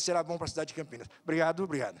comunidade, que será bom para a cidade de Campinas. Obrigado,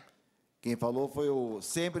 obrigado. Quem falou foi o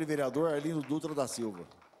sempre vereador Arlindo Dutra da Silva.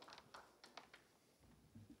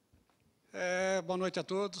 Boa noite a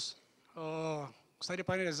todos. Gostaria de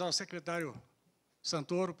parabenizar o secretário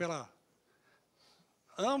Santoro pela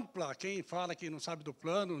ampla, quem fala que não sabe do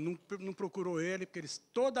plano, não procurou ele, porque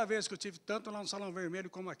toda vez que eu tive, tanto lá no Salão Vermelho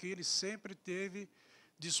como aqui, ele sempre esteve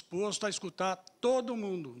disposto a escutar todo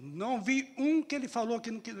mundo. Não vi um que ele falou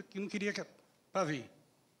que não queria para vir.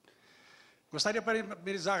 Gostaria de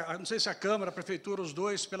parabenizar, não sei se a Câmara, a Prefeitura, os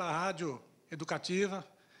dois, pela rádio educativa,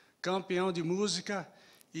 campeão de música,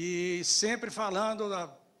 e sempre falando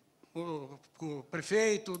com o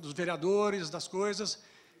prefeito, dos vereadores, das coisas.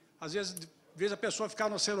 Às vezes a pessoa fica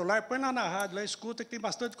no celular, põe lá na rádio, lá escuta, que tem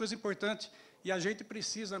bastante coisa importante, e a gente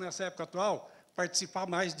precisa, nessa época atual, participar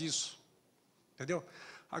mais disso. Entendeu?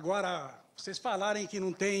 Agora, vocês falarem que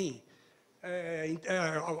não tem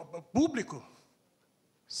público,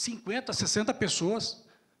 50, 60 pessoas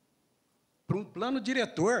para um plano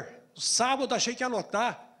diretor. Sábado achei que ia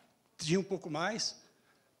lotar, tinha um pouco mais.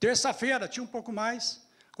 Terça-feira tinha um pouco mais.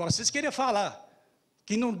 Agora, vocês queriam falar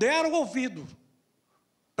que não deram ouvido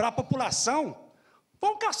para a população,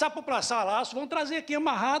 vão caçar a população a laço, vão trazer aqui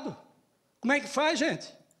amarrado. Como é que faz,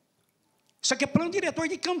 gente? Isso aqui é plano diretor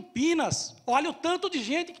de Campinas. Olha o tanto de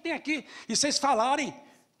gente que tem aqui. E vocês falarem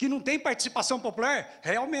que não tem participação popular,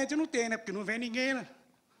 realmente não tem, né? Porque não vem ninguém, né?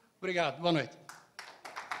 Obrigado, boa noite.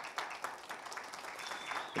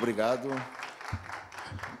 Obrigado.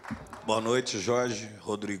 Boa noite, Jorge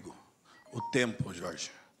Rodrigo. O tempo,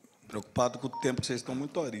 Jorge. Preocupado com o tempo, que vocês estão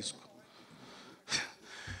muito a risco.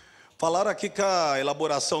 Falaram aqui que a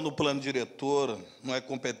elaboração do plano diretor não é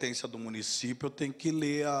competência do município, eu tenho que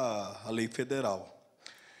ler a lei federal.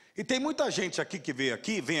 E tem muita gente aqui que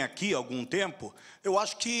vem aqui há algum tempo, eu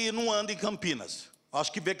acho que não anda em Campinas. Acho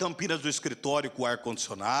que vê Campinas do escritório com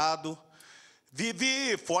ar-condicionado,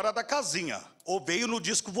 vive fora da casinha, ou veio no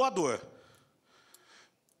disco voador.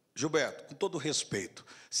 Gilberto, com todo respeito,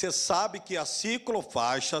 você sabe que a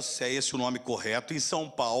ciclofaixa, se é esse o nome correto, em São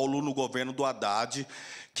Paulo, no governo do Haddad,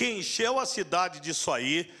 que encheu a cidade disso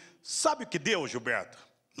aí, sabe o que deu, Gilberto?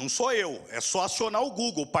 Não sou eu, é só acionar o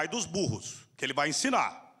Google, o pai dos burros, que ele vai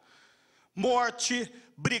ensinar. Morte,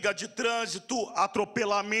 briga de trânsito,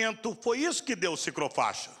 atropelamento, foi isso que deu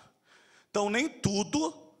ciclofaixa. Então, nem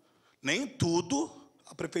tudo,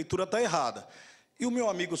 a prefeitura está errada. E o meu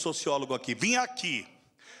amigo sociólogo aqui, vim aqui,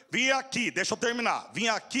 deixa eu terminar, vim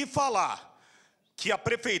aqui falar que a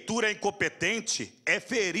prefeitura é incompetente, é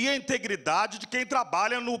ferir a integridade de quem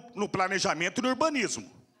trabalha no planejamento e no urbanismo.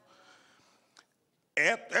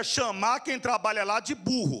 É chamar quem trabalha lá de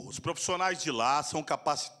burro. Os profissionais de lá são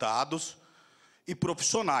capacitados e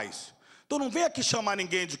profissionais. Então, não vem aqui chamar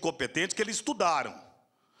ninguém de competente, que eles estudaram.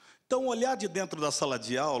 Então, olhar de dentro da sala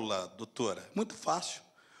de aula, doutora, é muito fácil.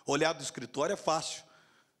 Olhar do escritório é fácil.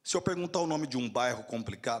 Se eu perguntar o nome de um bairro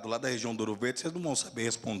complicado, lá da região do Ouro Verde, vocês não vão saber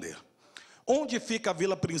responder. Onde fica a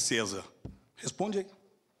Vila Princesa? Responde aí.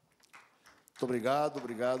 Muito obrigado,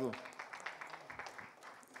 obrigado.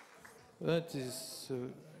 Antes,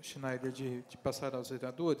 Schneider, de passar aos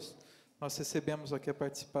vereadores, nós recebemos aqui a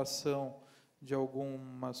participação de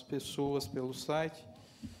algumas pessoas pelo site.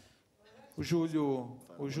 O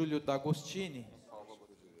Júlio D'Agostini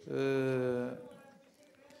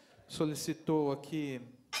solicitou aqui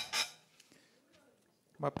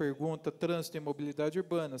Uma pergunta, trânsito e mobilidade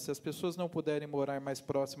urbana. Se as pessoas não puderem morar mais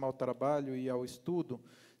próximo ao trabalho e ao estudo,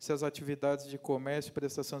 se as atividades de comércio e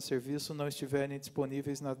prestação de serviço não estiverem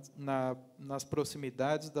disponíveis nas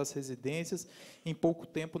proximidades das residências, em pouco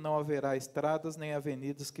tempo não haverá estradas nem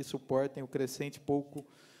avenidas que suportem o crescente pouco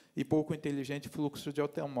inteligente fluxo de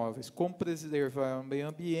automóveis. Como preservar o meio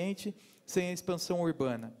ambiente sem a expansão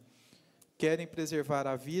urbana? Querem preservar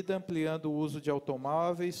a vida, ampliando o uso de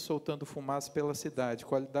automóveis, soltando fumaça pela cidade. A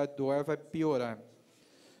qualidade do ar vai piorar.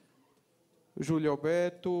 Júlio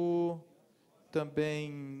Alberto,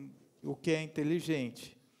 também, o que é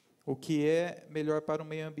inteligente? O que é melhor para o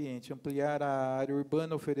meio ambiente? Ampliar a área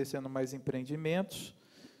urbana, oferecendo mais empreendimentos,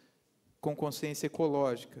 com consciência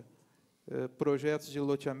ecológica. Projetos de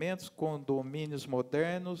loteamentos, condomínios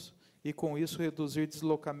modernos, e, com isso, reduzir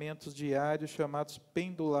deslocamentos diários, chamados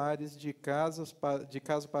pendulares, de casa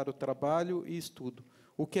para o trabalho e estudo.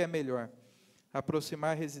 O que é melhor?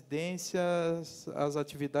 Aproximar residências, as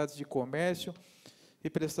atividades de comércio e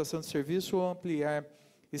prestação de serviço, ou ampliar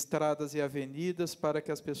estradas e avenidas para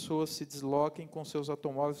que as pessoas se desloquem com seus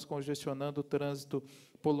automóveis, congestionando o trânsito,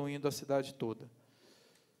 poluindo a cidade toda?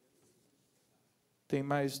 Tem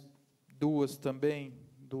mais duas também,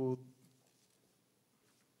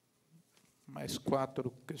 mais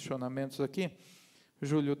 4 questionamentos aqui.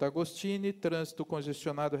 Júlio D'Agostini, trânsito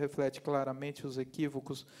congestionado reflete claramente os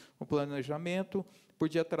equívocos no planejamento. Por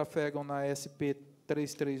dia trafegam na SP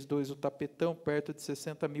 332 o Tapetão, perto de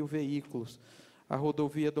 60 mil veículos. A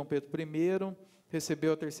rodovia Dom Pedro I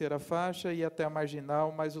recebeu a 3ª faixa e até a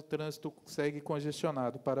Marginal, mas o trânsito segue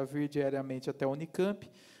congestionado. Para vir diariamente até a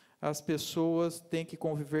Unicamp, as pessoas têm que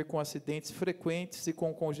conviver com acidentes frequentes e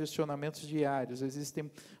com congestionamentos diários. Existe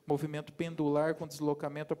movimento pendular com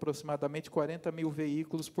deslocamento aproximadamente 40 mil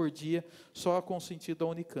veículos por dia, só com sentido à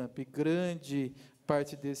Unicamp. Grande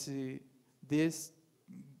parte desse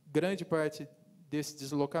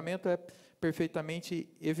deslocamento é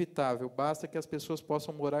perfeitamente evitável, basta que as pessoas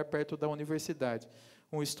possam morar perto da universidade.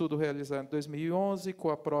 Um estudo realizado em 2011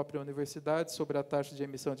 com a própria universidade sobre a taxa de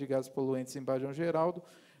emissão de gases poluentes em Bajão Geraldo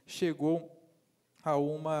chegou a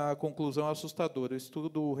uma conclusão assustadora. O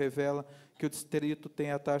estudo revela que o distrito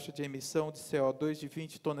tem a taxa de emissão de CO2 de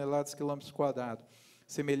 20 toneladas quilômetros quadrados,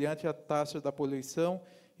 semelhante à taxa da poluição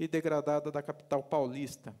e degradada da capital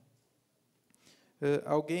paulista.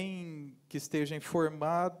 Alguém que esteja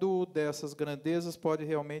informado dessas grandezas pode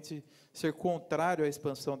realmente ser contrário à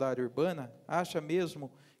expansão da área urbana? Acha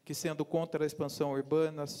mesmo que, sendo contra a expansão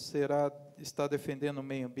urbana, está defendendo o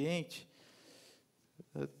meio ambiente?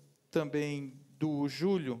 Também do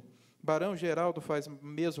Júlio, Barão Geraldo faz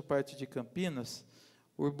mesmo parte de Campinas?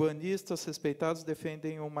 Urbanistas respeitados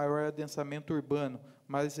defendem um maior adensamento urbano,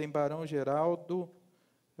 mas em Barão Geraldo,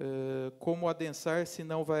 como adensar se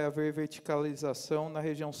não vai haver verticalização na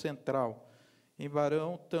região central? Em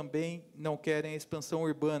Barão também não querem a expansão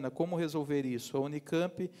urbana. Como resolver isso? A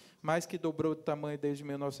Unicamp, mais que dobrou de tamanho desde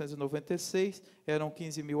 1996, eram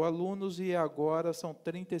 15 mil alunos e agora são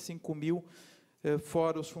 35 mil,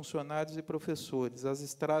 fora os funcionários e professores. As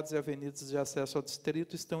estradas e avenidas de acesso ao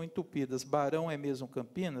distrito estão entupidas. Barão é mesmo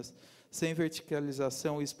Campinas? Sem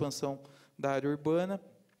verticalização e expansão da área urbana,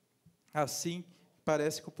 assim,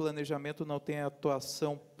 parece que o planejamento não tem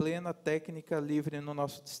atuação plena, técnica, livre no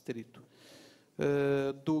nosso distrito.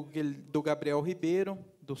 Do Gabriel Ribeiro,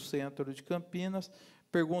 do centro de Campinas,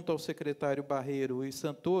 pergunta ao secretário Barreiro e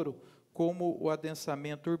Santoro como o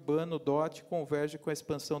adensamento urbano, DOT, converge com a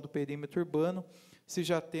expansão do perímetro urbano, se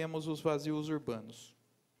já temos os vazios urbanos.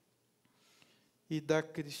 E da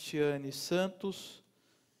Cristiane Santos,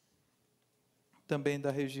 também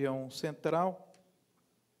da região central,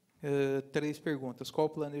 3 perguntas. Qual o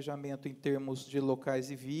planejamento em termos de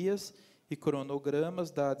locais e vias e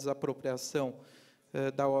cronogramas da desapropriação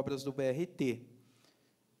das obras do BRT?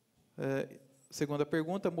 Segunda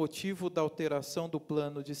pergunta, motivo da alteração do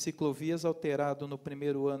plano de ciclovias alterado no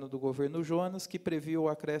primeiro ano do governo Jonas, que previu o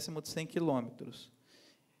acréscimo de 100 quilômetros.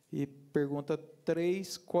 E pergunta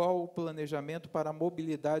 3, qual o planejamento para a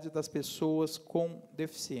mobilidade das pessoas com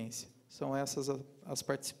deficiência? São essas as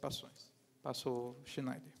participações. Passo o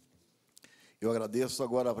Schneider. Eu agradeço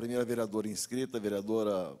agora a primeira vereadora inscrita, a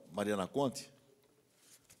vereadora Mariana Conte.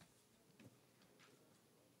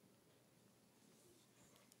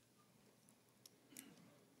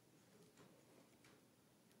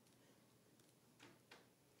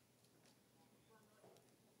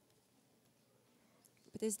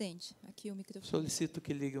 Presidente, aqui o microfone. Solicito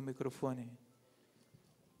que ligue o microfone.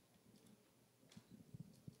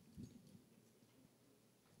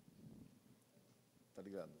 Tá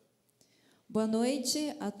ligado. Boa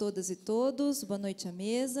noite a todas e todos, boa noite à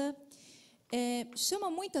mesa. Chama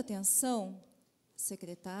muita atenção,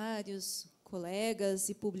 secretários, colegas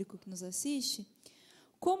e público que nos assiste,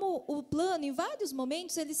 como o plano, em vários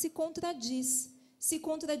momentos, ele se contradiz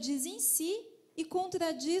em si e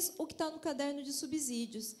contradiz o que está no caderno de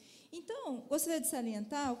subsídios. Então, gostaria de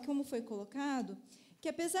salientar, como foi colocado, que,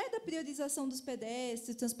 apesar da priorização dos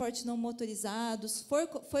pedestres, transportes não motorizados,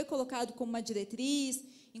 foi colocado como uma diretriz,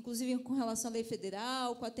 inclusive com relação à lei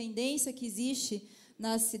federal, com a tendência que existe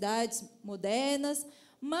nas cidades modernas,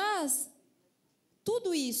 mas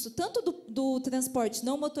tudo isso, tanto do transporte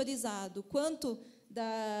não motorizado, quanto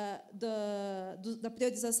da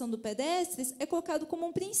priorização do pedestres, é colocado como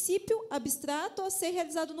um princípio abstrato a ser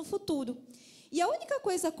realizado no futuro. E a única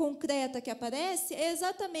coisa concreta que aparece é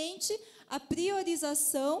exatamente a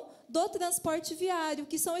priorização do transporte viário,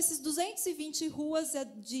 que são esses 220 ruas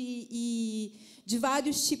de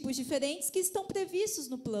vários tipos diferentes que estão previstos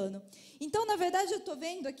no plano. Então, na verdade, eu estou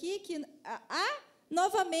vendo aqui que há,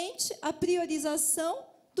 novamente, a priorização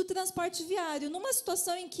do transporte viário, numa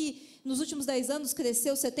situação em que, nos últimos 10 anos,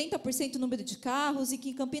 cresceu 70% o número de carros e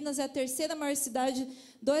que Campinas é a terceira maior cidade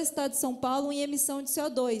do estado de São Paulo em emissão de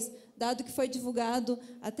CO2, dado que foi divulgado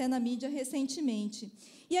até na mídia recentemente.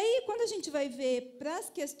 E aí, quando a gente vai ver para as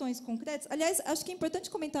questões concretas, aliás, acho que é importante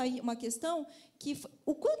comentar aí uma questão, que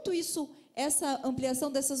o quanto essa ampliação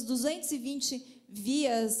dessas 220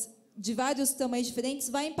 vias de vários tamanhos diferentes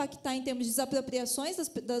vai impactar em termos de desapropriações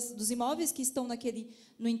dos imóveis que estão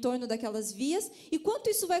no entorno daquelas vias, e quanto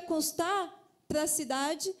isso vai custar para a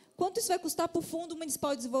cidade, quanto isso vai custar para o Fundo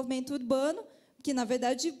Municipal de Desenvolvimento Urbano, que, na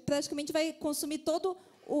verdade, praticamente vai consumir todo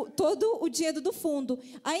o dinheiro do fundo.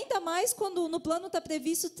 Ainda mais quando no plano está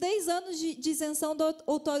previsto 3 anos de isenção da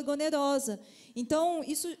outorga onerosa. Então,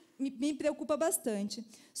 isso me preocupa bastante.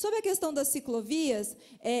 Sobre a questão das ciclovias,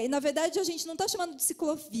 na verdade, a gente não está chamando de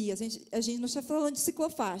ciclovias, a gente não está falando de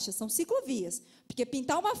ciclofaixas, são ciclovias. Porque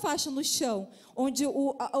pintar uma faixa no chão, onde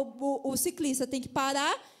o ciclista tem que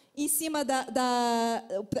parar em cima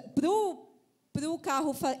para o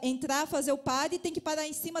carro entrar, fazer o pare, tem que parar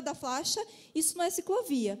em cima da faixa, isso não é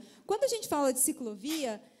ciclovia. Quando a gente fala de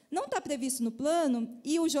ciclovia, não está previsto no plano,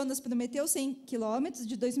 e o Jonas prometeu 100 quilômetros,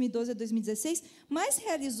 de 2012 a 2016, mas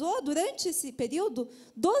realizou, durante esse período,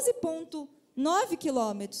 12,9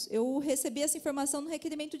 quilômetros. Eu recebi essa informação no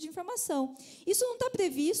requerimento de informação. Isso não está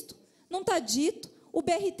previsto, não está dito, o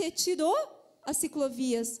BRT tirou as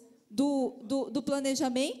ciclovias do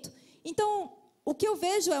planejamento. Então, o que eu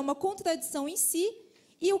vejo é uma contradição em si,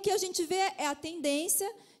 e o que a gente vê é a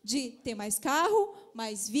tendência de ter mais carro,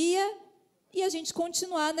 mais via, e a gente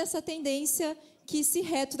continuar nessa tendência que se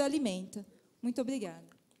retroalimenta. Muito obrigada.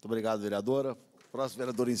 Muito obrigado, vereadora. Próximo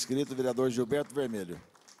vereador inscrito, vereador Gilberto Vermelho.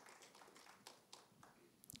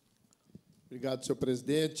 Obrigado, senhor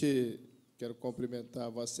presidente. Quero cumprimentar a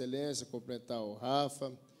Vossa Excelência, cumprimentar o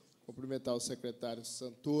Rafa, cumprimentar o secretário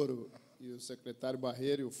Santoro e o secretário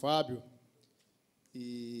Barreiro e o Fábio,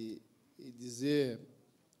 e dizer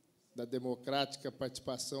da democrática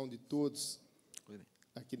participação de todos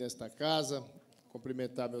aqui nesta casa,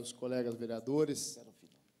 cumprimentar meus colegas vereadores,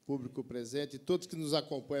 público presente e todos que nos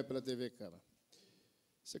acompanham pela TV Câmara.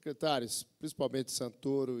 Secretários, principalmente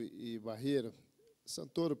Santoro e Barreiro,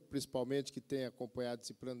 Santoro, principalmente, que tem acompanhado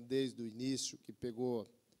esse plano desde o início, que pegou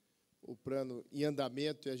o plano em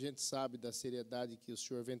andamento, e a gente sabe da seriedade que o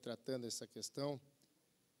senhor vem tratando essa questão.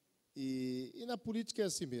 E na política é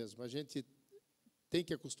assim mesmo, a gente tem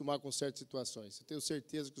que acostumar com certas situações. Eu tenho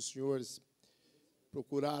certeza que os senhores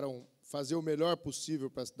procuraram fazer o melhor possível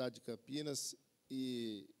para a cidade de Campinas,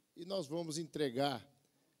 e nós vamos entregar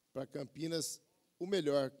para Campinas o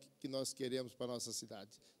melhor que nós queremos para a nossa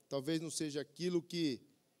cidade. Talvez não seja aquilo que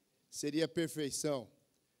seria a perfeição,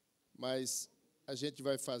 mas a gente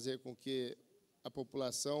vai fazer com que a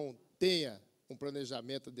população tenha um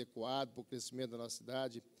planejamento adequado para o crescimento da nossa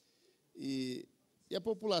cidade. E a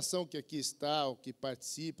população que aqui está, ou que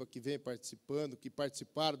participa, que vem participando, que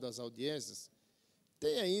participaram das audiências,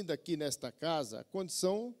 tem ainda aqui nesta casa a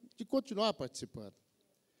condição de continuar participando.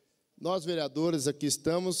 Nós, vereadores, aqui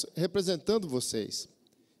estamos representando vocês,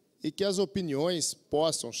 e que as opiniões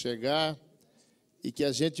possam chegar e que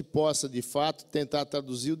a gente possa, de fato, tentar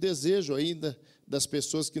traduzir o desejo ainda das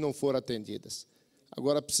pessoas que não foram atendidas.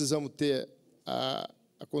 Agora, precisamos ter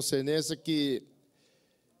a concernência que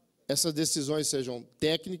essas decisões sejam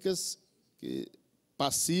técnicas,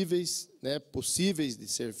 passíveis, possíveis de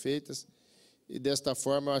ser feitas, e, desta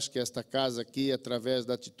forma, eu acho que esta casa aqui, através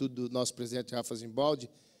da atitude do nosso presidente Rafa Zimbaldi,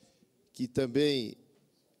 que também,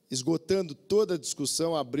 esgotando toda a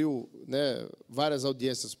discussão, abriu várias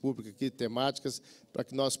audiências públicas aqui, temáticas, para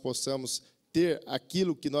que nós possamos ter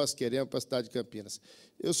aquilo que nós queremos para a cidade de Campinas.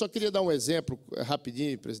 Eu só queria dar um exemplo,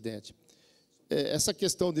 rapidinho, presidente. Essa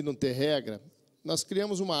questão de não ter regra, nós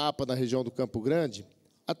criamos uma APA na região do Campo Grande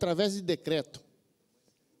através de decreto,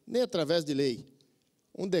 nem através de lei.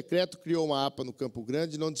 Um decreto criou uma APA no Campo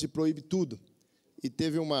Grande, onde se proíbe tudo. E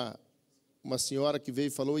teve uma senhora que veio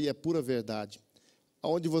e falou, e é pura verdade,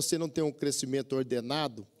 onde você não tem um crescimento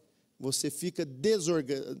ordenado, você fica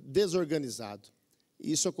desorganizado.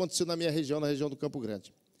 E isso aconteceu na minha região, na região do Campo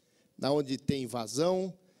Grande, onde tem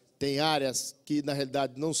invasão, tem áreas que, na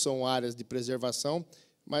realidade, não são áreas de preservação,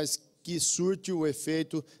 mas que surte o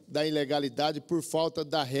efeito da ilegalidade por falta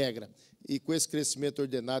da regra. E com esse crescimento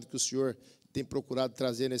ordenado que o senhor tem procurado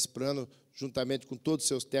trazer nesse plano, juntamente com todos os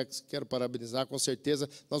seus técnicos, quero parabenizar, com certeza,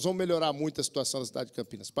 nós vamos melhorar muito a situação da cidade de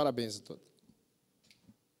Campinas. Parabéns a todos.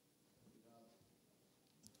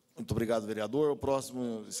 Muito obrigado, vereador. O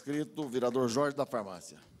próximo inscrito, o vereador Jorge da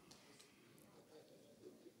Farmácia.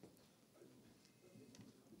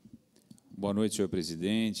 Boa noite, senhor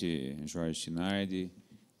presidente, Jorge Schneider,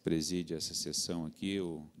 preside essa sessão aqui,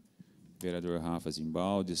 o vereador Rafa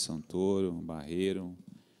Zimbaldi, Santoro, Barreiro,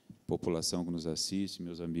 população que nos assiste,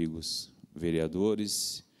 meus amigos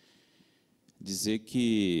vereadores. Dizer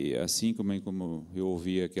que, assim como eu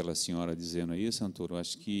ouvi aquela senhora dizendo aí, Santoro,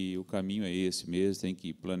 acho que o caminho é esse mesmo, tem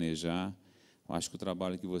que planejar. Eu acho que o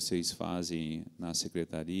trabalho que vocês fazem na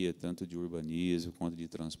secretaria, tanto de urbanismo quanto de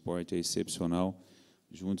transporte, é excepcional,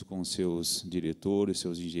 junto com seus diretores,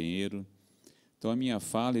 seus engenheiros. Então, a minha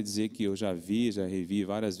fala é dizer que eu já revi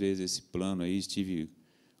várias vezes esse plano aí, estive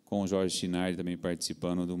com o Jorge Schneider também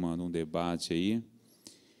participando de um debate aí,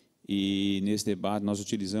 e nesse debate nós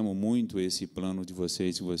utilizamos muito esse plano de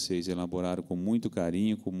vocês, que vocês elaboraram com muito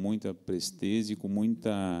carinho, com muita presteza, com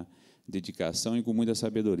muita dedicação e com muita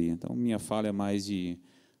sabedoria. Então, minha fala é mais de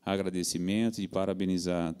agradecimento, de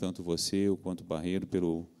parabenizar tanto você quanto o Barreiro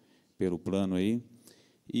pelo plano aí.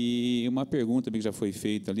 E uma pergunta que já foi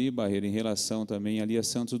feita ali, Barreiro, em relação também ali a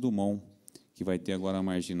Santos Dumont, que vai ter agora a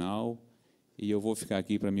marginal, e eu vou ficar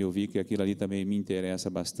aqui para me ouvir, que aquilo ali também me interessa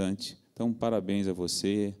bastante. Então, parabéns a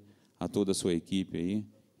você, a toda a sua equipe aí,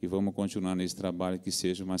 e vamos continuar nesse trabalho, que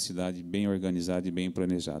seja uma cidade bem organizada e bem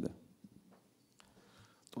planejada.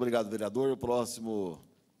 Muito obrigado, vereador. O próximo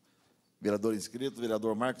vereador inscrito,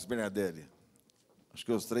 vereador Marcos Bernardelli. Acho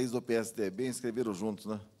que os três do PSDB inscreveram juntos,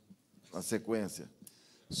 né? Na sequência.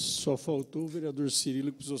 Só faltou o vereador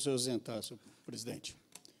Cirilo, que precisou se ausentar, senhor presidente.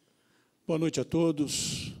 Boa noite a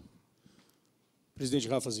todos. Presidente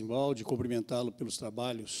Rafa Zimbaldi, cumprimentá-lo pelos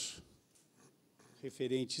trabalhos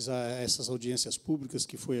referentes a essas audiências públicas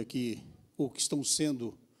que foi aqui, ou que estão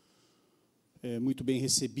sendo muito bem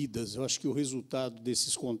recebidas. Eu acho que o resultado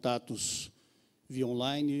desses contatos via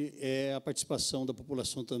online é a participação da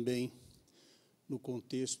população também no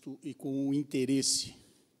contexto e com o interesse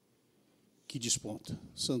que desponta.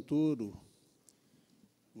 Santoro,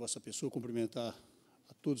 vossa pessoa, cumprimentar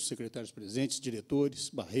a todos os secretários presentes, diretores,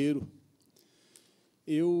 Barreiro.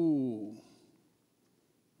 Eu,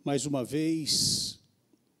 mais uma vez,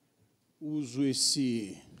 uso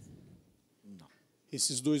esses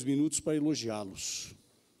 2 minutos para elogiá-los.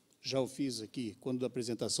 Já o fiz aqui, quando da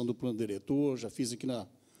apresentação do plano diretor, já fiz aqui na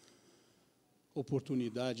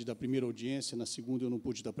oportunidade da primeira audiência, na segunda eu não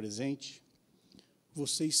pude estar presente.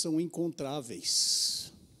 Vocês são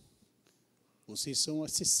encontráveis. Vocês são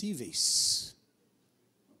acessíveis.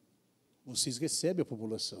 Vocês recebem a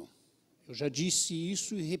população. Eu já disse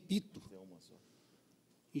isso e repito.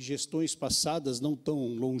 Em gestões passadas, não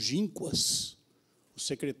tão longínquas, o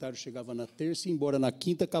secretário chegava na terça e ia embora na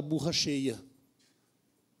quinta com a burra cheia.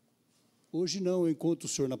 Hoje não, eu encontro o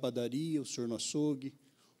senhor na padaria, o senhor no açougue,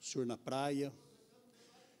 o senhor na praia.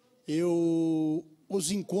 Eu os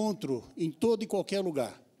encontro em todo e qualquer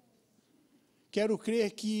lugar. Quero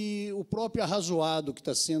crer que o próprio arrazoado que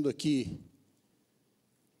está sendo aqui,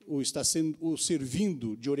 ou está sendo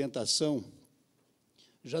servindo de orientação,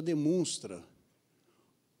 já demonstra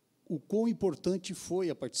o quão importante foi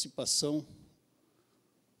a participação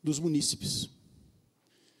dos munícipes.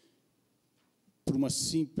 Por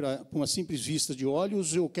uma simples vista de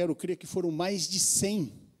olhos, eu quero crer que foram mais de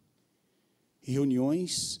 100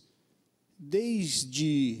 reuniões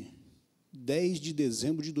desde 10 de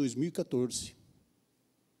dezembro de 2014.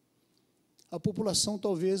 A população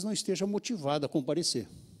talvez não esteja motivada a comparecer.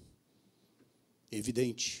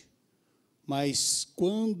 Evidente. Mas,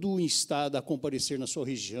 quando instada a comparecer na sua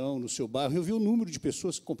região, no seu bairro, eu vi o número de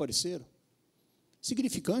pessoas que compareceram.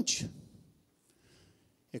 Significante.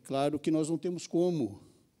 É claro que nós não temos como,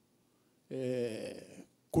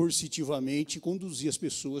 coercitivamente, conduzir as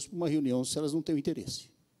pessoas para uma reunião se elas não têm interesse.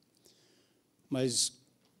 Mas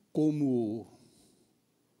como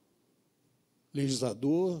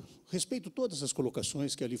legislador, respeito todas as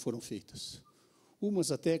colocações que ali foram feitas.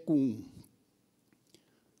 Umas até com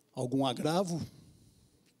algum agravo.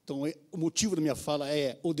 Então, o motivo da minha fala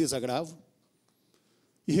é o desagravo.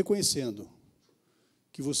 E reconhecendo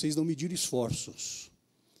que vocês não mediram esforços,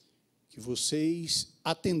 que vocês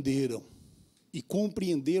atenderam e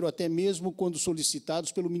compreenderam até mesmo quando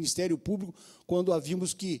solicitados pelo Ministério Público, quando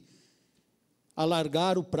havíamos que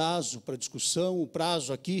alargar o prazo para discussão, o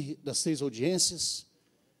prazo aqui das 6 audiências.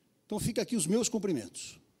 Então, fica aqui os meus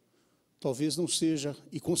cumprimentos. Talvez não seja,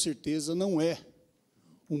 e com certeza não é,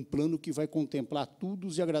 um plano que vai contemplar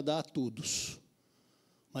todos e agradar a todos,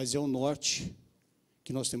 mas é o norte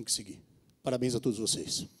que nós temos que seguir. Parabéns a todos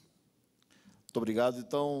vocês. Muito obrigado.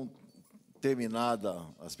 Então, terminada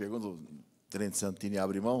as perguntas, o tenente Santini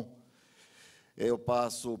abre mão. Eu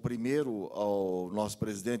passo primeiro ao nosso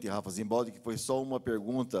presidente, Rafa Zimbaldi, que foi só uma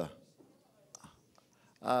pergunta.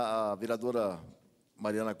 A vereadora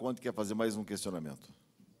Mariana Conte quer fazer mais um questionamento.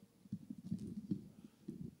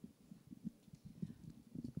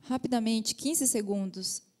 Rapidamente, 15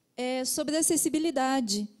 segundos. Sobre a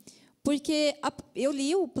acessibilidade, porque eu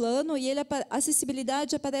li o plano e a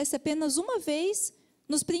acessibilidade aparece apenas uma vez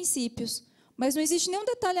nos princípios, mas não existe nenhum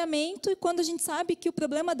detalhamento, e quando a gente sabe que o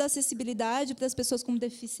problema da acessibilidade para as pessoas com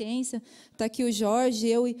deficiência, está aqui o Jorge,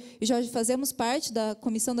 eu e o Jorge fazemos parte da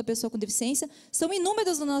Comissão da Pessoa com Deficiência, são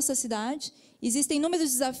inúmeras na nossa cidade, existem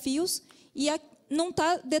inúmeros desafios, e não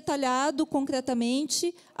está detalhado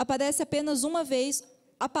concretamente, aparece apenas uma vez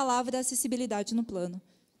a palavra acessibilidade no plano.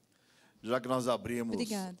 Já que nós abrimos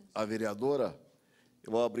a vereadora,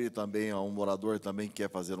 eu vou abrir também a um morador também que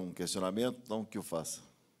quer fazer um questionamento, então que o faça.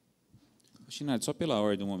 Chinardi, só pela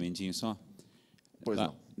ordem, um momentinho só. Pois lá,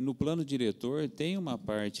 não. No plano diretor, tem uma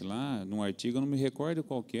parte lá, num artigo, eu não me recordo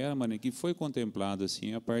qual que era, mas que foi contemplado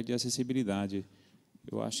assim, a parte de acessibilidade.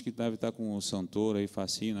 Eu acho que deve estar com o Santoro aí,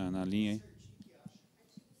 facinho, na linha. Hein?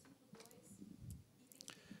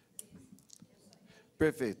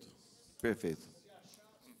 Perfeito, perfeito.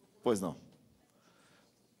 Pois não.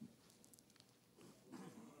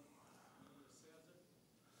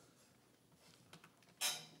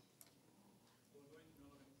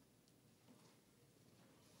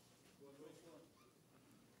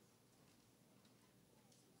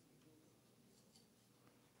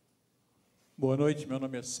 Boa noite, meu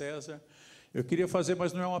nome é César. Eu queria fazer,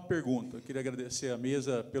 mas não é uma pergunta, eu queria agradecer à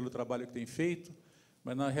mesa pelo trabalho que tem feito,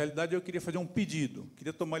 mas, na realidade, eu queria fazer um pedido.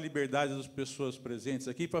 Queria tomar liberdade das pessoas presentes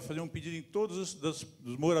aqui para fazer um pedido em todos dos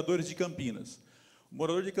moradores de Campinas. O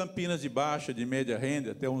morador de Campinas de baixa, de média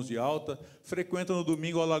renda, até uns de alta, frequenta no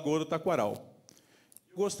domingo a Lagoa do Taquaral.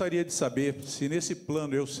 Gostaria de saber se nesse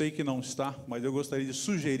plano, eu sei que não está, mas eu gostaria de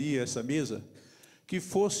sugerir a essa mesa que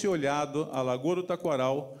fosse olhado a Lagoa do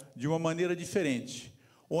Taquaral de uma maneira diferente,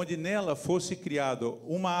 onde nela fosse criado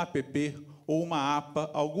uma APP ou uma APA,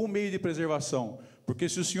 algum meio de preservação. Porque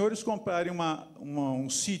se os senhores comprarem um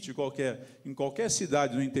sítio qualquer, em qualquer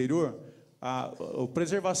cidade no interior, a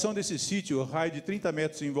preservação desse sítio, o raio de 30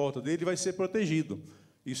 metros em volta dele, vai ser protegido.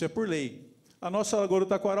 Isso é por lei. A nossa Lagoa do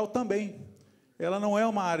Taquaral também. Ela não é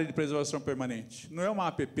uma área de preservação permanente, não é uma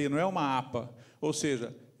APP, não é uma APA. Ou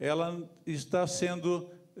seja, ela não está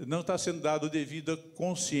sendo dada devida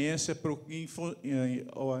consciência para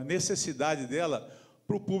a necessidade dela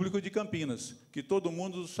para o público de Campinas, que todo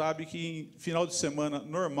mundo sabe que em final de semana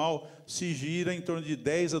normal se gira em torno de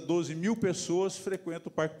 10 a 12 mil pessoas frequentam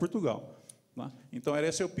o Parque Portugal. Tá? Então,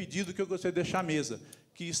 esse é o pedido que eu gostaria de deixar à mesa,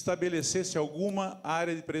 que estabelecesse alguma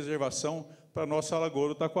área de preservação para a nossa Lagoa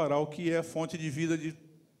do Taquaral, que é fonte de vida de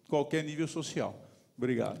qualquer nível social.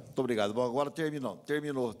 Obrigado. Muito obrigado. Bom, agora terminou.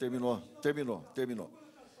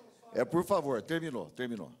 Por favor, terminou.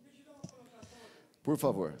 Por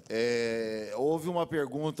favor. Houve uma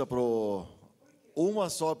pergunta uma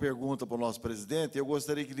só pergunta para o nosso presidente. Eu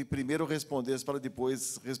gostaria que ele primeiro respondesse para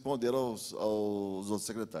depois responder aos outros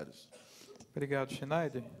secretários. Obrigado,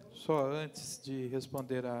 Schneider. Só antes de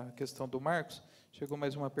responder à questão do Marcos, chegou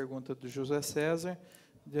mais uma pergunta do José César.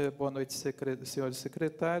 Boa noite, senhores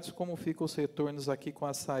secretários. Como ficam os retornos aqui com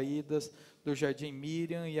as saídas do Jardim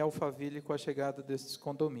Miriam e Alphaville com a chegada desses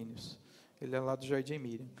condomínios? Ele é lá do Jardim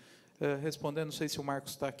Miriam. Respondendo, não sei se o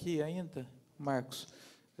Marcos está aqui ainda, Marcos,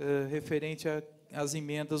 referente às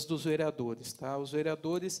emendas dos vereadores. Tá? Os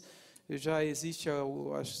vereadores, já existe,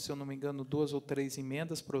 se eu não me engano, 2 ou 3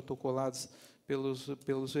 emendas protocoladas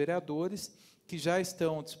pelos vereadores, que já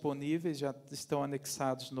estão disponíveis, já estão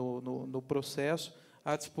anexados no processo,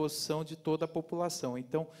 à disposição de toda a população.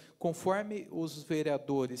 Então, conforme os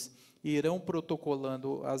vereadores irão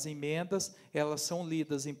protocolando as emendas, elas são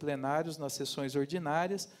lidas em plenários, nas sessões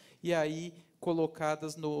ordinárias, e aí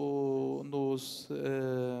colocadas no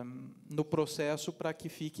processo para que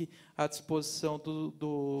fique à disposição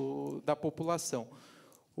da população.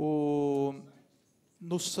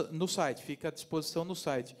 No site, fica à disposição no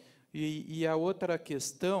site. E a outra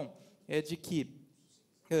questão é de que,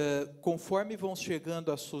 conforme vão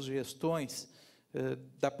chegando as sugestões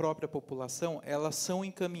da própria população, elas são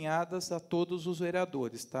encaminhadas a todos os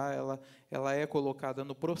vereadores, tá? Ela é colocada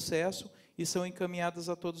no processo e são encaminhadas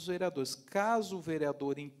a todos os vereadores. Caso o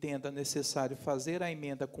vereador entenda necessário fazer a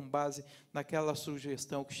emenda com base naquela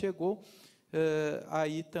sugestão que chegou,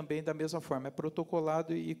 aí também, da mesma forma, é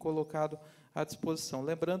protocolado e colocado à disposição.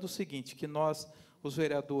 Lembrando o seguinte, que nós, os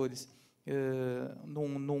vereadores,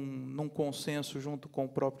 num consenso junto com o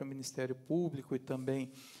próprio Ministério Público e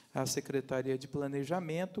também a Secretaria de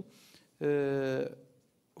Planejamento,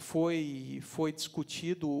 foi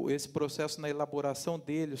discutido esse processo na elaboração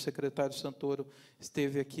dele. O secretário Santoro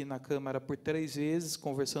esteve aqui na Câmara por 3 vezes,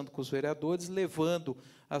 conversando com os vereadores, levando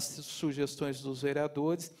as sugestões dos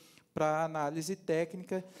vereadores para análise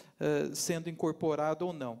técnica, sendo incorporado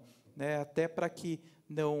ou não, né? Até para que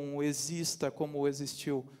não exista, como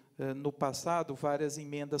existiu no passado, várias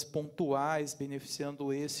emendas pontuais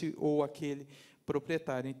beneficiando esse ou aquele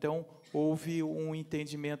proprietário. Então, houve um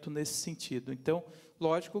entendimento nesse sentido. Então,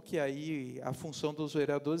 lógico que aí a função dos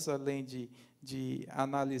vereadores, além de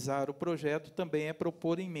analisar o projeto, também é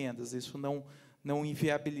propor emendas. Isso não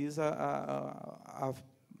inviabiliza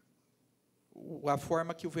a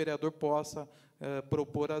forma que o vereador possa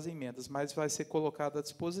propor as emendas, mas vai ser colocado à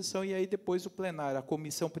disposição, e aí depois o plenário, a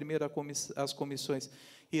comissão, primeiro as comissões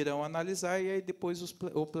irão analisar, e aí depois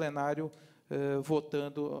o plenário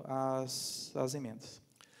votando as emendas.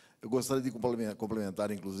 Eu gostaria de complementar,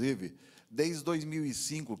 inclusive, desde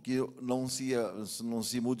 2005, que não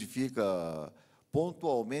se modifica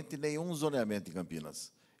pontualmente nenhum zoneamento em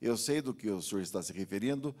Campinas. Eu sei do que o senhor está se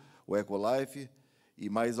referindo, o Ecolife e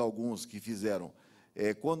mais alguns que fizeram.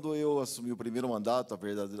 Quando eu assumi o primeiro mandato,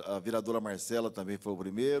 a vereadora Marcela também foi o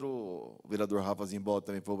primeiro, o vereador Rafa Zimbaldi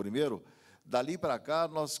também foi o primeiro. Dali para cá,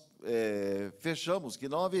 nós fechamos que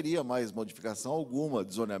não haveria mais modificação alguma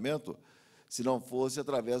de zoneamento, se não fosse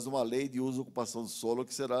através de uma lei de uso e ocupação do solo,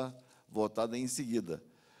 que será votada em seguida.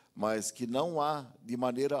 Mas que não há, de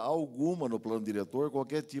maneira alguma, no plano diretor,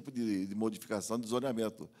 qualquer tipo de modificação de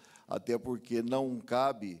zoneamento, até porque não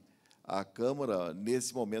cabe à Câmara,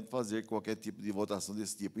 nesse momento, fazer qualquer tipo de votação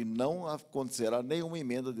desse tipo, e não acontecerá nenhuma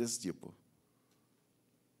emenda desse tipo.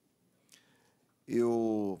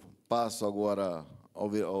 Eu passo agora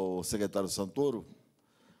ao secretário Santoro,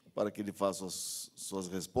 para que ele faça as suas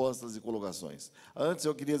respostas e colocações. Antes,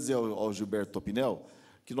 eu queria dizer ao Gilberto Topinel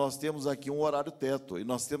que nós temos aqui um horário teto, e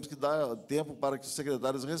nós temos que dar tempo para que os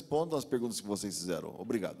secretários respondam às perguntas que vocês fizeram.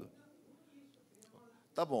 Obrigado.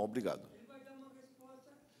 Tá bom, obrigado.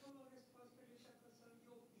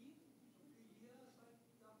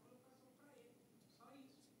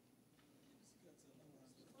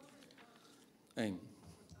 Bem,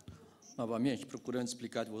 novamente, procurando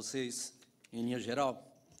explicar de vocês, em linha geral,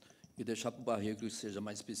 e deixar para o Barreiro que seja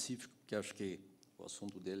mais específico, que acho que o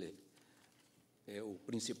assunto dele é o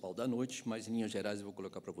principal da noite, mas, em linhas gerais, eu vou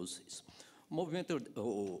colocar para vocês.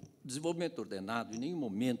 O desenvolvimento ordenado, em nenhum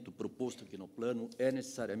momento proposto aqui no plano, é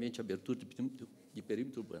necessariamente a abertura de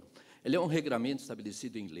perímetro urbano. Ele é um regramento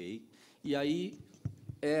estabelecido em lei, e aí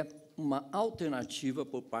é uma alternativa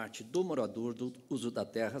por parte do morador do uso da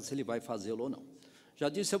terra, se ele vai fazê-lo ou não. Já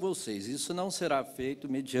disse a vocês, isso não será feito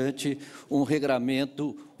mediante um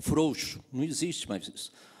regramento frouxo, não existe mais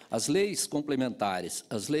isso. As leis complementares,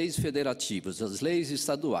 as leis federativas, as leis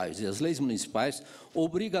estaduais e as leis municipais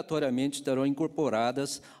obrigatoriamente estarão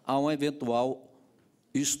incorporadas a um eventual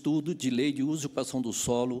estudo de lei de uso e ocupação do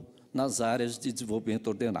solo nas áreas de desenvolvimento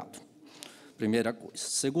ordenado. Primeira coisa.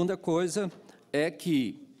 Segunda coisa é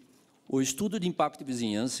que o estudo de impacto de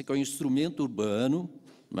vizinhança, que é um instrumento urbano,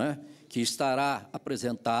 né, que estará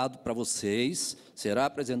apresentado para vocês, será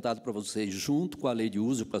apresentado para vocês junto com a Lei de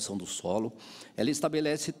Uso e Ocupação do Solo. Ela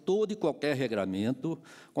estabelece todo e qualquer regramento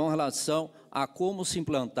com relação a como se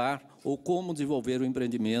implantar ou como desenvolver o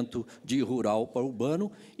empreendimento de rural para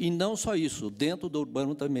urbano, e não só isso, dentro do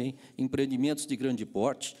urbano também, empreendimentos de grande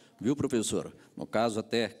porte, viu, professor? No caso,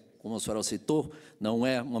 até, como a senhora citou, não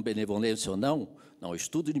é uma benevolência ou não,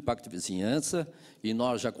 estudo de impacto de vizinhança, e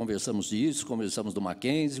nós já conversamos disso, conversamos do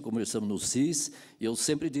Mackenzie, conversamos no CIS, e eu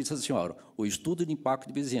sempre disse à senhora, o estudo de impacto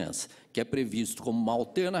de vizinhança, que é previsto como uma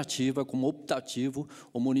alternativa, como optativo,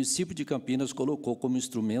 o município de Campinas colocou como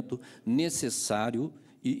instrumento necessário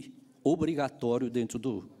e obrigatório dentro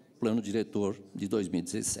Plano Diretor de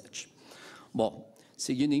 2017. Bom,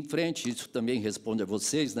 seguindo em frente, isso também responde a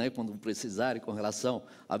vocês, né, quando precisarem, com relação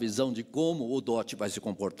à visão de como o DOT vai se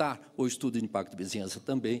comportar, o estudo de impacto de vizinhança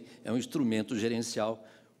também é um instrumento gerencial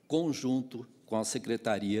conjunto com a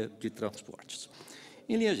Secretaria de Transportes.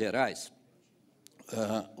 Em linhas gerais,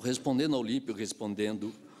 respondendo ao Olímpio,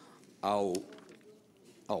 respondendo ao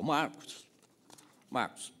Marcos,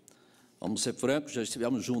 vamos ser francos, já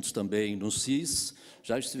estivemos juntos também no CIS,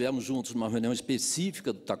 já estivemos juntos numa reunião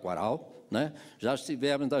específica do Taquaral, né? Já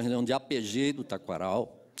estivemos na reunião de APG do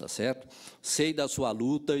Taquaral, tá certo? Sei da sua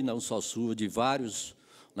luta, e não só sua, de vários,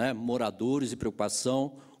 né, moradores e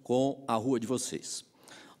preocupação com a rua de vocês.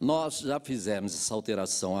 Nós já fizemos essa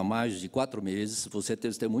alteração há mais de 4 meses, você é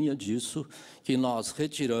testemunha disso, que nós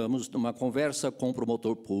retiramos numa conversa com o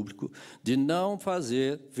promotor público de não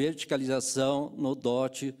fazer verticalização no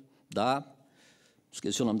DOT da...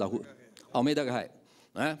 esqueci o nome da rua. Almeida Garraia.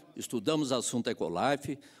 Né? Estudamos o assunto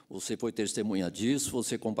Ecolife, você foi testemunha disso,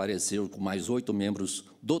 você compareceu com mais 8 membros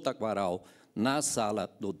do Taquaral na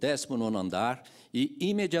sala do 19º andar e,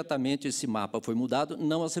 imediatamente, esse mapa foi mudado,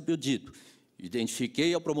 não a ser pedido.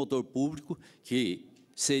 Identifiquei ao promotor público que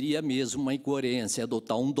seria mesmo uma incoerência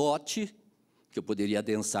adotar um DOT, que eu poderia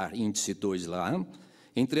adensar índice 2 lá,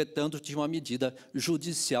 entretanto, tinha uma medida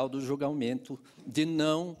judicial do julgamento de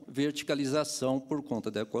não verticalização por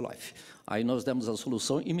conta da Ecolife. Aí nós demos a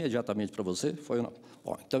solução imediatamente para você, foi ou não?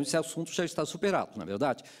 Bom, então, esse assunto já está superado, na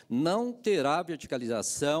verdade. Não terá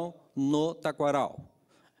verticalização no Taquaral.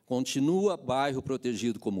 Continua bairro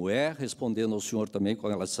protegido como é, respondendo ao senhor também com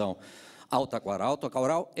relação ao Taquaral.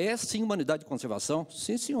 Taquaral é, sim, uma unidade de conservação?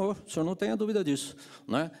 Sim, senhor, o senhor não tenha dúvida disso.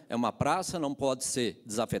 Né? É uma praça, não pode ser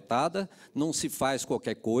desafetada, não se faz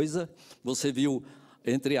qualquer coisa. Você viu,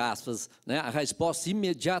 entre aspas, né, a resposta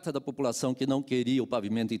imediata da população que não queria o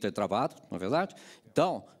pavimento intertravado, não é verdade?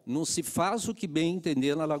 Então, não se faz o que bem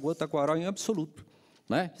entender na Lagoa Taquaral em absoluto,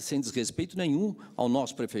 né? Sem desrespeito nenhum ao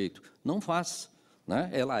nosso prefeito. Não faz. Né?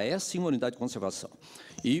 Ela é, sim, uma unidade de conservação.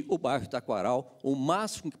 E o bairro Taquaral, o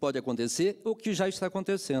máximo que pode acontecer, o que já está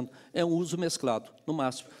acontecendo, é um uso mesclado, no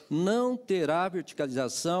máximo. Não terá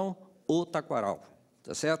verticalização o Taquaral,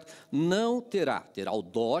 tá certo? Não terá. Terá o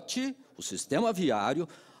DOT, o sistema viário,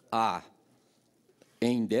 a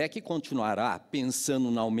ENDEC continuará pensando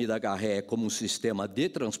na Almeida Garré como um sistema de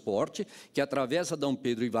transporte que atravessa Dom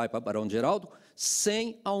Pedro e vai para Barão de Geraldo,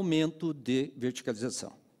 sem aumento de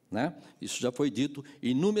verticalização. Né? Isso já foi dito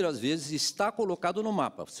inúmeras vezes, está colocado no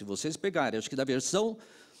mapa. Se vocês pegarem, acho que na versão,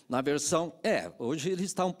 hoje ele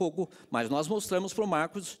está um pouco, mas nós mostramos para o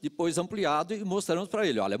Marcos, depois ampliado, e mostramos para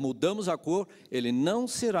ele, olha, mudamos a cor, ele não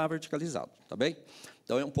será verticalizado, tá bem?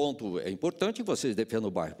 Então, é um ponto importante que vocês defendam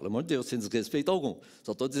o bairro, pelo amor de Deus, sem desrespeito algum.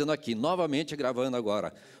 Só estou dizendo aqui, novamente, gravando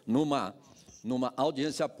agora, numa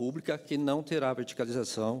audiência pública que não terá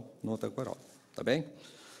verticalização no Taquaral, tá bem?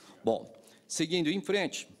 Bom, seguindo em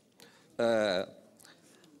frente,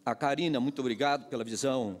 a Karina, muito obrigado pela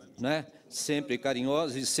visão, né, sempre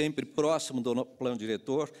carinhosa e sempre próximo do plano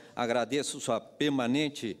diretor. Agradeço o seu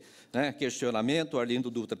permanente, né, questionamento. O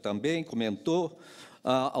Arlindo Dutra também comentou.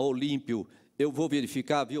 Ao Olímpio, eu vou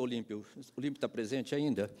verificar, viu, Olímpio? O Olímpio está presente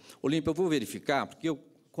ainda? Olímpio, eu vou verificar, porque eu,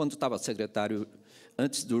 quando estava secretário,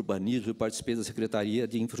 antes do urbanismo, eu participei da Secretaria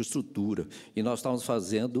de Infraestrutura, e nós estávamos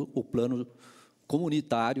fazendo o plano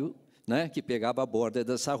comunitário, né, que pegava a borda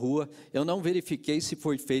dessa rua. Eu não verifiquei se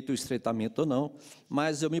foi feito o estreitamento ou não,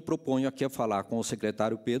 mas eu me proponho aqui a falar com o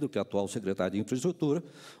secretário Pedro, que é atual secretário de Infraestrutura,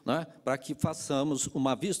 né, para que façamos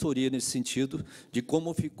uma vistoria nesse sentido de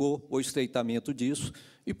como ficou o estreitamento disso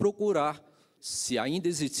e procurar, se ainda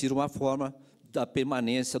existir uma forma da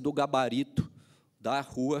permanência do gabarito da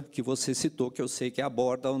rua que você citou, que eu sei que é a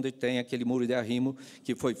borda onde tem aquele muro de arrimo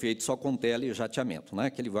que foi feito só com tela e jateamento,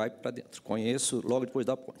 né, que ele vai para dentro. Conheço logo depois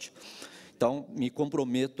da ponte. Então, me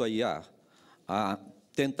comprometo aí a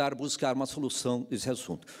tentar buscar uma solução desse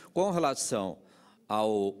assunto. Com relação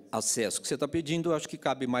ao acesso que você está pedindo, eu acho que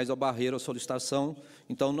cabe mais ao Barreiro a solicitação,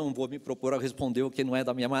 então não vou me propor a responder o que não é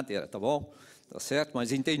da minha matéria, tá bom? Tá certo?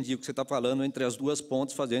 Mas entendi o que você está falando entre as duas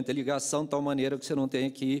pontes, fazendo interligação, de tal maneira que você não tenha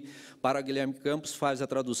que ir para Guilherme Campos, faz a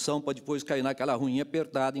tradução, para depois cair naquela ruinha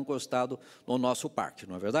apertada, encostado no nosso parque,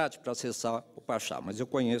 não é verdade? Para acessar o Pachá, mas eu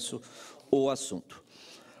conheço o assunto.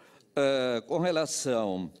 Com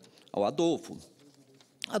relação ao Adolfo,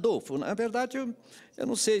 na verdade, eu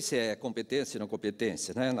não sei se é competência ou não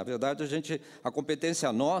competência, né? Na verdade, a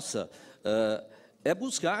competência nossa é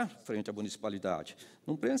buscar frente à municipalidade.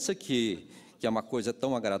 Não pensa que é uma coisa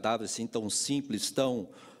tão agradável, assim, tão simples, tão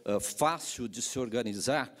fácil de se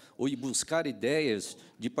organizar, ou ir buscar ideias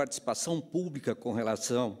de participação pública com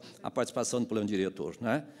relação à participação do plano diretor,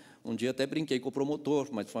 né? Um dia até brinquei com o promotor,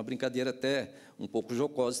 mas foi uma brincadeira até um pouco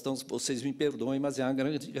jocosa, então vocês me perdoem, mas é uma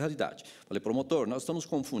grande realidade. Falei, promotor, nós estamos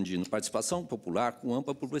confundindo participação popular com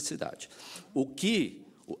ampla publicidade. O que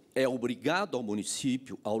é obrigado ao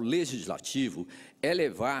município, ao legislativo, é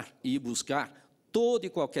levar e buscar toda e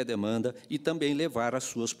qualquer demanda e também levar as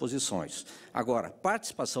suas posições. Agora,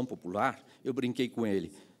 participação popular, eu brinquei com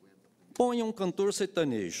ele, põe um cantor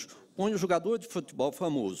sertanejo, põe um jogador de futebol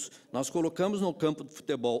famoso, nós colocamos no campo de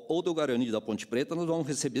futebol ou do Guarani da Ponte Preta, nós vamos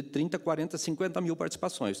receber 30, 40, 50 mil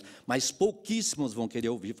participações, mas pouquíssimos vão querer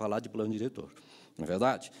ouvir falar de plano diretor, não é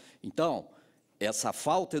verdade? Então, essa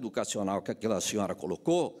falta educacional que aquela senhora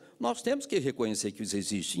colocou, nós temos que reconhecer que isso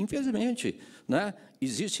existe. Infelizmente, né?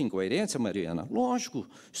 Existe incoerência, Mariana? Lógico.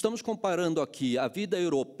 Estamos comparando aqui a vida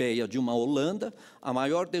europeia de uma Holanda, a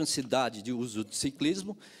maior densidade de uso de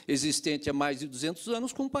ciclismo, existente há mais de 200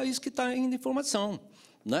 anos, com um país que está em formação.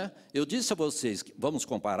 Né? Eu disse a vocês que vamos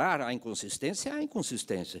comparar a inconsistência à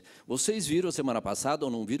inconsistência. Vocês viram semana passada, ou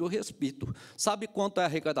não viram, eu repito. Sabe quanto é a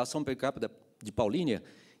arrecadação per capita de Paulínia?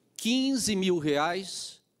 R$15 mil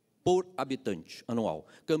por habitante anual.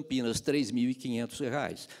 Campinas,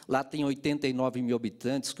 R$3.500. Lá tem 89 mil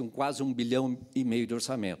habitantes, com quase 1,5 bilhão de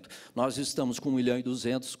orçamento. Nós estamos com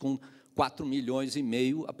 1.200.000, com 4,5 milhões,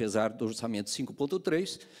 apesar do orçamento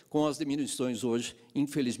 5,3. Com as diminuições hoje,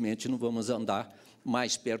 infelizmente, não vamos andar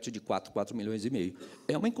mais perto de 4 milhões e meio.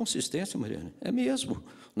 É uma inconsistência, Mariana, é mesmo.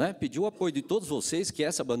 Né? Pedir o apoio de todos vocês, que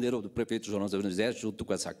essa bandeira do prefeito Jonas Donizete, junto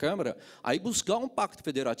com essa Câmara, aí buscar um pacto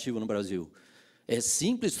federativo no Brasil. É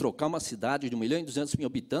simples trocar uma cidade de 1.200.000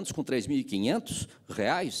 habitantes com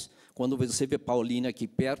R$3.500, quando você vê Paulínia aqui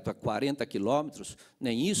perto, a 40 quilômetros,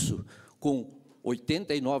 nem isso, com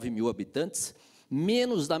 89 mil habitantes,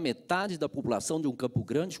 menos da metade da população de um Campo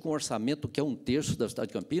Grande, com um orçamento que é 1/3 da cidade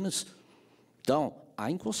de Campinas. Então,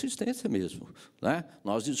 há inconsistência mesmo. Né?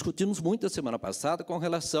 Nós discutimos muito a semana passada com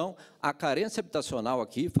relação à carência habitacional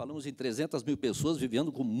aqui, falamos em 300 mil pessoas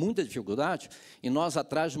vivendo com muita dificuldade, e nós,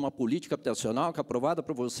 atrás de uma política habitacional que é aprovada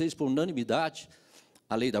por vocês por unanimidade,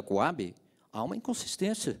 a lei da Coab, há uma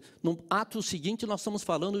inconsistência. No ato seguinte, nós estamos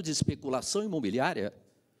falando de especulação imobiliária.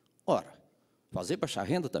 Ora, fazer baixa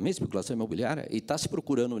renda também, especulação imobiliária, e está se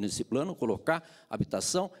procurando nesse plano colocar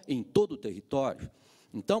habitação em todo o território.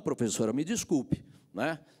 Então, professora, me desculpe,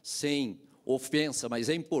 né? Sem ofensa, mas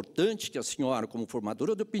é importante que a senhora, como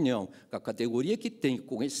formadora de opinião, com a categoria que tem,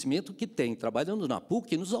 com o conhecimento que tem, trabalhando na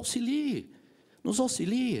PUC, nos auxilie. Nos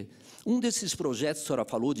auxilie. Um desses projetos, a senhora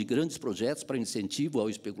falou de grandes projetos para incentivo ao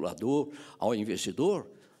especulador, ao investidor,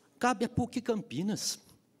 cabe à PUC Campinas.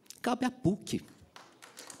 Cabe à PUC.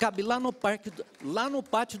 Cabe lá no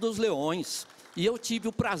Pátio dos Leões. E eu tive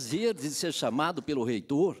o prazer de ser chamado pelo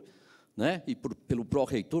reitor, né, e pelo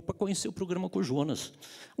pró-reitor, para conhecer o programa com o Jonas.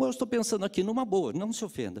 Agora, eu estou pensando aqui, numa boa, não se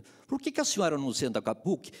ofenda. Por que a senhora não senta com a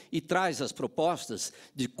PUC e traz as propostas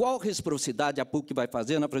de qual reciprocidade a PUC vai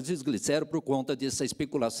fazer na Francisco Glicério por conta dessa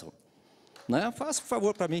especulação? Né? Faça um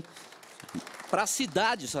favor para mim. Para a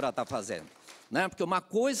cidade a senhora está fazendo. Né? Porque uma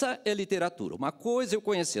coisa é literatura, uma coisa é eu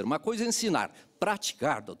conhecer, uma coisa é ensinar.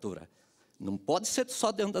 Praticar, doutora. Não pode ser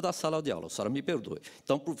só dentro da sala de aula, a senhora me perdoe.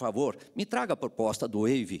 Então, por favor, me traga a proposta do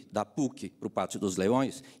EIV, da PUC, para o Pátio dos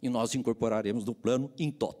Leões, e nós incorporaremos no plano em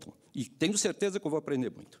toto. E tenho certeza que eu vou aprender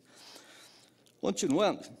muito.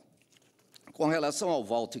 Continuando, com relação ao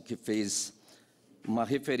Walter, que fez uma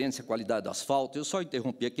referência à qualidade do asfalto, eu só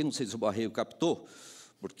interrompi aqui, não sei se o Barreiro captou,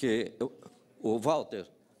 porque o Walter,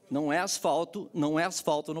 não é asfalto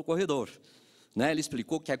no corredor. Né? Ele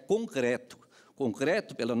explicou que é concreto.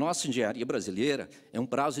 Concreto, pela nossa engenharia brasileira, é um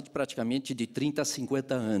prazo de praticamente de 30 a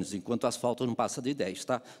 50 anos, enquanto o asfalto não passa de 10,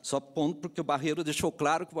 tá? Só ponto porque o Barreiro deixou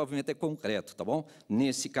claro que o pavimento é concreto, tá bom?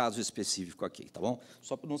 Nesse caso específico aqui, tá bom?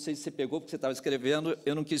 Só para não sei se você pegou, porque você estava escrevendo,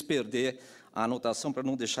 eu não quis perder a anotação para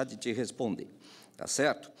não deixar de te responder, tá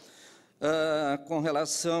certo? Com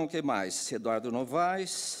relação, o que mais? Eduardo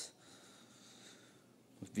Novaes,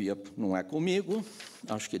 não é comigo,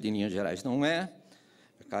 acho que de linhas gerais não é.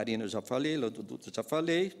 Karina, eu já falei, Dudu, eu já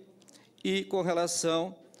falei. E com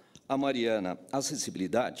relação a Mariana,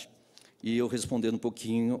 acessibilidade, e eu respondendo um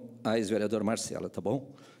pouquinho à ex-vereadora Marcela, tá bom?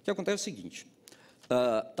 O que acontece é o seguinte,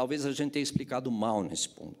 talvez a gente tenha explicado mal nesse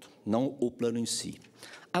ponto, não o plano em si.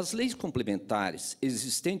 As leis complementares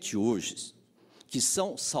existentes hoje, que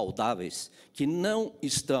são saudáveis, que não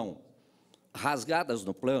estão rasgadas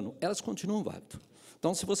no plano, elas continuam válidas.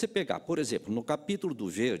 Então, se você pegar, por exemplo, no capítulo do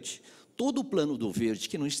verde, todo o plano do verde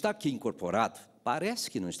que não está aqui incorporado, Parece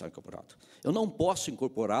que não está incorporado. Eu não posso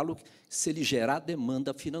incorporá-lo se ele gerar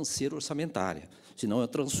demanda financeira orçamentária, senão eu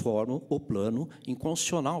transformo o plano em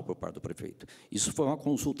constitucional por parte do prefeito. Isso foi uma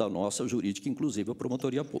consulta nossa, jurídica, inclusive a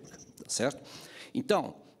promotoria pública, tá certo?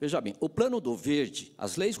 Então, veja bem, o plano do verde,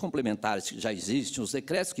 as leis complementares que já existem, os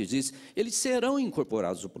decretos que existem, eles serão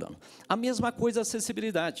incorporados no plano. A mesma coisa a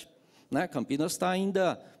acessibilidade. Né? Campinas está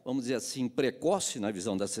ainda, vamos dizer assim, precoce na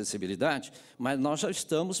visão da acessibilidade, mas nós já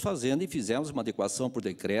estamos fazendo e fizemos uma adequação por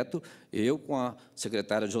decreto, eu com a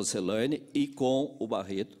secretária Jocelane e com o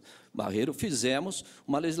Barreiro, fizemos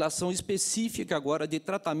uma legislação específica agora de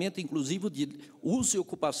tratamento, inclusive de uso e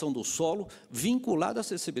ocupação do solo, vinculada à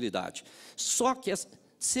acessibilidade. Só que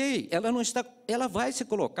ela não está, ela vai ser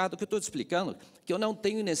colocada, o que eu estou explicando, que eu não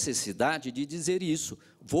tenho necessidade de dizer isso,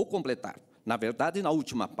 vou completar. Na verdade, na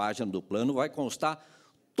última página do plano vai constar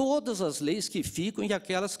todas as leis que ficam e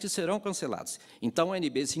aquelas que serão canceladas. Então, a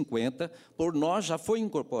NB 50, por nós, já foi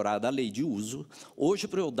incorporada a lei de uso. Hoje,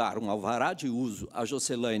 para eu dar um alvará de uso, a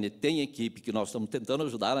Jocelane tem equipe, que nós estamos tentando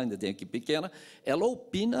ajudar, ela ainda tem equipe pequena, ela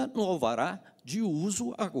opina no alvará de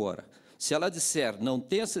uso agora. Se ela disser não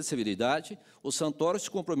tem acessibilidade, o Santoro se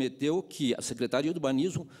comprometeu que a Secretaria do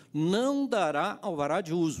Urbanismo não dará alvará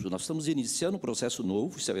de uso. Nós estamos iniciando um processo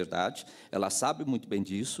novo, isso é verdade, ela sabe muito bem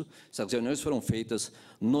disso. Essas reuniões foram feitas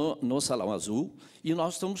no Salão Azul e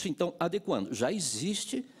nós estamos, então, adequando. Já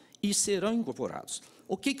existe e serão incorporados.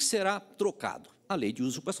 O que será trocado? A Lei de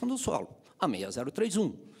Uso e Ocupação do Solo, a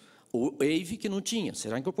 6031. O EIV, que não tinha,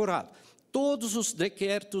 será incorporado. Todos os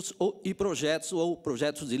decretos e projetos ou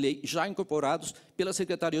projetos de lei já incorporados pela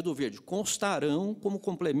Secretaria do Verde constarão como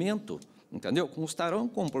complemento, entendeu? Constarão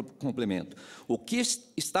como complemento. O que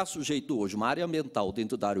está sujeito hoje, uma área ambiental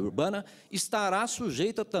dentro da área urbana, estará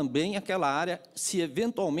sujeita também àquela área, se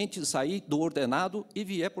eventualmente sair do ordenado e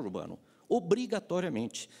vier para o urbano,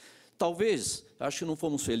 obrigatoriamente. Talvez, acho que não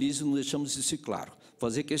fomos felizes, não deixamos isso claro,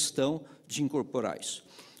 fazer questão de incorporar isso.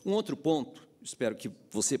 Um outro ponto, espero que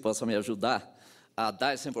você possa me ajudar a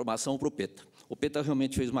dar essa informação para o PETA. O PETA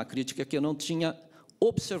realmente fez uma crítica que eu não tinha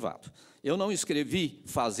observado. Eu não escrevi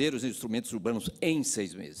fazer os instrumentos urbanos em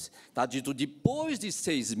 6 meses. Está dito, depois de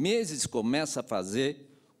 6 meses, começa a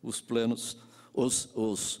fazer os planos,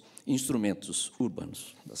 os instrumentos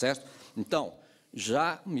urbanos. Tá certo? Então,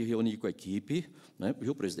 já me reuni com a equipe, né,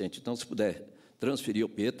 viu, presidente? Então, se puder transferir o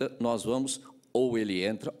PETA, nós vamos... ou ele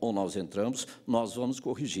entra, ou nós entramos, nós vamos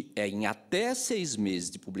corrigir. É em até 6 meses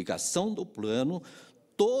de publicação do plano,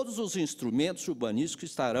 todos os instrumentos urbanísticos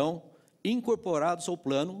estarão incorporados ao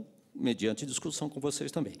plano, mediante discussão com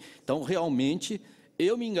vocês também. Então, realmente,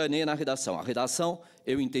 eu me enganei na redação. A redação,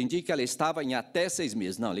 eu entendi que ela estava em até 6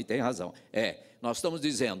 meses. Não, ele tem razão. Nós estamos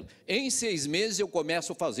dizendo, em 6 meses eu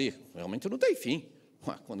começo a fazer. Realmente não tem fim.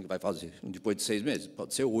 Quando vai fazer? Depois de 6 meses?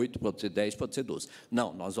 Pode ser 8, pode ser 10, pode ser 12.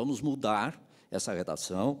 Não, nós vamos mudar essa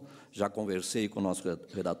redação, já conversei com o nosso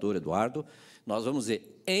redator, Eduardo, nós vamos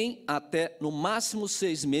dizer, em até, no máximo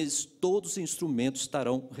 6 meses, todos os instrumentos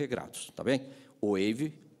estarão regrados, tá bem? O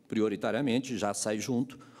EIV, prioritariamente, já sai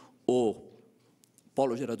junto, o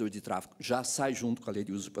polo gerador de tráfego já sai junto com a lei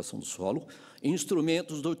de uso e ocupação do solo,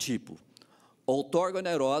 instrumentos do tipo outorga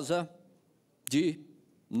onerosa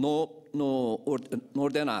no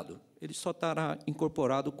ordenado, ele só estará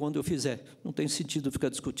incorporado quando eu fizer. Não tem sentido ficar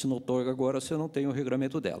discutindo outorga agora se eu não tenho o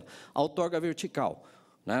regramento dela. A outorga vertical,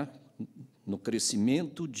 né, no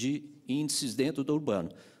crescimento de índices dentro do urbano.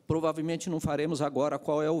 Provavelmente não faremos agora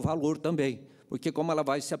qual é o valor também, porque como ela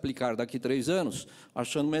vai se aplicar daqui a 3 anos,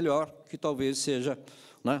 achando melhor que talvez seja,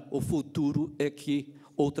 né, o futuro é que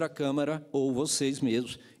outra Câmara ou vocês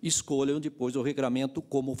mesmos escolham depois o regramento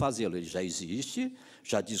como fazê-lo. Ele já existe,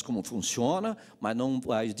 já diz como funciona, mas não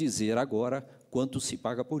vai dizer agora quanto se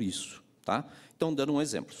paga por isso, tá? Então, dando um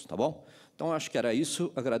exemplo, tá bom? Então, acho que era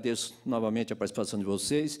isso. Agradeço novamente a participação de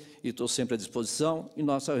vocês e estou sempre à disposição. E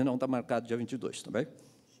nossa reunião está marcada dia 22, tá bem?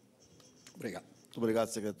 Obrigado. Muito obrigado,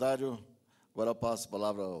 secretário. Agora eu passo a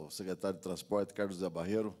palavra ao secretário de Transporte, Carlos Zé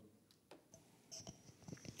Barreiro.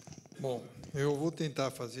 Bom, eu vou tentar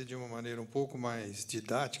fazer de uma maneira um pouco mais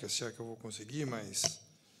didática, se é que eu vou conseguir, mas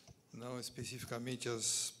não especificamente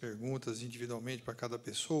as perguntas individualmente para cada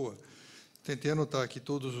pessoa. Tentei anotar aqui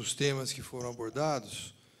todos os temas que foram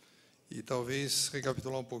abordados e talvez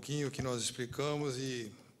recapitular um pouquinho o que nós explicamos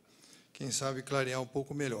e, quem sabe, clarear um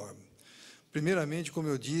pouco melhor. Primeiramente, como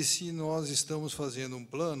eu disse, nós estamos fazendo um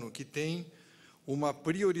plano que tem uma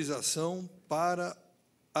priorização para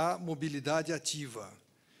a mobilidade ativa.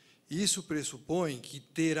 Isso pressupõe que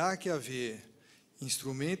terá que haver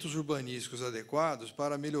instrumentos urbanísticos adequados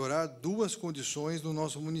para melhorar 2 condições no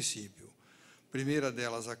nosso município. A primeira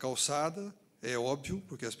delas, a calçada, é óbvio,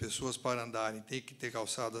 porque as pessoas, para andarem, têm que ter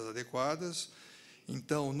calçadas adequadas.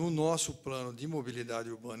 Então, no nosso plano de mobilidade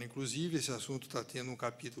urbana, inclusive, esse assunto está tendo um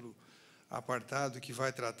capítulo apartado que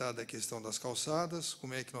vai tratar da questão das calçadas,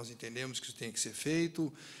 como é que nós entendemos que isso tem que ser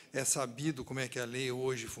feito, é sabido como é que a lei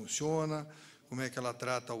hoje funciona, como é que ela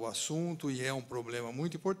trata o assunto, e é um problema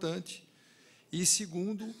muito importante. E,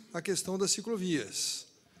 segundo, a questão das ciclovias.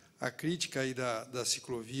 A crítica aí das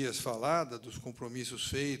ciclovias falada, dos compromissos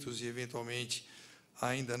feitos e, eventualmente,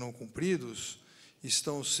 ainda não cumpridos,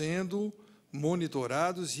 estão sendo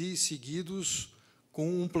monitorados e seguidos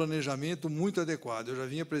com um planejamento muito adequado. Eu já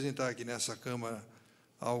vim apresentar aqui nessa Câmara,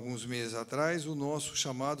 há alguns meses atrás, o nosso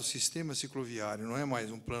chamado sistema cicloviário. Não é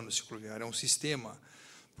mais um plano cicloviário, é um sistema,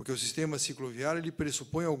 porque o sistema cicloviário ele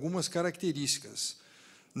pressupõe algumas características.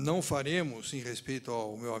 Não faremos, em respeito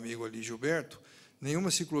ao meu amigo ali, Gilberto,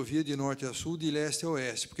 nenhuma ciclovia de norte a sul, de leste a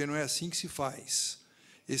oeste, porque não é assim que se faz.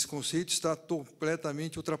 Esse conceito está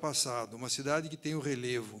completamente ultrapassado. Uma cidade que tem o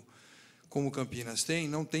relevo, como Campinas tem,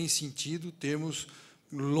 não tem sentido termos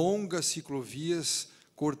longas ciclovias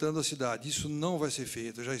cortando a cidade. Isso não vai ser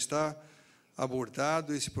feito. Já está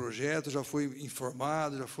abortado esse projeto, já foi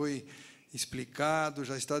informado, já foi explicado,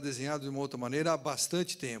 já está desenhado de uma outra maneira há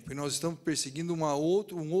bastante tempo. E nós estamos perseguindo um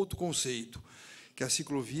outro conceito, que a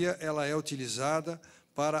ciclovia ela é utilizada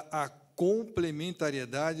para a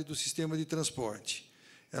complementariedade do sistema de transporte.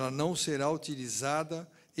 Ela não será utilizada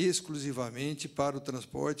exclusivamente para o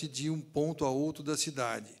transporte de um ponto a outro da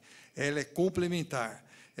cidade. Ela é complementar.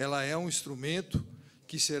 Ela é um instrumento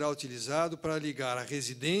que será utilizado para ligar a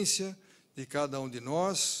residência de cada um de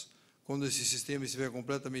nós, quando esse sistema estiver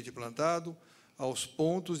completamente implantado, aos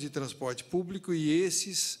pontos de transporte público, e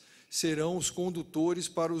esses serão os condutores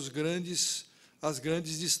para as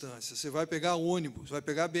grandes distâncias. Você vai pegar ônibus, vai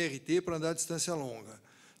pegar BRT para andar distância longa,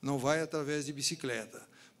 não vai através de bicicleta,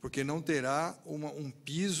 porque não terá um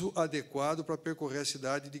piso adequado para percorrer a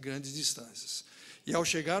cidade de grandes distâncias. E, ao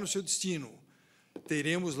chegar no seu destino,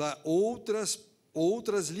 teremos lá outras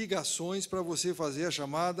ligações para você fazer a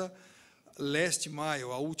chamada last mile,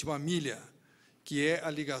 a última milha, que é a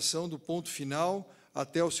ligação do ponto final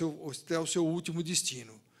até o seu último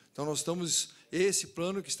destino. Então, nós estamos... Esse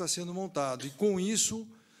plano que está sendo montado. E, com isso,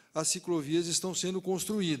 as ciclovias estão sendo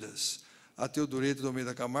construídas. A Teodoreto de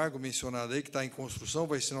Almeida Camargo, mencionada aí, que está em construção,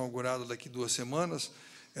 vai ser inaugurado daqui 2 semanas,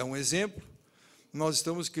 é um exemplo. Nós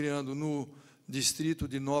estamos criando no distrito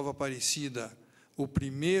de Nova Aparecida o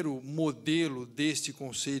primeiro modelo deste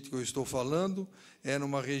conceito que eu estou falando, é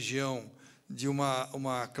numa região de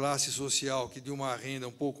uma classe social que de uma renda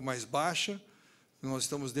um pouco mais baixa. Nós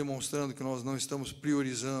estamos demonstrando que nós não estamos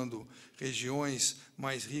priorizando regiões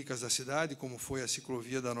mais ricas da cidade, como foi a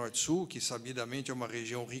ciclovia da Norte-Sul, que sabidamente é uma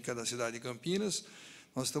região rica da cidade de Campinas.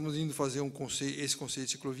 Nós estamos indo fazer esse conceito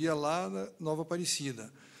de ciclovia lá na Nova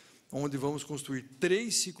Aparecida, onde vamos construir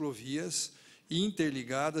 3 ciclovias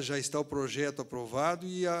interligadas, já está o projeto aprovado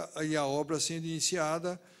e a obra sendo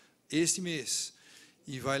iniciada este mês.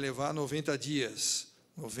 E vai levar 90 dias,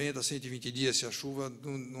 90 a 120 dias, se a chuva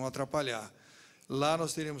não atrapalhar. Lá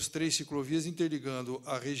nós teremos 3 ciclovias interligando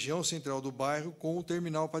a região central do bairro com o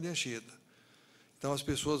terminal Padre Anchieta. Então, as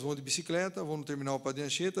pessoas vão de bicicleta, vão no terminal Padre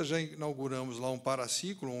Anchieta, já inauguramos lá um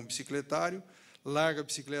paraciclo, um bicicletário, larga a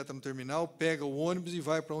bicicleta no terminal, pega o ônibus e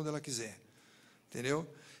vai para onde ela quiser. Entendeu?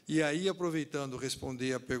 E aí, aproveitando,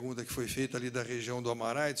 responder a pergunta que foi feita ali da região do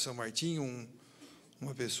Amarai, de São Martinho,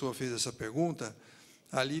 uma pessoa fez essa pergunta,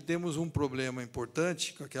 ali temos um problema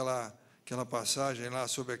importante com aquela passagem lá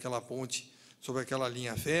sobre aquela ponte, sobre aquela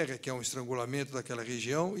linha férrea, que é um estrangulamento daquela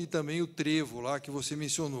região, e também o trevo lá que você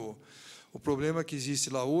mencionou. O problema que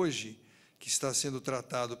existe lá hoje, que está sendo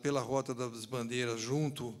tratado pela Rota das Bandeiras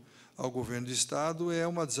junto ao governo do Estado, é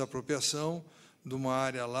uma desapropriação de uma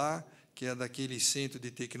área lá, que é daquele centro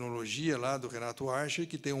de tecnologia lá do Renato Archer,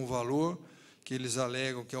 que tem um valor que eles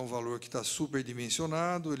alegam que é um valor que está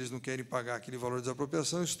superdimensionado, eles não querem pagar aquele valor de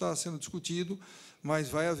desapropriação, isso está sendo discutido, mas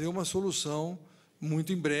vai haver uma solução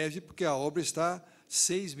muito em breve, porque a obra está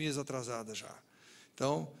 6 meses atrasada já.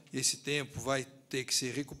 Então, esse tempo vai ter que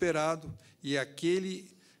ser recuperado, e aquele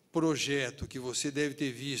projeto que você deve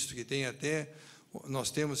ter visto, que tem até,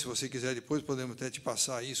 nós temos, se você quiser depois, podemos até te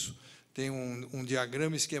passar isso, tem um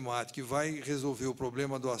diagrama esquemático que vai resolver o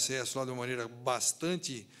problema do acesso lá de uma maneira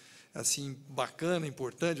bastante assim, bacana,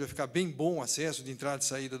 importante, vai ficar bem bom o acesso de entrada e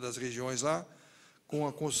saída das regiões lá. Com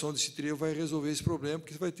a construção desse trevo vai resolver esse problema,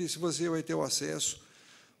 porque você vai ter o acesso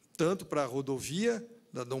tanto para a rodovia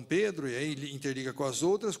da Dom Pedro, e aí interliga com as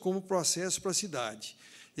outras, como para o acesso para a cidade.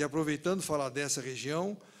 E, aproveitando falar dessa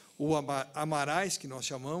região, o Amarais, que nós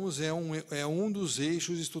chamamos, é um dos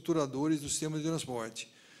eixos estruturadores do sistema de transporte.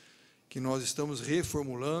 que nós estamos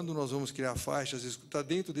reformulando, nós vamos criar faixas, está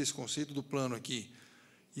dentro desse conceito do plano aqui,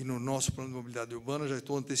 e no nosso plano de mobilidade urbana, já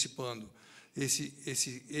estou antecipando,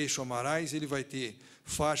 esse eixo Amarais, ele vai ter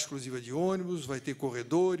faixa exclusiva de ônibus, vai ter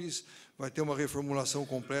corredores, vai ter uma reformulação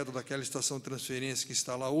completa daquela estação de transferência que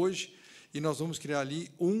está lá hoje, e nós vamos criar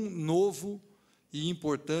ali um novo e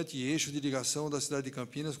importante eixo de ligação da cidade de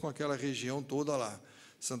Campinas com aquela região toda lá,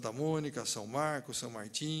 Santa Mônica, São Marcos, São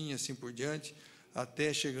Martim, assim por diante,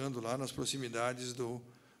 até chegando lá nas proximidades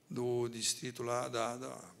do distrito lá,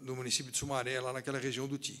 do município de Sumaré, lá naquela região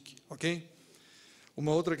do TIC, ok?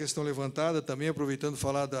 Uma outra questão levantada também, aproveitando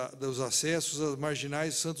falar dos acessos às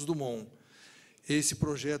marginais Santos Dumont. Esse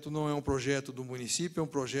projeto não é um projeto do município, é um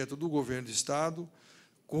projeto do governo do Estado.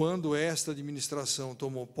 Quando esta administração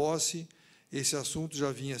tomou posse, esse assunto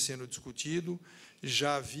já vinha sendo discutido,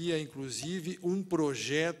 já havia, inclusive, um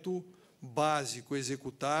projeto básico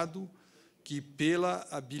executado, que, pela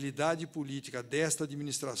habilidade política desta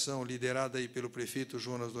administração, liderada aí pelo prefeito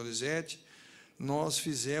Jonas Donizete, nós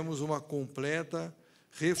fizemos uma completa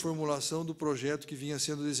reformulação do projeto que vinha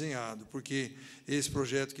sendo desenhado, porque esse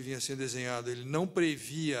projeto que vinha sendo desenhado, ele não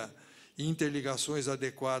previa interligações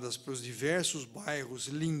adequadas para os diversos bairros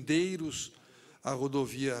lindeiros à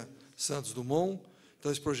rodovia Santos Dumont.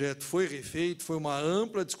 Então, esse projeto foi refeito, foi uma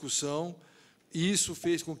ampla discussão, e isso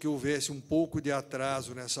fez com que houvesse um pouco de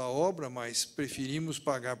atraso nessa obra, mas preferimos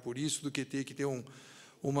pagar por isso do que ter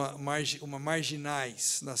uma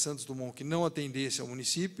marginais na Santos Dumont que não atendesse ao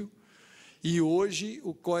município. E hoje,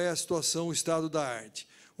 qual é a situação, o estado da arte?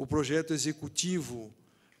 O projeto executivo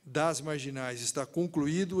das marginais está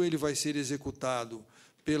concluído, ele vai ser executado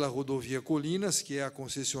pela rodovia Colinas, que é a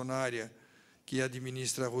concessionária que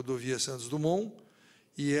administra a rodovia Santos Dumont,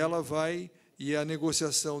 e a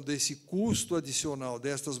negociação desse custo adicional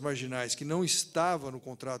destas marginais, que não estava no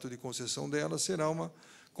contrato de concessão dela, será uma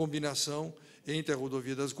combinação entre a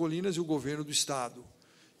rodovia das Colinas e o governo do Estado.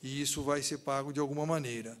 E isso vai ser pago de alguma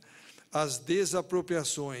maneira. As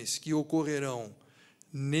desapropriações que ocorrerão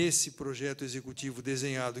nesse projeto executivo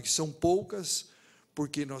desenhado, que são poucas,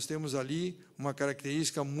 porque nós temos ali uma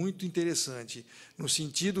característica muito interessante. No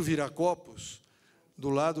sentido Viracopos, do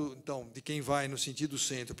lado, então, de quem vai no sentido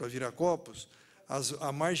centro para Viracopos,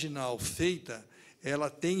 a marginal feita, ela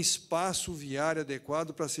tem espaço viário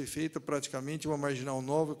adequado para ser feita praticamente uma marginal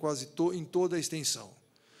nova quase em toda a extensão.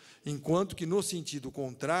 Enquanto que, no sentido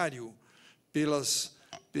contrário,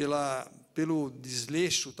 pelo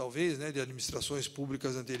desleixo, talvez, né, de administrações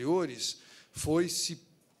públicas anteriores, foi se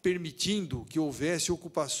permitindo que houvesse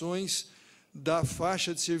ocupações da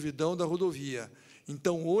faixa de servidão da rodovia.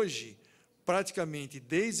 Então, hoje, praticamente,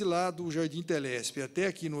 desde lá do Jardim Telespe até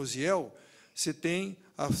aqui no Osiel, você tem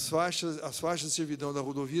as faixas de servidão das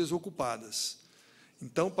rodovias ocupadas.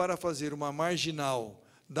 Então, para fazer uma marginal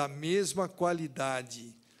da mesma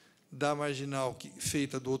qualidade da marginal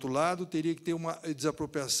feita do outro lado, teria que ter uma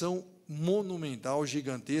desapropriação monumental,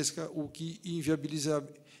 gigantesca, o que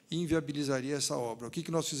inviabilizaria essa obra. O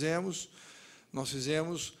que nós fizemos? Nós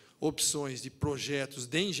fizemos opções de projetos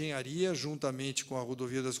de engenharia, juntamente com a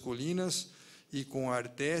Rodovia das Colinas e com a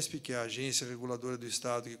Artesp, que é a agência reguladora do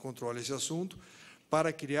Estado que controla esse assunto,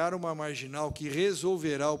 para criar uma marginal que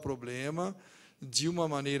resolverá o problema de uma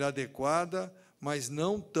maneira adequada, mas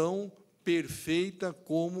não tão perfeita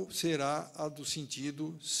como será a do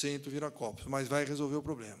sentido centro-Viracopos, mas vai resolver o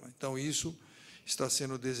problema. Então, isso está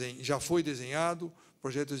sendo já foi desenhado, o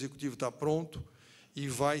projeto executivo está pronto e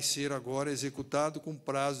vai ser agora executado com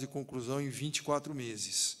prazo de conclusão em 24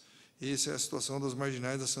 meses. Essa é a situação das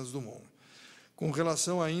marginais da Santos Dumont. Com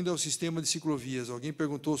relação ainda ao sistema de ciclovias, alguém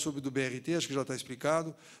perguntou sobre o do BRT, acho que já está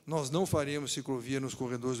explicado, nós não faremos ciclovia nos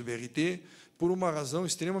corredores do BRT por uma razão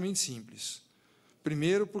extremamente simples.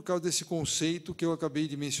 Primeiro, por causa desse conceito que eu acabei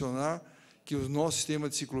de mencionar, que o nosso sistema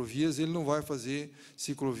de ciclovias ele não vai fazer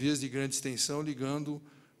ciclovias de grande extensão ligando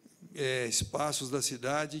espaços da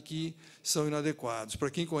cidade que são inadequados. Para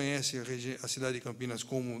quem conhece a cidade de Campinas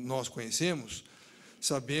como nós conhecemos,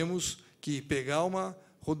 sabemos que pegar uma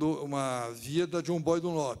via da John Boy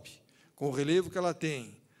Dunlop, com o relevo que ela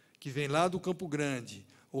tem, que vem lá do Campo Grande,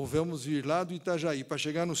 ou vamos vir lá do Itajaí, para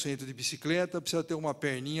chegar no centro de bicicleta, precisa ter uma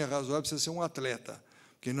perninha razoável, precisa ser um atleta,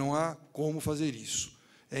 porque não há como fazer isso.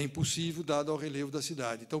 É impossível, dado ao relevo da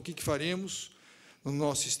cidade. Então, o que faremos? No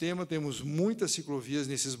nosso sistema, temos muitas ciclovias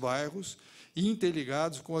nesses bairros,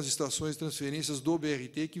 interligados com as estações de transferências do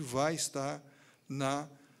BRT, que vai estar na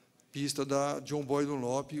pista da John Boy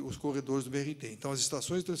Dunlop, os corredores do BRT. Então, as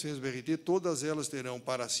estações de transferência do BRT, todas elas terão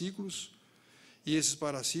paraciclos, e esses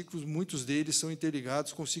paraciclos, muitos deles são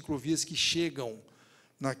interligados com ciclovias que chegam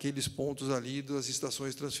naqueles pontos ali das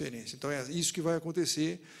estações de transferência. Então, é isso que vai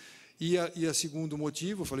acontecer, E a segundo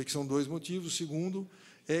motivo, eu falei que são 2 motivos, o segundo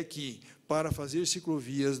é que, para fazer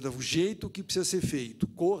ciclovias do jeito que precisa ser feito,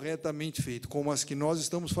 corretamente feito, como as que nós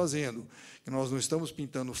estamos fazendo, que nós não estamos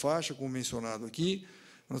pintando faixa, como mencionado aqui,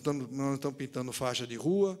 nós não estamos pintando faixa de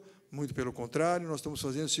rua, muito pelo contrário, nós estamos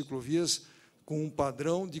fazendo ciclovias com um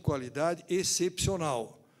padrão de qualidade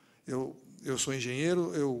excepcional. Eu sou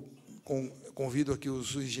engenheiro, eu convido aqui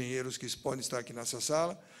os engenheiros que podem estar aqui nessa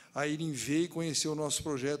sala a irem ver e conhecer o nosso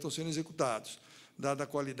projeto, estão sendo executados, dada a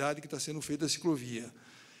qualidade que está sendo feita a ciclovia.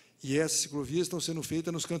 E essas ciclovias estão sendo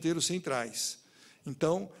feitas nos canteiros centrais.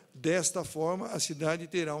 Então, desta forma, a cidade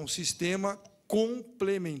terá um sistema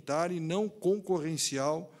complementar e não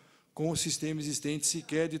concorrencial com o sistema existente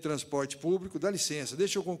sequer de transporte público. Dá licença,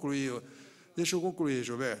 deixa eu concluir,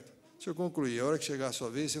 Gilberto. Deixa eu concluir. A hora que chegar a sua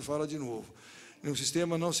vez, você fala de novo. O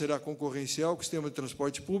sistema não será concorrencial com o sistema de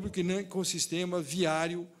transporte público e nem com o sistema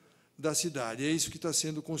viário da cidade. É isso que está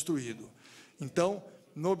sendo construído. Então,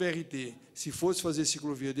 no BRT, se fosse fazer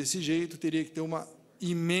ciclovia desse jeito, teria que ter uma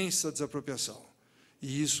imensa desapropriação.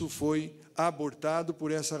 E isso foi abortado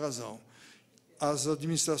por essa razão. As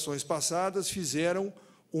administrações passadas fizeram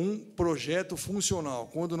um projeto funcional.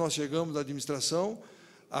 Quando nós chegamos na administração,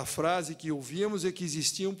 a frase que ouvíamos é que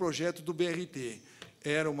existia um projeto do BRT.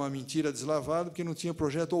 Era uma mentira deslavada, porque não tinha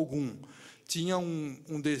projeto algum. Tinha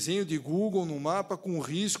um desenho de Google no mapa com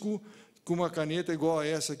risco, com uma caneta igual a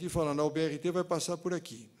essa aqui, falando, o BRT vai passar por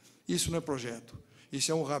aqui. Isso não é projeto.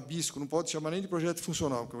 Isso é um rabisco, não pode chamar nem de projeto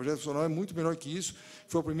funcional, porque o projeto funcional é muito melhor que isso.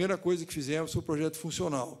 Foi a primeira coisa que fizemos, foi o projeto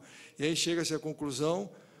funcional. E aí chega-se à conclusão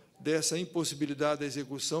dessa impossibilidade da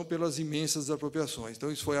execução pelas imensas desapropriações.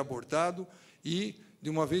 Então, isso foi abortado e, de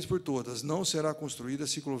uma vez por todas, não será construída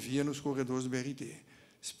ciclovia nos corredores do BRT.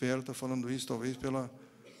 Espero estar falando isso, talvez, pela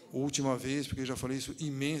última vez, porque já falei isso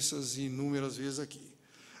imensas e inúmeras vezes aqui.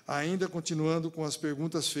 Ainda continuando com as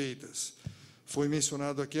perguntas feitas, foi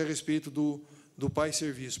mencionado aqui a respeito do Pai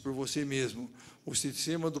Serviço, por você mesmo. O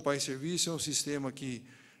sistema do Pai Serviço é um sistema que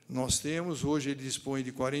nós temos, hoje ele dispõe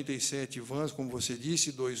de 47 vans, como você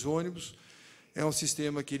disse, 2 ônibus. É um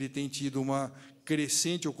sistema que ele tem tido uma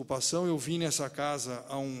crescente ocupação. Eu vim nessa casa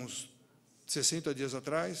há uns 60 dias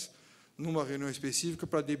atrás, numa reunião específica,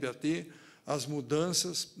 para debater as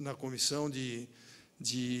mudanças na comissão de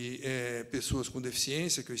pessoas com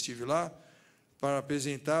deficiência, que eu estive lá, para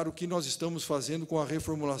apresentar o que nós estamos fazendo com a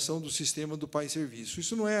reformulação do sistema do Pai Serviço.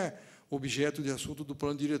 Isso não é objeto de assunto do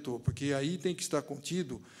plano diretor, porque aí tem que estar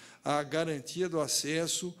contido a garantia do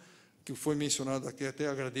acesso, que foi mencionado aqui, até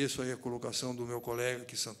agradeço aí a colocação do meu colega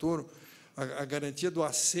aqui, Santoro, a garantia do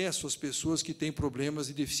acesso às pessoas que têm problemas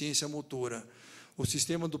de deficiência motora. O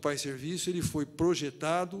sistema do Pai Serviço ele foi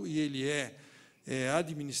projetado e ele é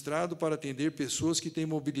administrado para atender pessoas que têm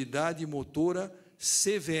mobilidade motora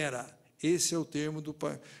severa. Esse é o termo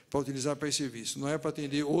para utilizar Pai Serviço. Não é para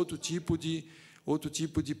atender outro tipo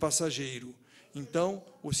de passageiro. Então,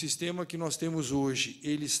 o sistema que nós temos hoje,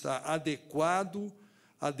 ele está adequado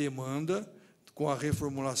à demanda, com a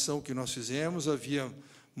reformulação que nós fizemos. Havia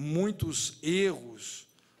muitos erros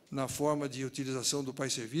na forma de utilização do Pai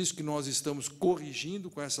Serviço, que nós estamos corrigindo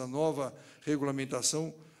com essa nova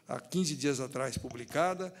regulamentação, há 15 dias atrás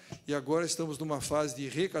publicada, e agora estamos numa fase de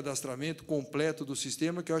recadastramento completo do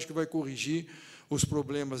sistema, que eu acho que vai corrigir os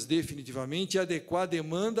problemas definitivamente e adequar a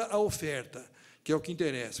demanda à oferta, que é o que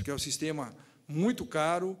interessa, que é um sistema muito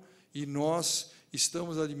caro, e nós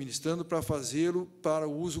estamos administrando para fazê-lo para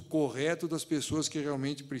o uso correto das pessoas que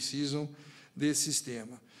realmente precisam desse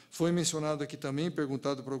sistema. Foi mencionado aqui também,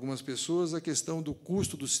 perguntado por algumas pessoas, a questão do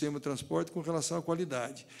custo do sistema de transporte com relação à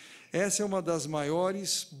qualidade. Essa é uma das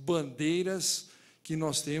maiores bandeiras que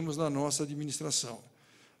nós temos na nossa administração.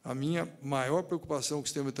 A minha maior preocupação com o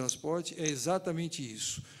sistema de transporte é exatamente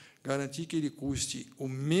isso, garantir que ele custe o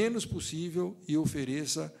menos possível e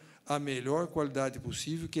ofereça a melhor qualidade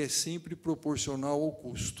possível, que é sempre proporcional ao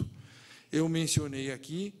custo. Eu mencionei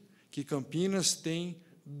aqui que Campinas tem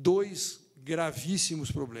 2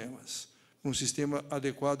 gravíssimos problemas com um sistema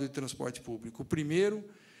adequado de transporte público. O primeiro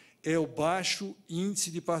é o baixo índice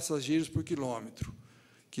de passageiros por quilômetro,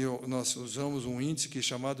 que nós usamos um índice que é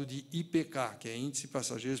chamado de IPK, que é Índice de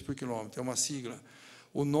Passageiros por Quilômetro, é uma sigla.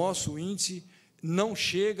 O nosso índice não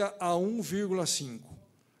chega a 1,5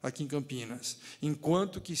 aqui em Campinas,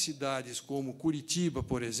 enquanto que cidades como Curitiba,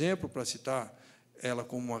 por exemplo, para citar ela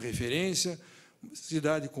como uma referência,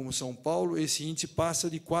 cidade como São Paulo, esse índice passa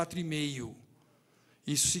de 4,5.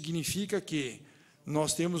 Isso significa que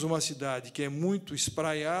nós temos uma cidade que é muito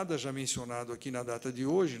espraiada, já mencionado aqui na data de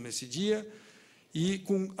hoje, nesse dia, e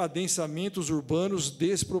com adensamentos urbanos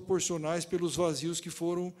desproporcionais pelos vazios que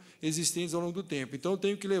foram existentes ao longo do tempo. Então, eu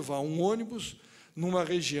tenho que levar um ônibus numa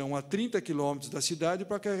região a 30 quilômetros da cidade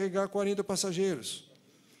para carregar 40 passageiros.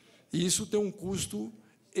 E isso tem um custo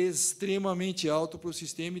extremamente alto para o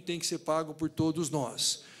sistema e tem que ser pago por todos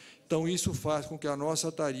nós. Então, isso faz com que a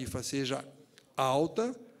nossa tarifa seja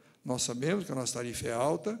alta, nós sabemos que a nossa tarifa é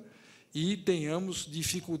alta, e tenhamos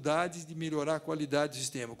dificuldades de melhorar a qualidade do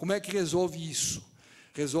sistema. Como é que resolve isso?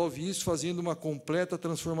 Resolve isso fazendo uma completa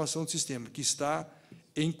transformação do sistema, que está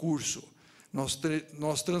em curso.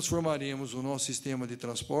 Nós transformaremos o nosso sistema de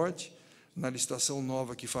transporte, na licitação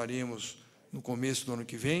nova que faremos no começo do ano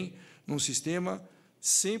que vem, num sistema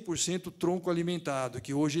 100% tronco alimentado,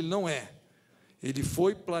 que hoje ele não é. Ele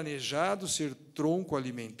foi planejado ser tronco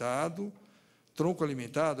alimentado. Tronco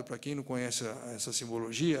alimentado, para quem não conhece essa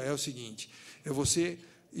simbologia, é o seguinte: é você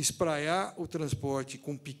espraiar o transporte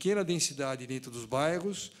com pequena densidade dentro dos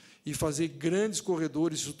bairros e fazer grandes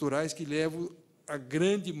corredores estruturais que levam a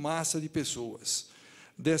grande massa de pessoas.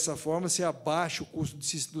 Dessa forma, se abaixa o custo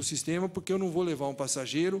do sistema, porque eu não vou levar um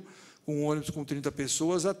passageiro com um ônibus com 30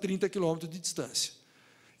 pessoas a 30 quilômetros de distância.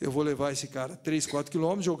 Eu vou levar esse cara 3, 4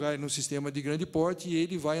 quilômetros, jogar ele no sistema de grande porte e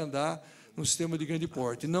ele vai andar no sistema de grande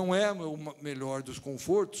porte. Não é o melhor dos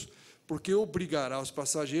confortos, porque obrigará os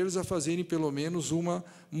passageiros a fazerem pelo menos uma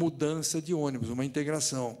mudança de ônibus, uma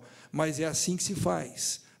integração. Mas é assim que se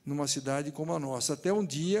faz, numa cidade como a nossa. Até um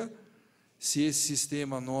dia, se esse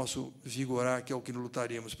sistema nosso vigorar, que é o que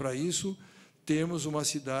lutaremos para isso, termos uma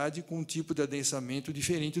cidade com um tipo de adensamento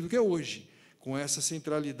diferente do que é hoje, com essas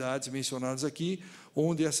centralidades mencionadas aqui,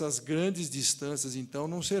 onde essas grandes distâncias, então,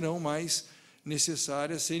 não serão mais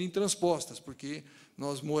necessárias serem transpostas, porque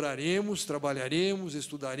nós moraremos, trabalharemos,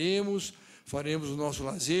 estudaremos, faremos o nosso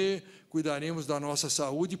lazer, cuidaremos da nossa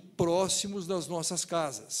saúde próximos das nossas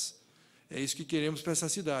casas. É isso que queremos para essa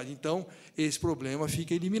cidade. Então, esse problema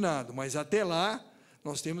fica eliminado. Mas, até lá,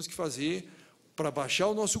 nós temos que fazer, para baixar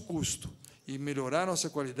o nosso custo e melhorar a nossa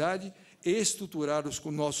qualidade, estruturar os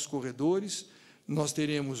nossos corredores. Nós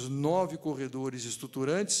teremos 9 corredores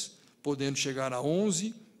estruturantes, podendo chegar a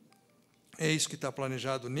 11. É isso que está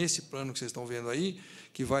planejado nesse plano que vocês estão vendo aí,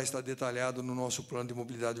 que vai estar detalhado no nosso plano de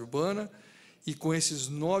mobilidade urbana. E, com esses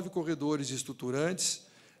 9 corredores estruturantes,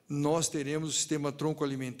 nós teremos o sistema tronco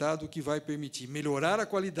alimentado, que vai permitir melhorar a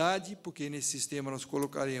qualidade, porque nesse sistema nós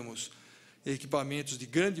colocaremos equipamentos de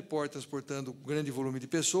grande porte, transportando grande volume de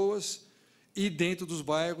pessoas, e, dentro dos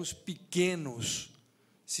bairros, pequenos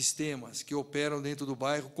sistemas que operam dentro do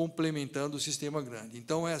bairro, complementando o sistema grande.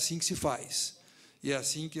 Então, é assim que se faz. E é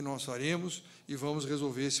assim que nós faremos e vamos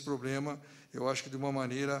resolver esse problema, eu acho que de uma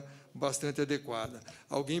maneira bastante adequada.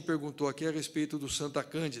 Alguém perguntou aqui a respeito do Santa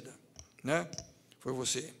Cândida, né? Foi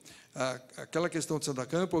você. Aquela questão de Santa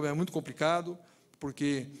Cândida, o problema é muito complicado,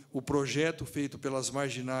 porque o projeto feito pelas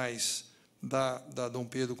marginais da Dom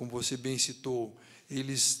Pedro, como você bem citou,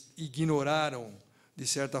 eles ignoraram, de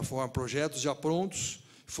certa forma, projetos já prontos,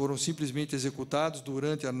 foram simplesmente executados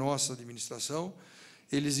durante a nossa administração.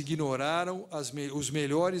 Eles ignoraram os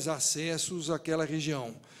melhores acessos àquela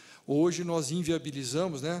região. Hoje, nós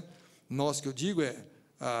inviabilizamos, né? Nós, que eu digo,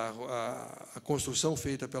 a construção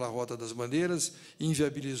feita pela Rota das Bandeiras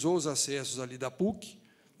inviabilizou os acessos ali da PUC,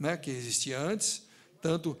 né, que existia antes,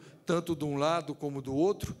 tanto de um lado como do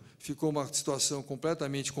outro. Ficou uma situação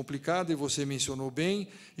completamente complicada, e você mencionou bem,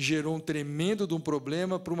 gerou um tremendo de um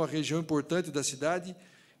problema para uma região importante da cidade,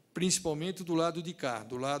 principalmente do lado de cá,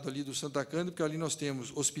 do lado ali do Santa Cândida, porque ali nós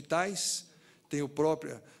temos hospitais, tem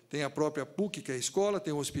a própria PUC, que é a escola,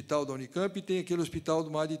 tem o hospital da Unicamp e tem aquele hospital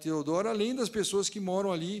do Madre Teodoro, além das pessoas que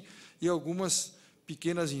moram ali e algumas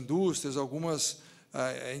pequenas indústrias, algumas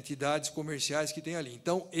entidades comerciais que tem ali.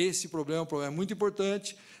 Então, esse problema é um problema muito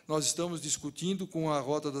importante. Nós estamos discutindo com a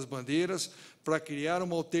Rota das Bandeiras para criar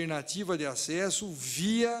uma alternativa de acesso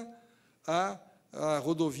via a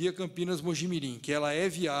rodovia Campinas-Mojimirim, que ela é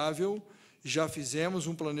viável. Já fizemos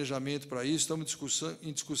um planejamento para isso, estamos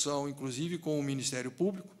em discussão, inclusive, com o Ministério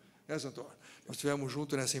Público, né, Santoro? Nós estivemos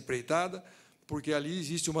juntos nessa empreitada, porque ali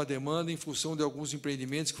existe uma demanda em função de alguns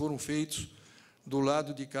empreendimentos que foram feitos do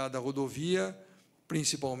lado de cá da rodovia,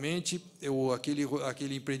 principalmente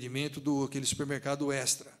aquele empreendimento aquele supermercado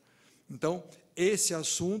Extra. Então, esse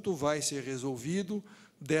assunto vai ser resolvido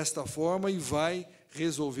desta forma e vai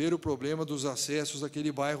resolver o problema dos acessos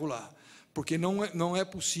àquele bairro lá. Porque não é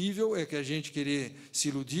possível, que a gente querer se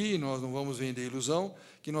iludir, nós não vamos vender ilusão,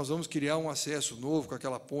 que nós vamos criar um acesso novo com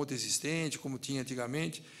aquela ponte existente, como tinha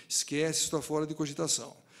antigamente. Esquece, isso está fora de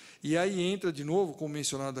cogitação. E aí entra, de novo, como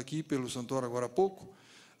mencionado aqui pelo Santoro agora há pouco,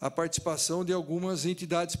 a participação de algumas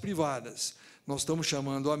entidades privadas. Nós estamos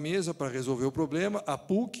chamando à mesa para resolver o problema, a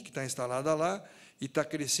PUC, que está instalada lá, e está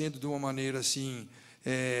crescendo de uma maneira assim,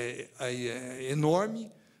 enorme,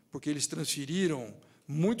 porque eles transferiram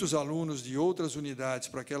muitos alunos de outras unidades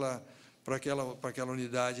para aquela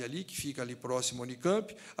unidade ali, que fica ali próximo à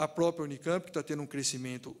Unicamp, a própria Unicamp, que está tendo um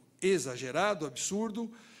crescimento exagerado,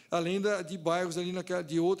 absurdo, além de bairros ali,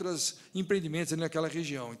 de outros empreendimentos ali naquela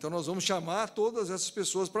região. Então, nós vamos chamar todas essas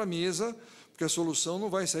pessoas para a mesa, porque a solução não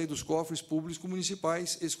vai sair dos cofres públicos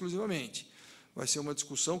municipais exclusivamente. Vai ser uma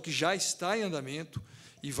discussão que já está em andamento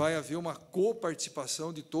e vai haver uma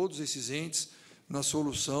coparticipação de todos esses entes na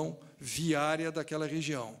solução viária daquela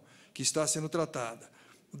região, que está sendo tratada.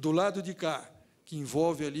 Do lado de cá, que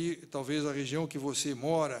envolve ali, talvez, a região que você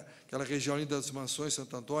mora, aquela região ali das Mansões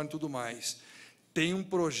Santo Antônio e tudo mais, tem um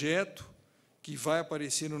projeto que vai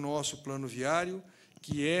aparecer no nosso plano viário,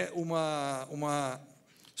 que é uma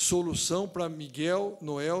solução para Miguel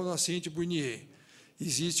Noel Nascente Burnier.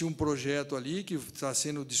 Existe um projeto ali que está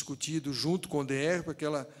sendo discutido junto com o DR, porque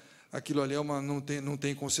aquilo ali não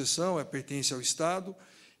tem concessão, pertence ao Estado.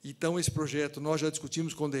 Então, esse projeto nós já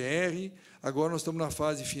discutimos com o DR, agora nós estamos na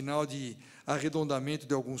fase final de arredondamento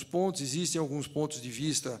de alguns pontos, existem alguns pontos de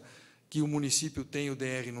vista que o município tem e o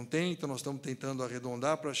DR não tem, então nós estamos tentando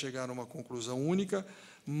arredondar para chegar a uma conclusão única,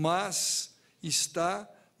 mas está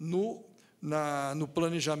no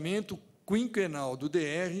planejamento quinquenal do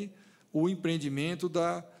DR o empreendimento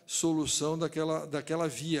da solução daquela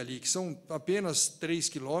via ali, que são apenas 3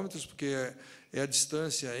 quilômetros, porque é a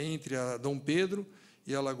distância entre a Dom Pedro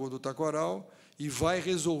e a Lagoa do Taquaral, e vai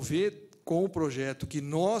resolver com o projeto que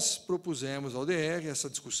nós propusemos ao DR, essa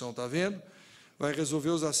discussão está havendo, vai resolver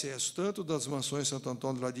os acessos tanto das Mansões Santo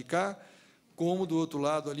Antônio do lado de cá, como do outro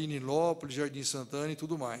lado, ali, Nilópolis, Jardim Santana e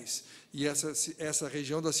tudo mais. E essa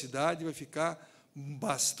região da cidade vai ficar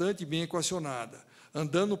bastante bem equacionada.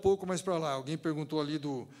 Andando um pouco mais para lá, alguém perguntou ali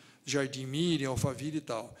do Jardim Miriam, Alphaville e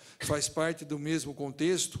tal. Faz parte do mesmo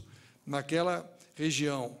contexto, naquela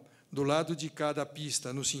região, do lado de cá da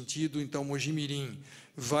pista, no sentido, então, Mojimirim,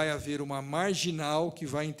 vai haver uma marginal que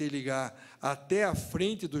vai interligar até a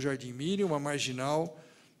frente do Jardim Miriam, uma marginal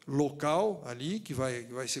local ali, que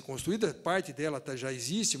vai ser construída, parte dela já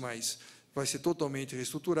existe, mas vai ser totalmente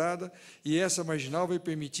reestruturada, e essa marginal vai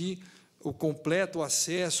permitir o completo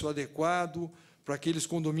acesso adequado para aqueles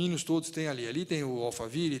condomínios todos que tem ali. Ali tem o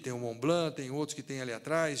Alphaville, tem o Mont Blanc, tem outros que tem ali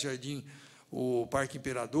atrás, o Parque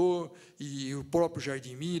Imperador e o próprio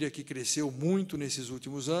Jardim Miriam, que cresceu muito nesses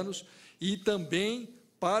últimos anos, e também,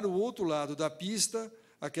 para o outro lado da pista,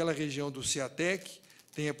 aquela região do Ciatec,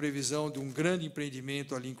 tem a previsão de um grande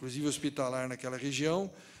empreendimento ali, inclusive hospitalar naquela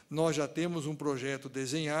região. Nós já temos um projeto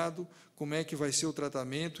desenhado, como é que vai ser o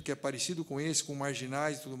tratamento, que é parecido com esse, com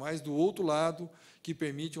marginais e tudo mais, do outro lado, que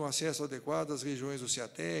permite um acesso adequado às regiões do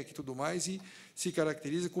Ciatec e tudo mais, e se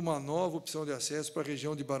caracteriza com uma nova opção de acesso para a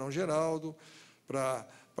região de Barão Geraldo, para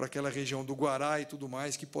aquela região do Guará e tudo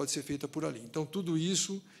mais, que pode ser feita por ali. Então, tudo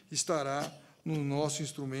isso estará no nosso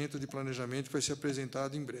instrumento de planejamento, que vai ser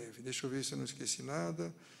apresentado em breve. Deixa eu ver se eu não esqueci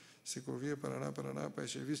nada. Secovia, Paraná, Pai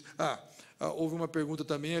Serviço. Houve uma pergunta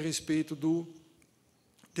também a respeito do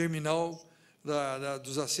terminal,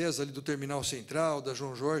 dos acessos ali do terminal central, da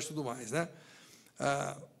João Jorge e tudo mais, né?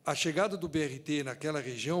 A chegada do BRT naquela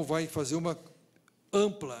região vai fazer uma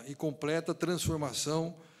ampla e completa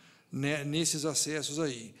transformação, né, nesses acessos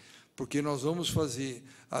aí, porque nós vamos fazer...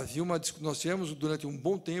 nós tivemos, durante um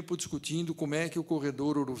bom tempo, discutindo como é que o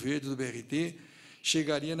corredor Ouro Verde do BRT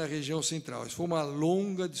chegaria na região central. Isso foi uma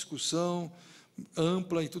longa discussão,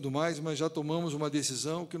 ampla e tudo mais, mas já tomamos uma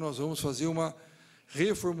decisão que nós vamos fazer uma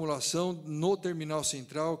reformulação no terminal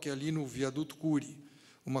central, que é ali no viaduto Cury,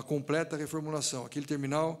 uma completa reformulação. Aquele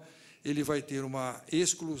terminal ele vai ter uma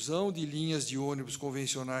exclusão de linhas de ônibus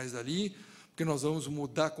convencionais dali, porque nós vamos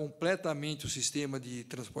mudar completamente o sistema de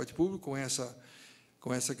transporte público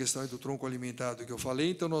com essa questão do tronco alimentado que eu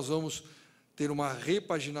falei. Então, nós vamos ter uma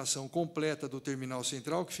repaginação completa do terminal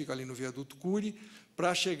central, que fica ali no viaduto Cury,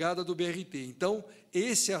 para a chegada do BRT. Então,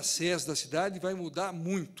 esse acesso da cidade vai mudar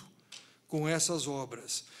muito com essas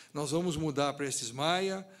obras. Nós vamos mudar para Prestes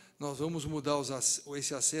Maia, nós vamos mudar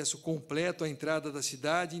esse acesso completo à entrada da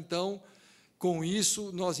cidade. Então, com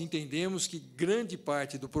isso, nós entendemos que grande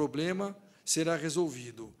parte do problema será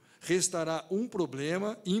resolvido. Restará um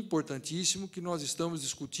problema importantíssimo que nós estamos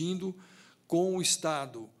discutindo com o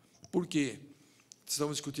Estado. Por quê?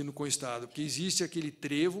 Estamos discutindo com o Estado, porque existe aquele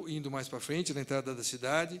trevo, indo mais para frente, na entrada da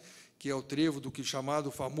cidade, que é o trevo do que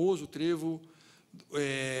chamado famoso trevo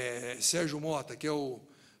Sérgio Mota, que é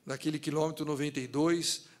daquele quilômetro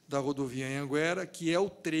 92 da rodovia Anhanguera, que é o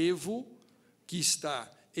trevo que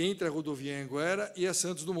está entre a rodovia Anhanguera e a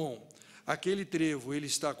Santos Dumont. Aquele trevo ele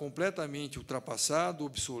está completamente ultrapassado,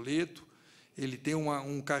 obsoleto, ele tem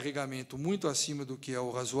um carregamento muito acima do que é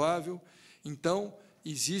o razoável. Então,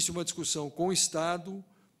 existe uma discussão com o Estado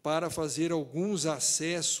para fazer alguns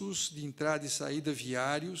acessos de entrada e saída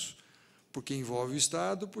viários, porque envolve o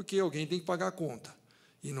Estado, porque alguém tem que pagar a conta.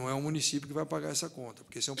 E não é o município que vai pagar essa conta,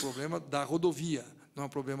 porque esse é um problema da rodovia, não é um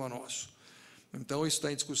problema nosso. Então, isso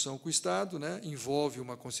está em discussão com o Estado, né? Envolve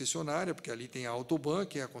uma concessionária, porque ali tem a Autoban,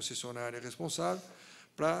 que é a concessionária responsável,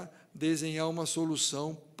 para desenhar uma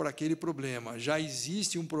solução para aquele problema. Já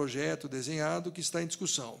existe um projeto desenhado que está em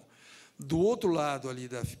discussão. Do outro lado ali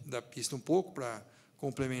da pista, um pouco, para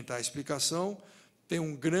complementar a explicação, tem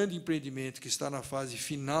um grande empreendimento que está na fase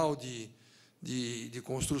final de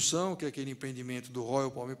construção, que é aquele empreendimento do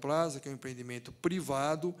Royal Palm Plaza, que é um empreendimento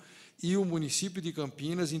privado, e o município de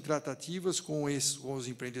Campinas, em tratativas com os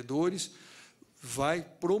empreendedores, vai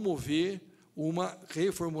promover uma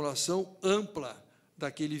reformulação ampla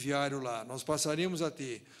daquele viário lá. Nós passaremos a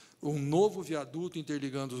ter um novo viaduto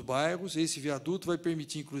interligando os bairros. Esse viaduto vai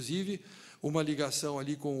permitir, inclusive, uma ligação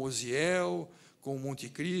ali com o Osiel, com o Monte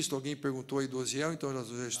Cristo. Alguém perguntou aí do Osiel, então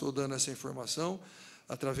eu já estou dando essa informação,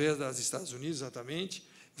 através dos Estados Unidos, exatamente.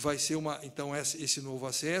 Vai ser, então, esse novo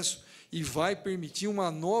acesso, e vai permitir uma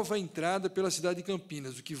nova entrada pela cidade de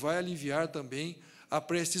Campinas, o que vai aliviar também a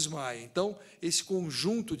Prestes Maia. Então, esse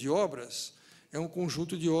conjunto de obras é um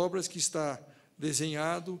conjunto de obras que está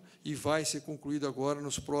desenhado e vai ser concluído agora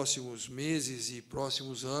nos próximos meses e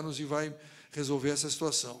próximos anos e vai resolver essa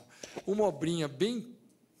situação. Uma obrinha bem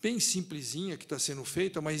simplesinha que está sendo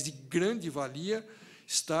feita, mas de grande valia,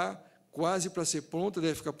 está quase para ser pronta,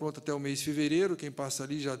 deve ficar pronta até o mês de fevereiro, quem passa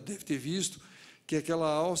ali já deve ter visto, que é aquela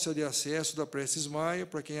alça de acesso da Prestes Maia,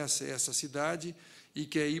 para quem acessa a cidade e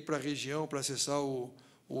quer ir para a região para acessar o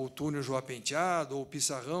túnel João Penteado ou o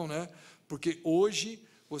Pissarrão, né? Porque hoje,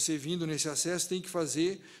 você vindo nesse acesso, você tem que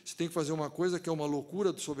fazer uma coisa que é uma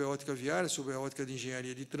loucura sob a ótica viária, sob a ótica de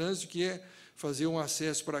engenharia de trânsito, que é fazer um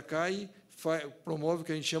acesso para cá e promove o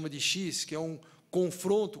que a gente chama de X, que é um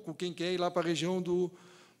confronto com quem quer ir lá para a região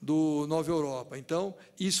do Nova Europa. Então,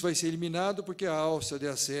 isso vai ser eliminado, porque a alça de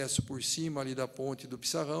acesso por cima ali da ponte do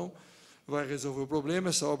Pissarrão vai resolver o problema.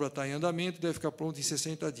 Essa obra está em andamento, deve ficar pronta em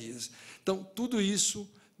 60 dias. Então, tudo isso,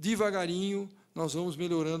 devagarinho, nós vamos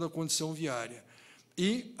melhorando a condição viária.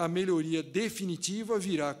 E a melhoria definitiva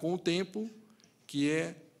virá com o tempo, que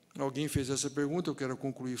é, alguém fez essa pergunta, eu quero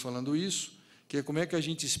concluir falando isso, que é como é que a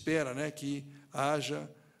gente espera, né, que haja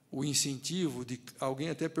o incentivo de... Alguém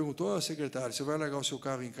até perguntou, secretário, você vai largar o seu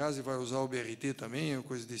carro em casa e vai usar o BRT também, ou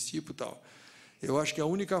coisa desse tipo e tal. Eu acho que a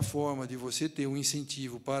única forma de você ter um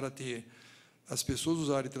incentivo para ter as pessoas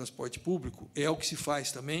usarem transporte público é o que se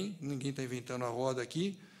faz também, ninguém está inventando a roda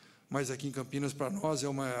aqui, mas aqui em Campinas, para nós, é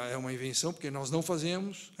uma invenção, porque nós não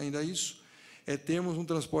fazemos ainda isso, é termos um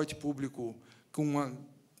transporte público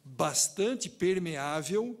bastante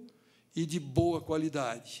permeável e de boa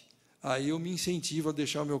qualidade. Aí eu me incentivo a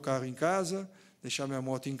deixar o meu carro em casa, deixar minha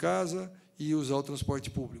moto em casa e usar o transporte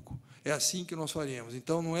público. É assim que nós faremos.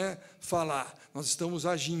 Então, não é falar, nós estamos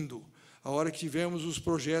agindo. A hora que tivermos os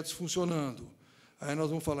projetos funcionando, aí nós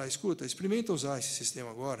vamos falar, escuta, experimenta usar esse sistema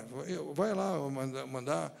agora, vai lá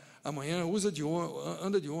mandar amanhã,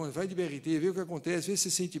 anda de ônibus, vai de BRT, vê o que acontece, vê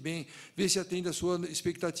se sente bem, vê se atende a sua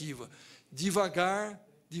expectativa. Devagar,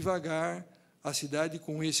 a cidade,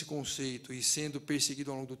 com esse conceito e sendo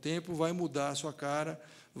perseguido ao longo do tempo, vai mudar a sua cara,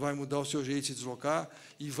 vai mudar o seu jeito de se deslocar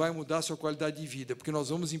e vai mudar a sua qualidade de vida, porque nós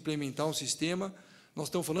vamos implementar um sistema, nós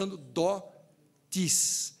estamos falando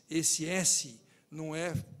DOTIS, esse S não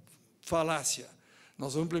é falácia.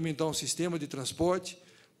 Nós vamos implementar um sistema de transporte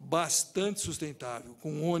bastante sustentável,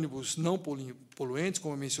 com ônibus não poluentes,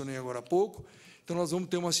 como eu mencionei agora há pouco. Então, nós vamos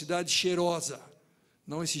ter uma cidade cheirosa,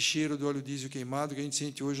 não esse cheiro de óleo diesel queimado que a gente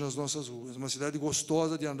sente hoje nas nossas ruas. Uma cidade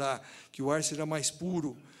gostosa de andar, que o ar seja mais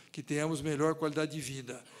puro, que tenhamos melhor qualidade de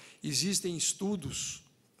vida. Existem estudos,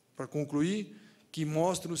 para concluir, que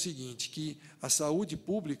mostram o seguinte, que a saúde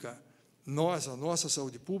pública, a nossa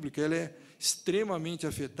saúde pública, ela é extremamente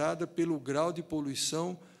afetada pelo grau de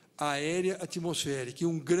poluição aérea atmosférica, e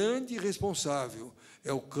um grande responsável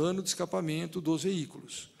é o cano de escapamento dos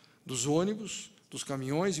veículos, dos ônibus, dos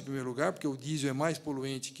caminhões, em primeiro lugar, porque o diesel é mais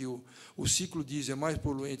poluente que o ciclo diesel é mais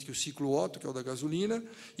poluente que o ciclo Otto, que é o da gasolina,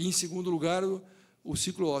 e, em segundo lugar, o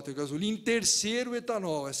ciclo Otto é gasolina. Em terceiro, o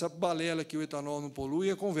etanol. Essa balela que o etanol não polui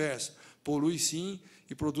é conversa. Polui, sim,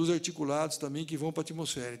 e produz articulados também que vão para a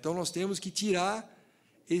atmosfera. Então, nós temos que tirar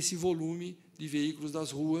esse volume de veículos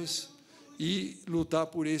das ruas e lutar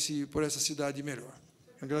por essa cidade melhor.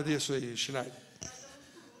 Agradeço aí, Schneider.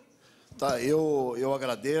 Tá, eu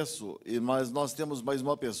agradeço, mas nós temos mais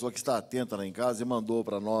uma pessoa que está atenta lá em casa e mandou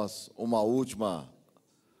para nós uma última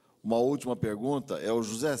pergunta, é o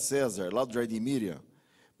José César, lá do Jardim Miriam,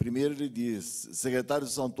 Primeiro ele diz, secretário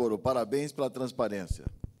Santoro, parabéns pela transparência.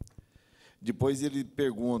 Depois ele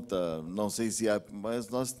pergunta, não sei se há, mas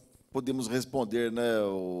nós podemos responder, né,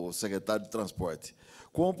 o secretário de Transporte.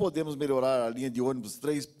 Como podemos melhorar a linha de ônibus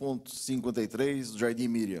 3.53 do Jardim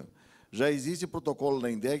Miriam? Já existe protocolo na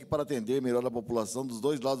INDEC para atender melhor a população dos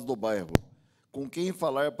dois lados do bairro. Com quem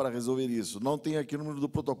falar para resolver isso? Não tem aqui o número do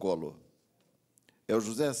protocolo. É o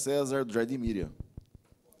José César, do Jardim Miriam.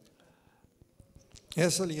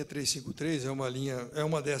 Essa linha 353 é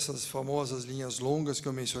uma dessas famosas linhas longas que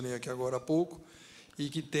eu mencionei aqui agora há pouco e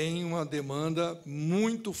que tem uma demanda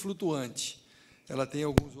muito flutuante. Ela tem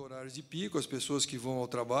alguns horários de pico, as pessoas que vão ao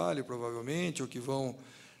trabalho, provavelmente, ou que vão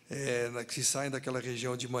que saem daquela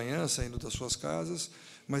região de manhã, saindo das suas casas,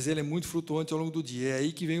 mas ele é muito flutuante ao longo do dia. É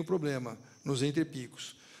aí que vem o problema, nos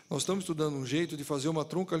entrepicos. Nós estamos estudando um jeito de fazer uma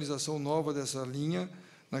troncalização nova dessa linha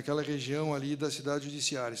naquela região ali da cidade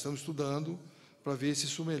judiciária. Estamos estudando para ver se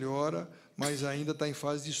isso melhora, mas ainda está em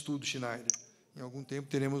fase de estudo, Schneider. Em algum tempo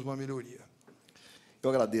teremos uma melhoria. Eu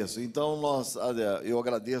agradeço. Então, eu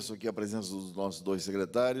agradeço aqui a presença dos nossos dois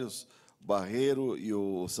secretários, o Barreiro e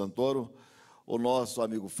o Santoro, o nosso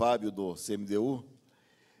amigo Fábio, do CMDU,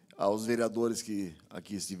 aos vereadores que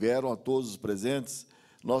aqui estiveram, a todos os presentes.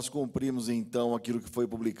 Nós cumprimos, então, aquilo que foi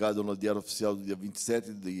publicado no Diário Oficial do dia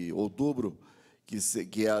 27 de outubro,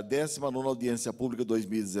 que é a 19ª Audiência Pública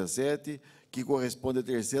 2017, que corresponde à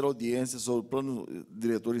 3ª audiência sobre o Plano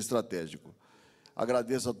Diretor Estratégico.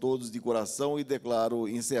 Agradeço a todos de coração e declaro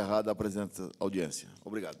encerrada a presente audiência.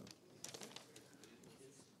 Obrigado.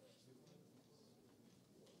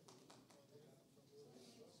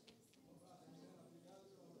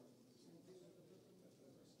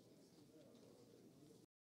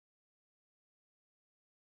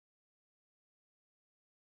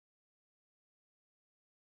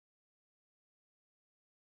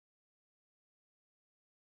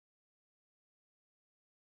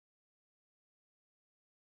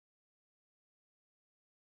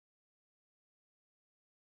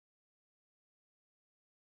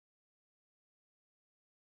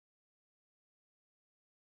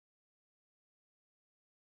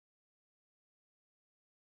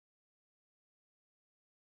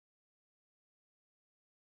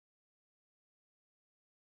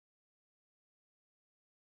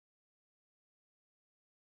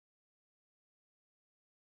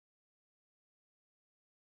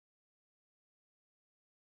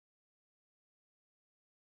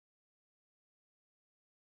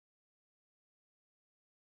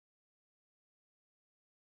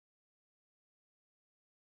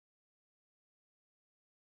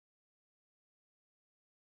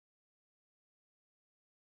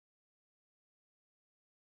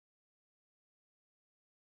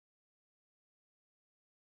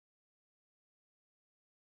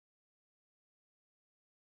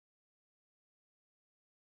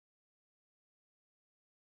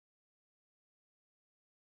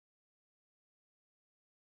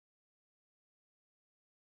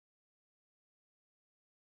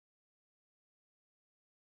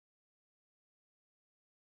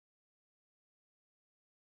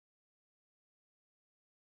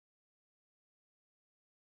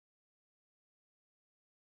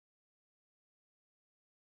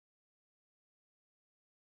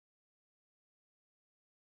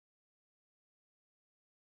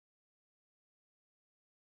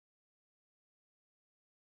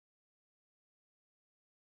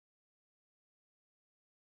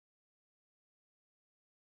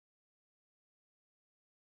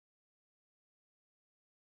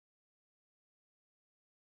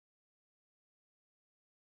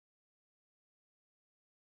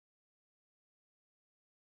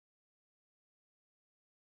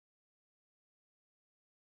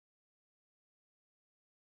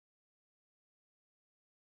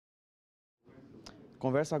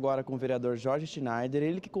 Converso agora com o vereador Jorge Schneider,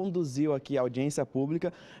 ele que conduziu aqui a audiência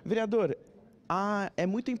pública. Vereador, é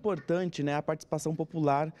muito importante, né, a participação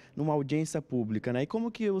popular numa audiência pública, né? E como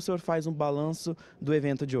que o senhor faz um balanço do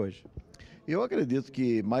evento de hoje? Eu acredito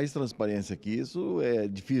que mais transparência que isso é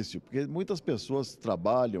difícil, porque muitas pessoas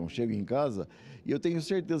trabalham, chegam em casa, e eu tenho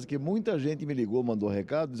certeza que muita gente me ligou, mandou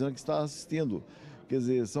recado, dizendo que está assistindo. Quer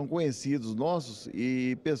dizer, são conhecidos nossos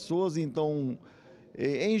e pessoas, então,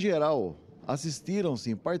 em geral, assistiram,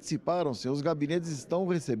 sim, participaram, sim. Os gabinetes estão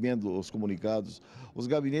recebendo os comunicados, os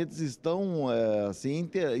gabinetes estão assim,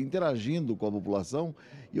 interagindo com a população,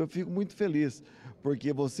 e eu fico muito feliz,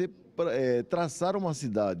 porque você traçar uma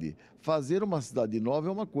cidade, fazer uma cidade nova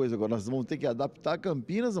é uma coisa, agora nós vamos ter que adaptar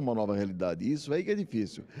Campinas a uma nova realidade, isso aí que é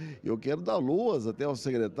difícil. Eu quero dar loas até aos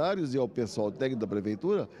secretários e ao pessoal técnico da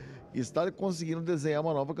prefeitura que está conseguindo desenhar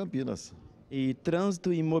uma nova Campinas. E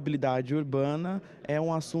trânsito e mobilidade urbana é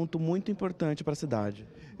um assunto muito importante para a cidade.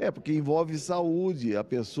 Porque envolve saúde. A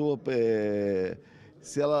pessoa,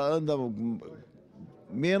 se ela anda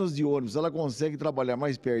menos de ônibus, ela consegue trabalhar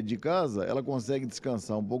mais perto de casa, ela consegue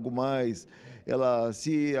descansar um pouco mais.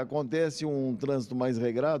 Se acontece um trânsito mais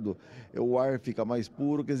regrado, o ar fica mais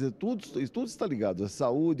puro, quer dizer, tudo está ligado. A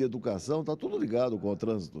saúde, a educação, está tudo ligado com o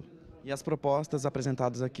trânsito. E as propostas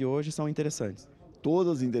apresentadas aqui hoje são interessantes?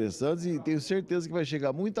 Todas interessantes e tenho certeza que vai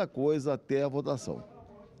chegar muita coisa até a votação.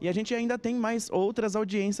 E a gente ainda tem mais outras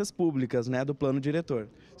audiências públicas, né, do Plano Diretor.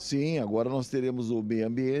 Sim, agora nós teremos o meio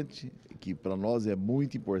ambiente, que para nós é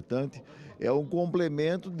muito importante, é um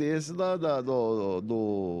complemento desse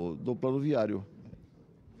do plano viário.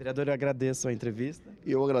 Vereador, eu agradeço a entrevista.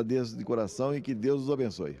 Eu agradeço de coração e que Deus os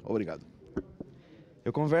abençoe. Obrigado.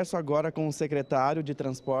 Eu converso agora com o secretário de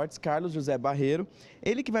Transportes, Carlos José Barreiro,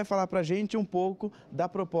 ele que vai falar para a gente um pouco da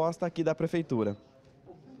proposta aqui da Prefeitura.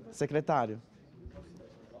 Secretário.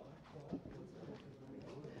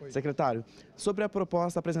 Secretário, sobre a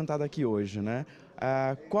proposta apresentada aqui hoje, né?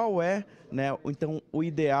 Qual é, né, então, o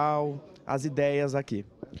ideal, as ideias aqui?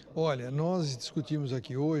 Olha, nós discutimos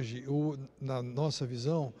aqui hoje, na nossa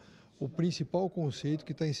visão, o principal conceito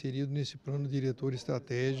que está inserido nesse Plano Diretor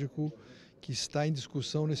Estratégico que está em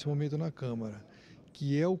discussão nesse momento na Câmara,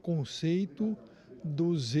 que é o conceito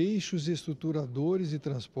dos eixos estruturadores de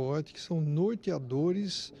transporte, que são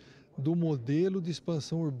norteadores do modelo de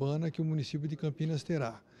expansão urbana que o município de Campinas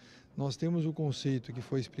terá. Nós temos o conceito que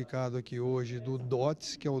foi explicado aqui hoje do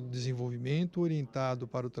DOTS, que é o Desenvolvimento Orientado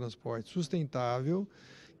para o Transporte Sustentável,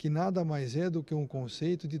 que nada mais é do que um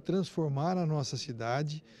conceito de transformar a nossa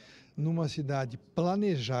cidade numa cidade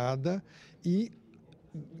planejada e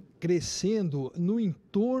crescendo no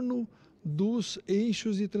entorno dos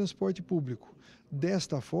eixos de transporte público.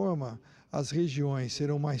 Desta forma, as regiões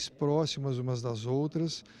serão mais próximas umas das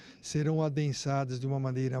outras, serão adensadas de uma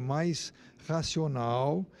maneira mais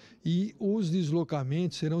racional e os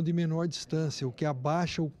deslocamentos serão de menor distância, o que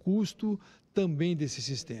abaixa o custo também desse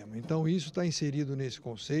sistema. Então, isso está inserido nesse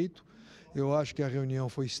conceito. Eu acho que a reunião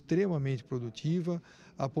foi extremamente produtiva.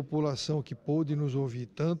 A população que pôde nos ouvir,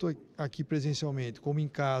 tanto aqui presencialmente como em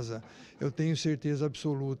casa, eu tenho certeza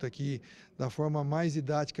absoluta que, da forma mais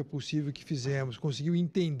didática possível que fizemos, conseguiu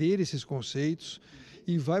entender esses conceitos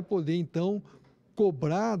e vai poder, então,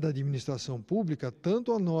 cobrar da administração pública,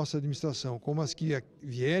 tanto a nossa administração como as que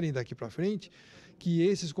vierem daqui para frente, que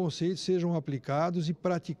esses conceitos sejam aplicados e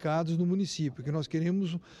praticados no município, que nós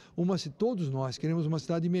queremos todos nós queremos uma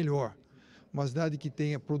cidade melhor. Uma cidade que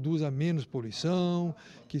produza menos poluição,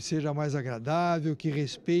 que seja mais agradável, que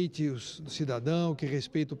respeite o cidadão, que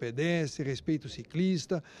respeite o pedestre, respeite o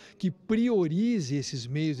ciclista, que priorize esses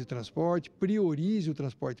meios de transporte, priorize o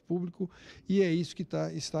transporte público, e é isso que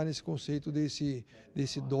está nesse conceito desse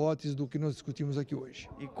DOTS do que nós discutimos aqui hoje.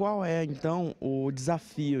 E qual é, então, o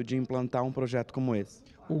desafio de implantar um projeto como esse?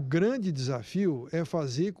 O grande desafio é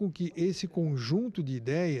fazer com que esse conjunto de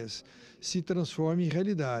ideias se transforme em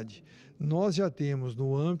realidade. Nós já temos,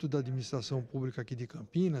 no âmbito da administração pública aqui de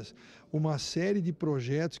Campinas, uma série de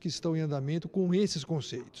projetos que estão em andamento com esses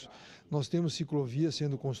conceitos. Nós temos ciclovias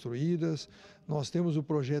sendo construídas, nós temos o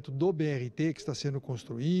projeto do BRT que está sendo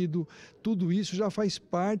construído, tudo isso já faz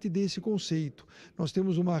parte desse conceito. Nós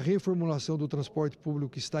temos uma reformulação do transporte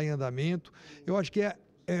público que está em andamento. Eu acho que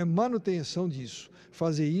é manutenção disso,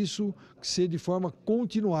 fazer isso ser de forma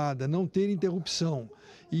continuada, não ter interrupção.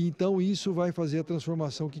 E então isso vai fazer a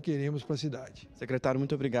transformação que queremos para a cidade. Secretário,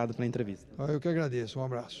 muito obrigado pela entrevista. Eu que agradeço, um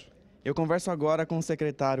abraço. Eu converso agora com o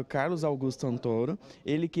secretário Carlos Augusto Santoro,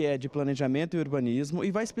 ele que é de Planejamento e Urbanismo,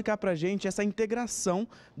 e vai explicar para a gente essa integração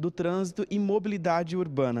do trânsito e mobilidade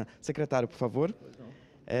urbana. Secretário, por favor.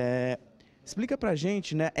 Explica para a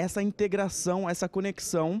gente, né, essa integração, essa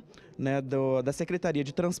conexão, né, da Secretaria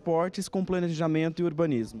de Transportes com Planejamento e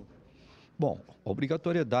Urbanismo. Bom, a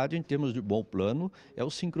obrigatoriedade em termos de bom plano é o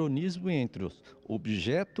sincronismo entre o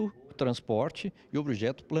objeto transporte e o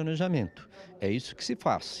objeto planejamento. É isso que se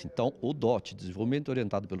faz. Então, o DOT, Desenvolvimento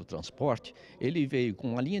Orientado pelo Transporte, ele veio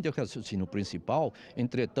com uma linha de raciocínio principal,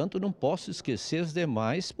 entretanto, não posso esquecer as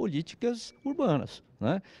demais políticas urbanas,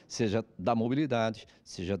 né? Seja da mobilidade,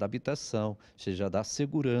 seja da habitação, seja da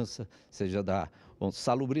segurança, seja da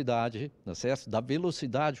salubridade, certo? Da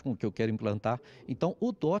velocidade com que eu quero implantar. Então,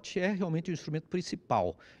 o DOT é realmente o instrumento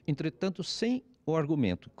principal. Entretanto, sem o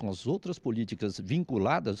argumento com as outras políticas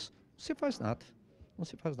vinculadas, não se faz nada. Não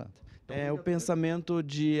se faz nada. Então, o pensamento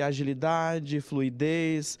de agilidade,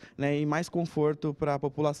 fluidez, né, e mais conforto para a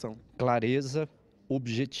população. Clareza,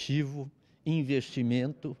 objetivo,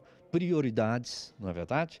 investimento, prioridades, não é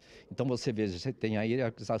verdade? Então você veja, você tem a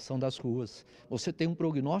hierarquização das ruas, você tem um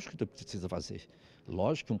prognóstico que você precisa fazer.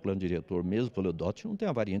 Lógico que um plano diretor, mesmo pelo DOT, não tem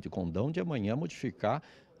a variante condão de amanhã modificar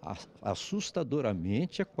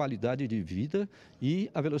assustadoramente a qualidade de vida e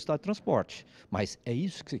a velocidade de transporte. Mas é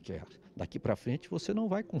isso que você quer. Daqui para frente você não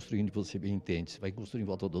vai construindo, você bem entende, você vai construir em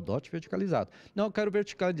volta do DOT verticalizado. Não, eu quero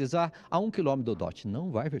verticalizar a 1 km do DOT.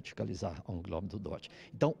 Não vai verticalizar a 1 km do DOT.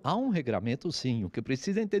 Então há um regramento sim, o que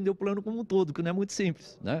precisa é entender o plano como um todo, que não é muito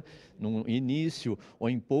simples, né? No início ou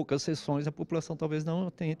em poucas sessões a população talvez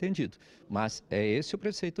não tenha entendido. Mas é esse o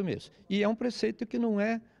preceito mesmo. E é um preceito que não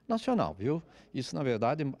é nacional, viu? Isso, na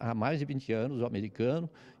verdade, há mais de 20 anos o americano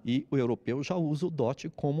e o europeu já usam o DOT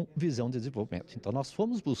como visão de desenvolvimento. Então, nós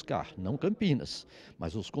fomos buscar, não Campinas,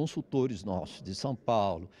 mas os consultores nossos de São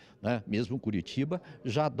Paulo, né, mesmo Curitiba,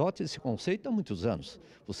 já adotam esse conceito há muitos anos.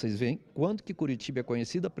 Vocês veem, quando que Curitiba é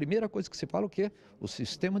conhecida, a primeira coisa que se fala é o quê? O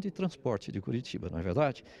sistema de transporte de Curitiba, não é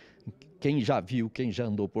verdade? Quem já viu, quem já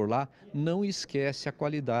andou por lá, não esquece a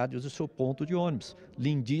qualidade do seu ponto de ônibus.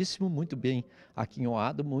 Lindíssimo, muito bem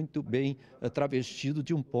aquinhoado, muito bem travestido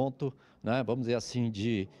de um ponto, né, vamos dizer assim,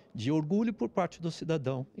 de orgulho por parte do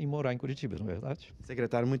cidadão em morar em Curitiba, não é verdade?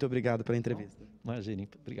 Secretário, muito obrigado pela entrevista. Imagine,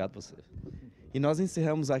 obrigado a você. E nós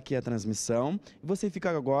encerramos aqui a transmissão e você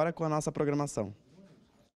fica agora com a nossa programação.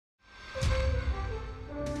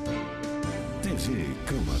 TV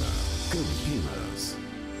Câmara Campinas.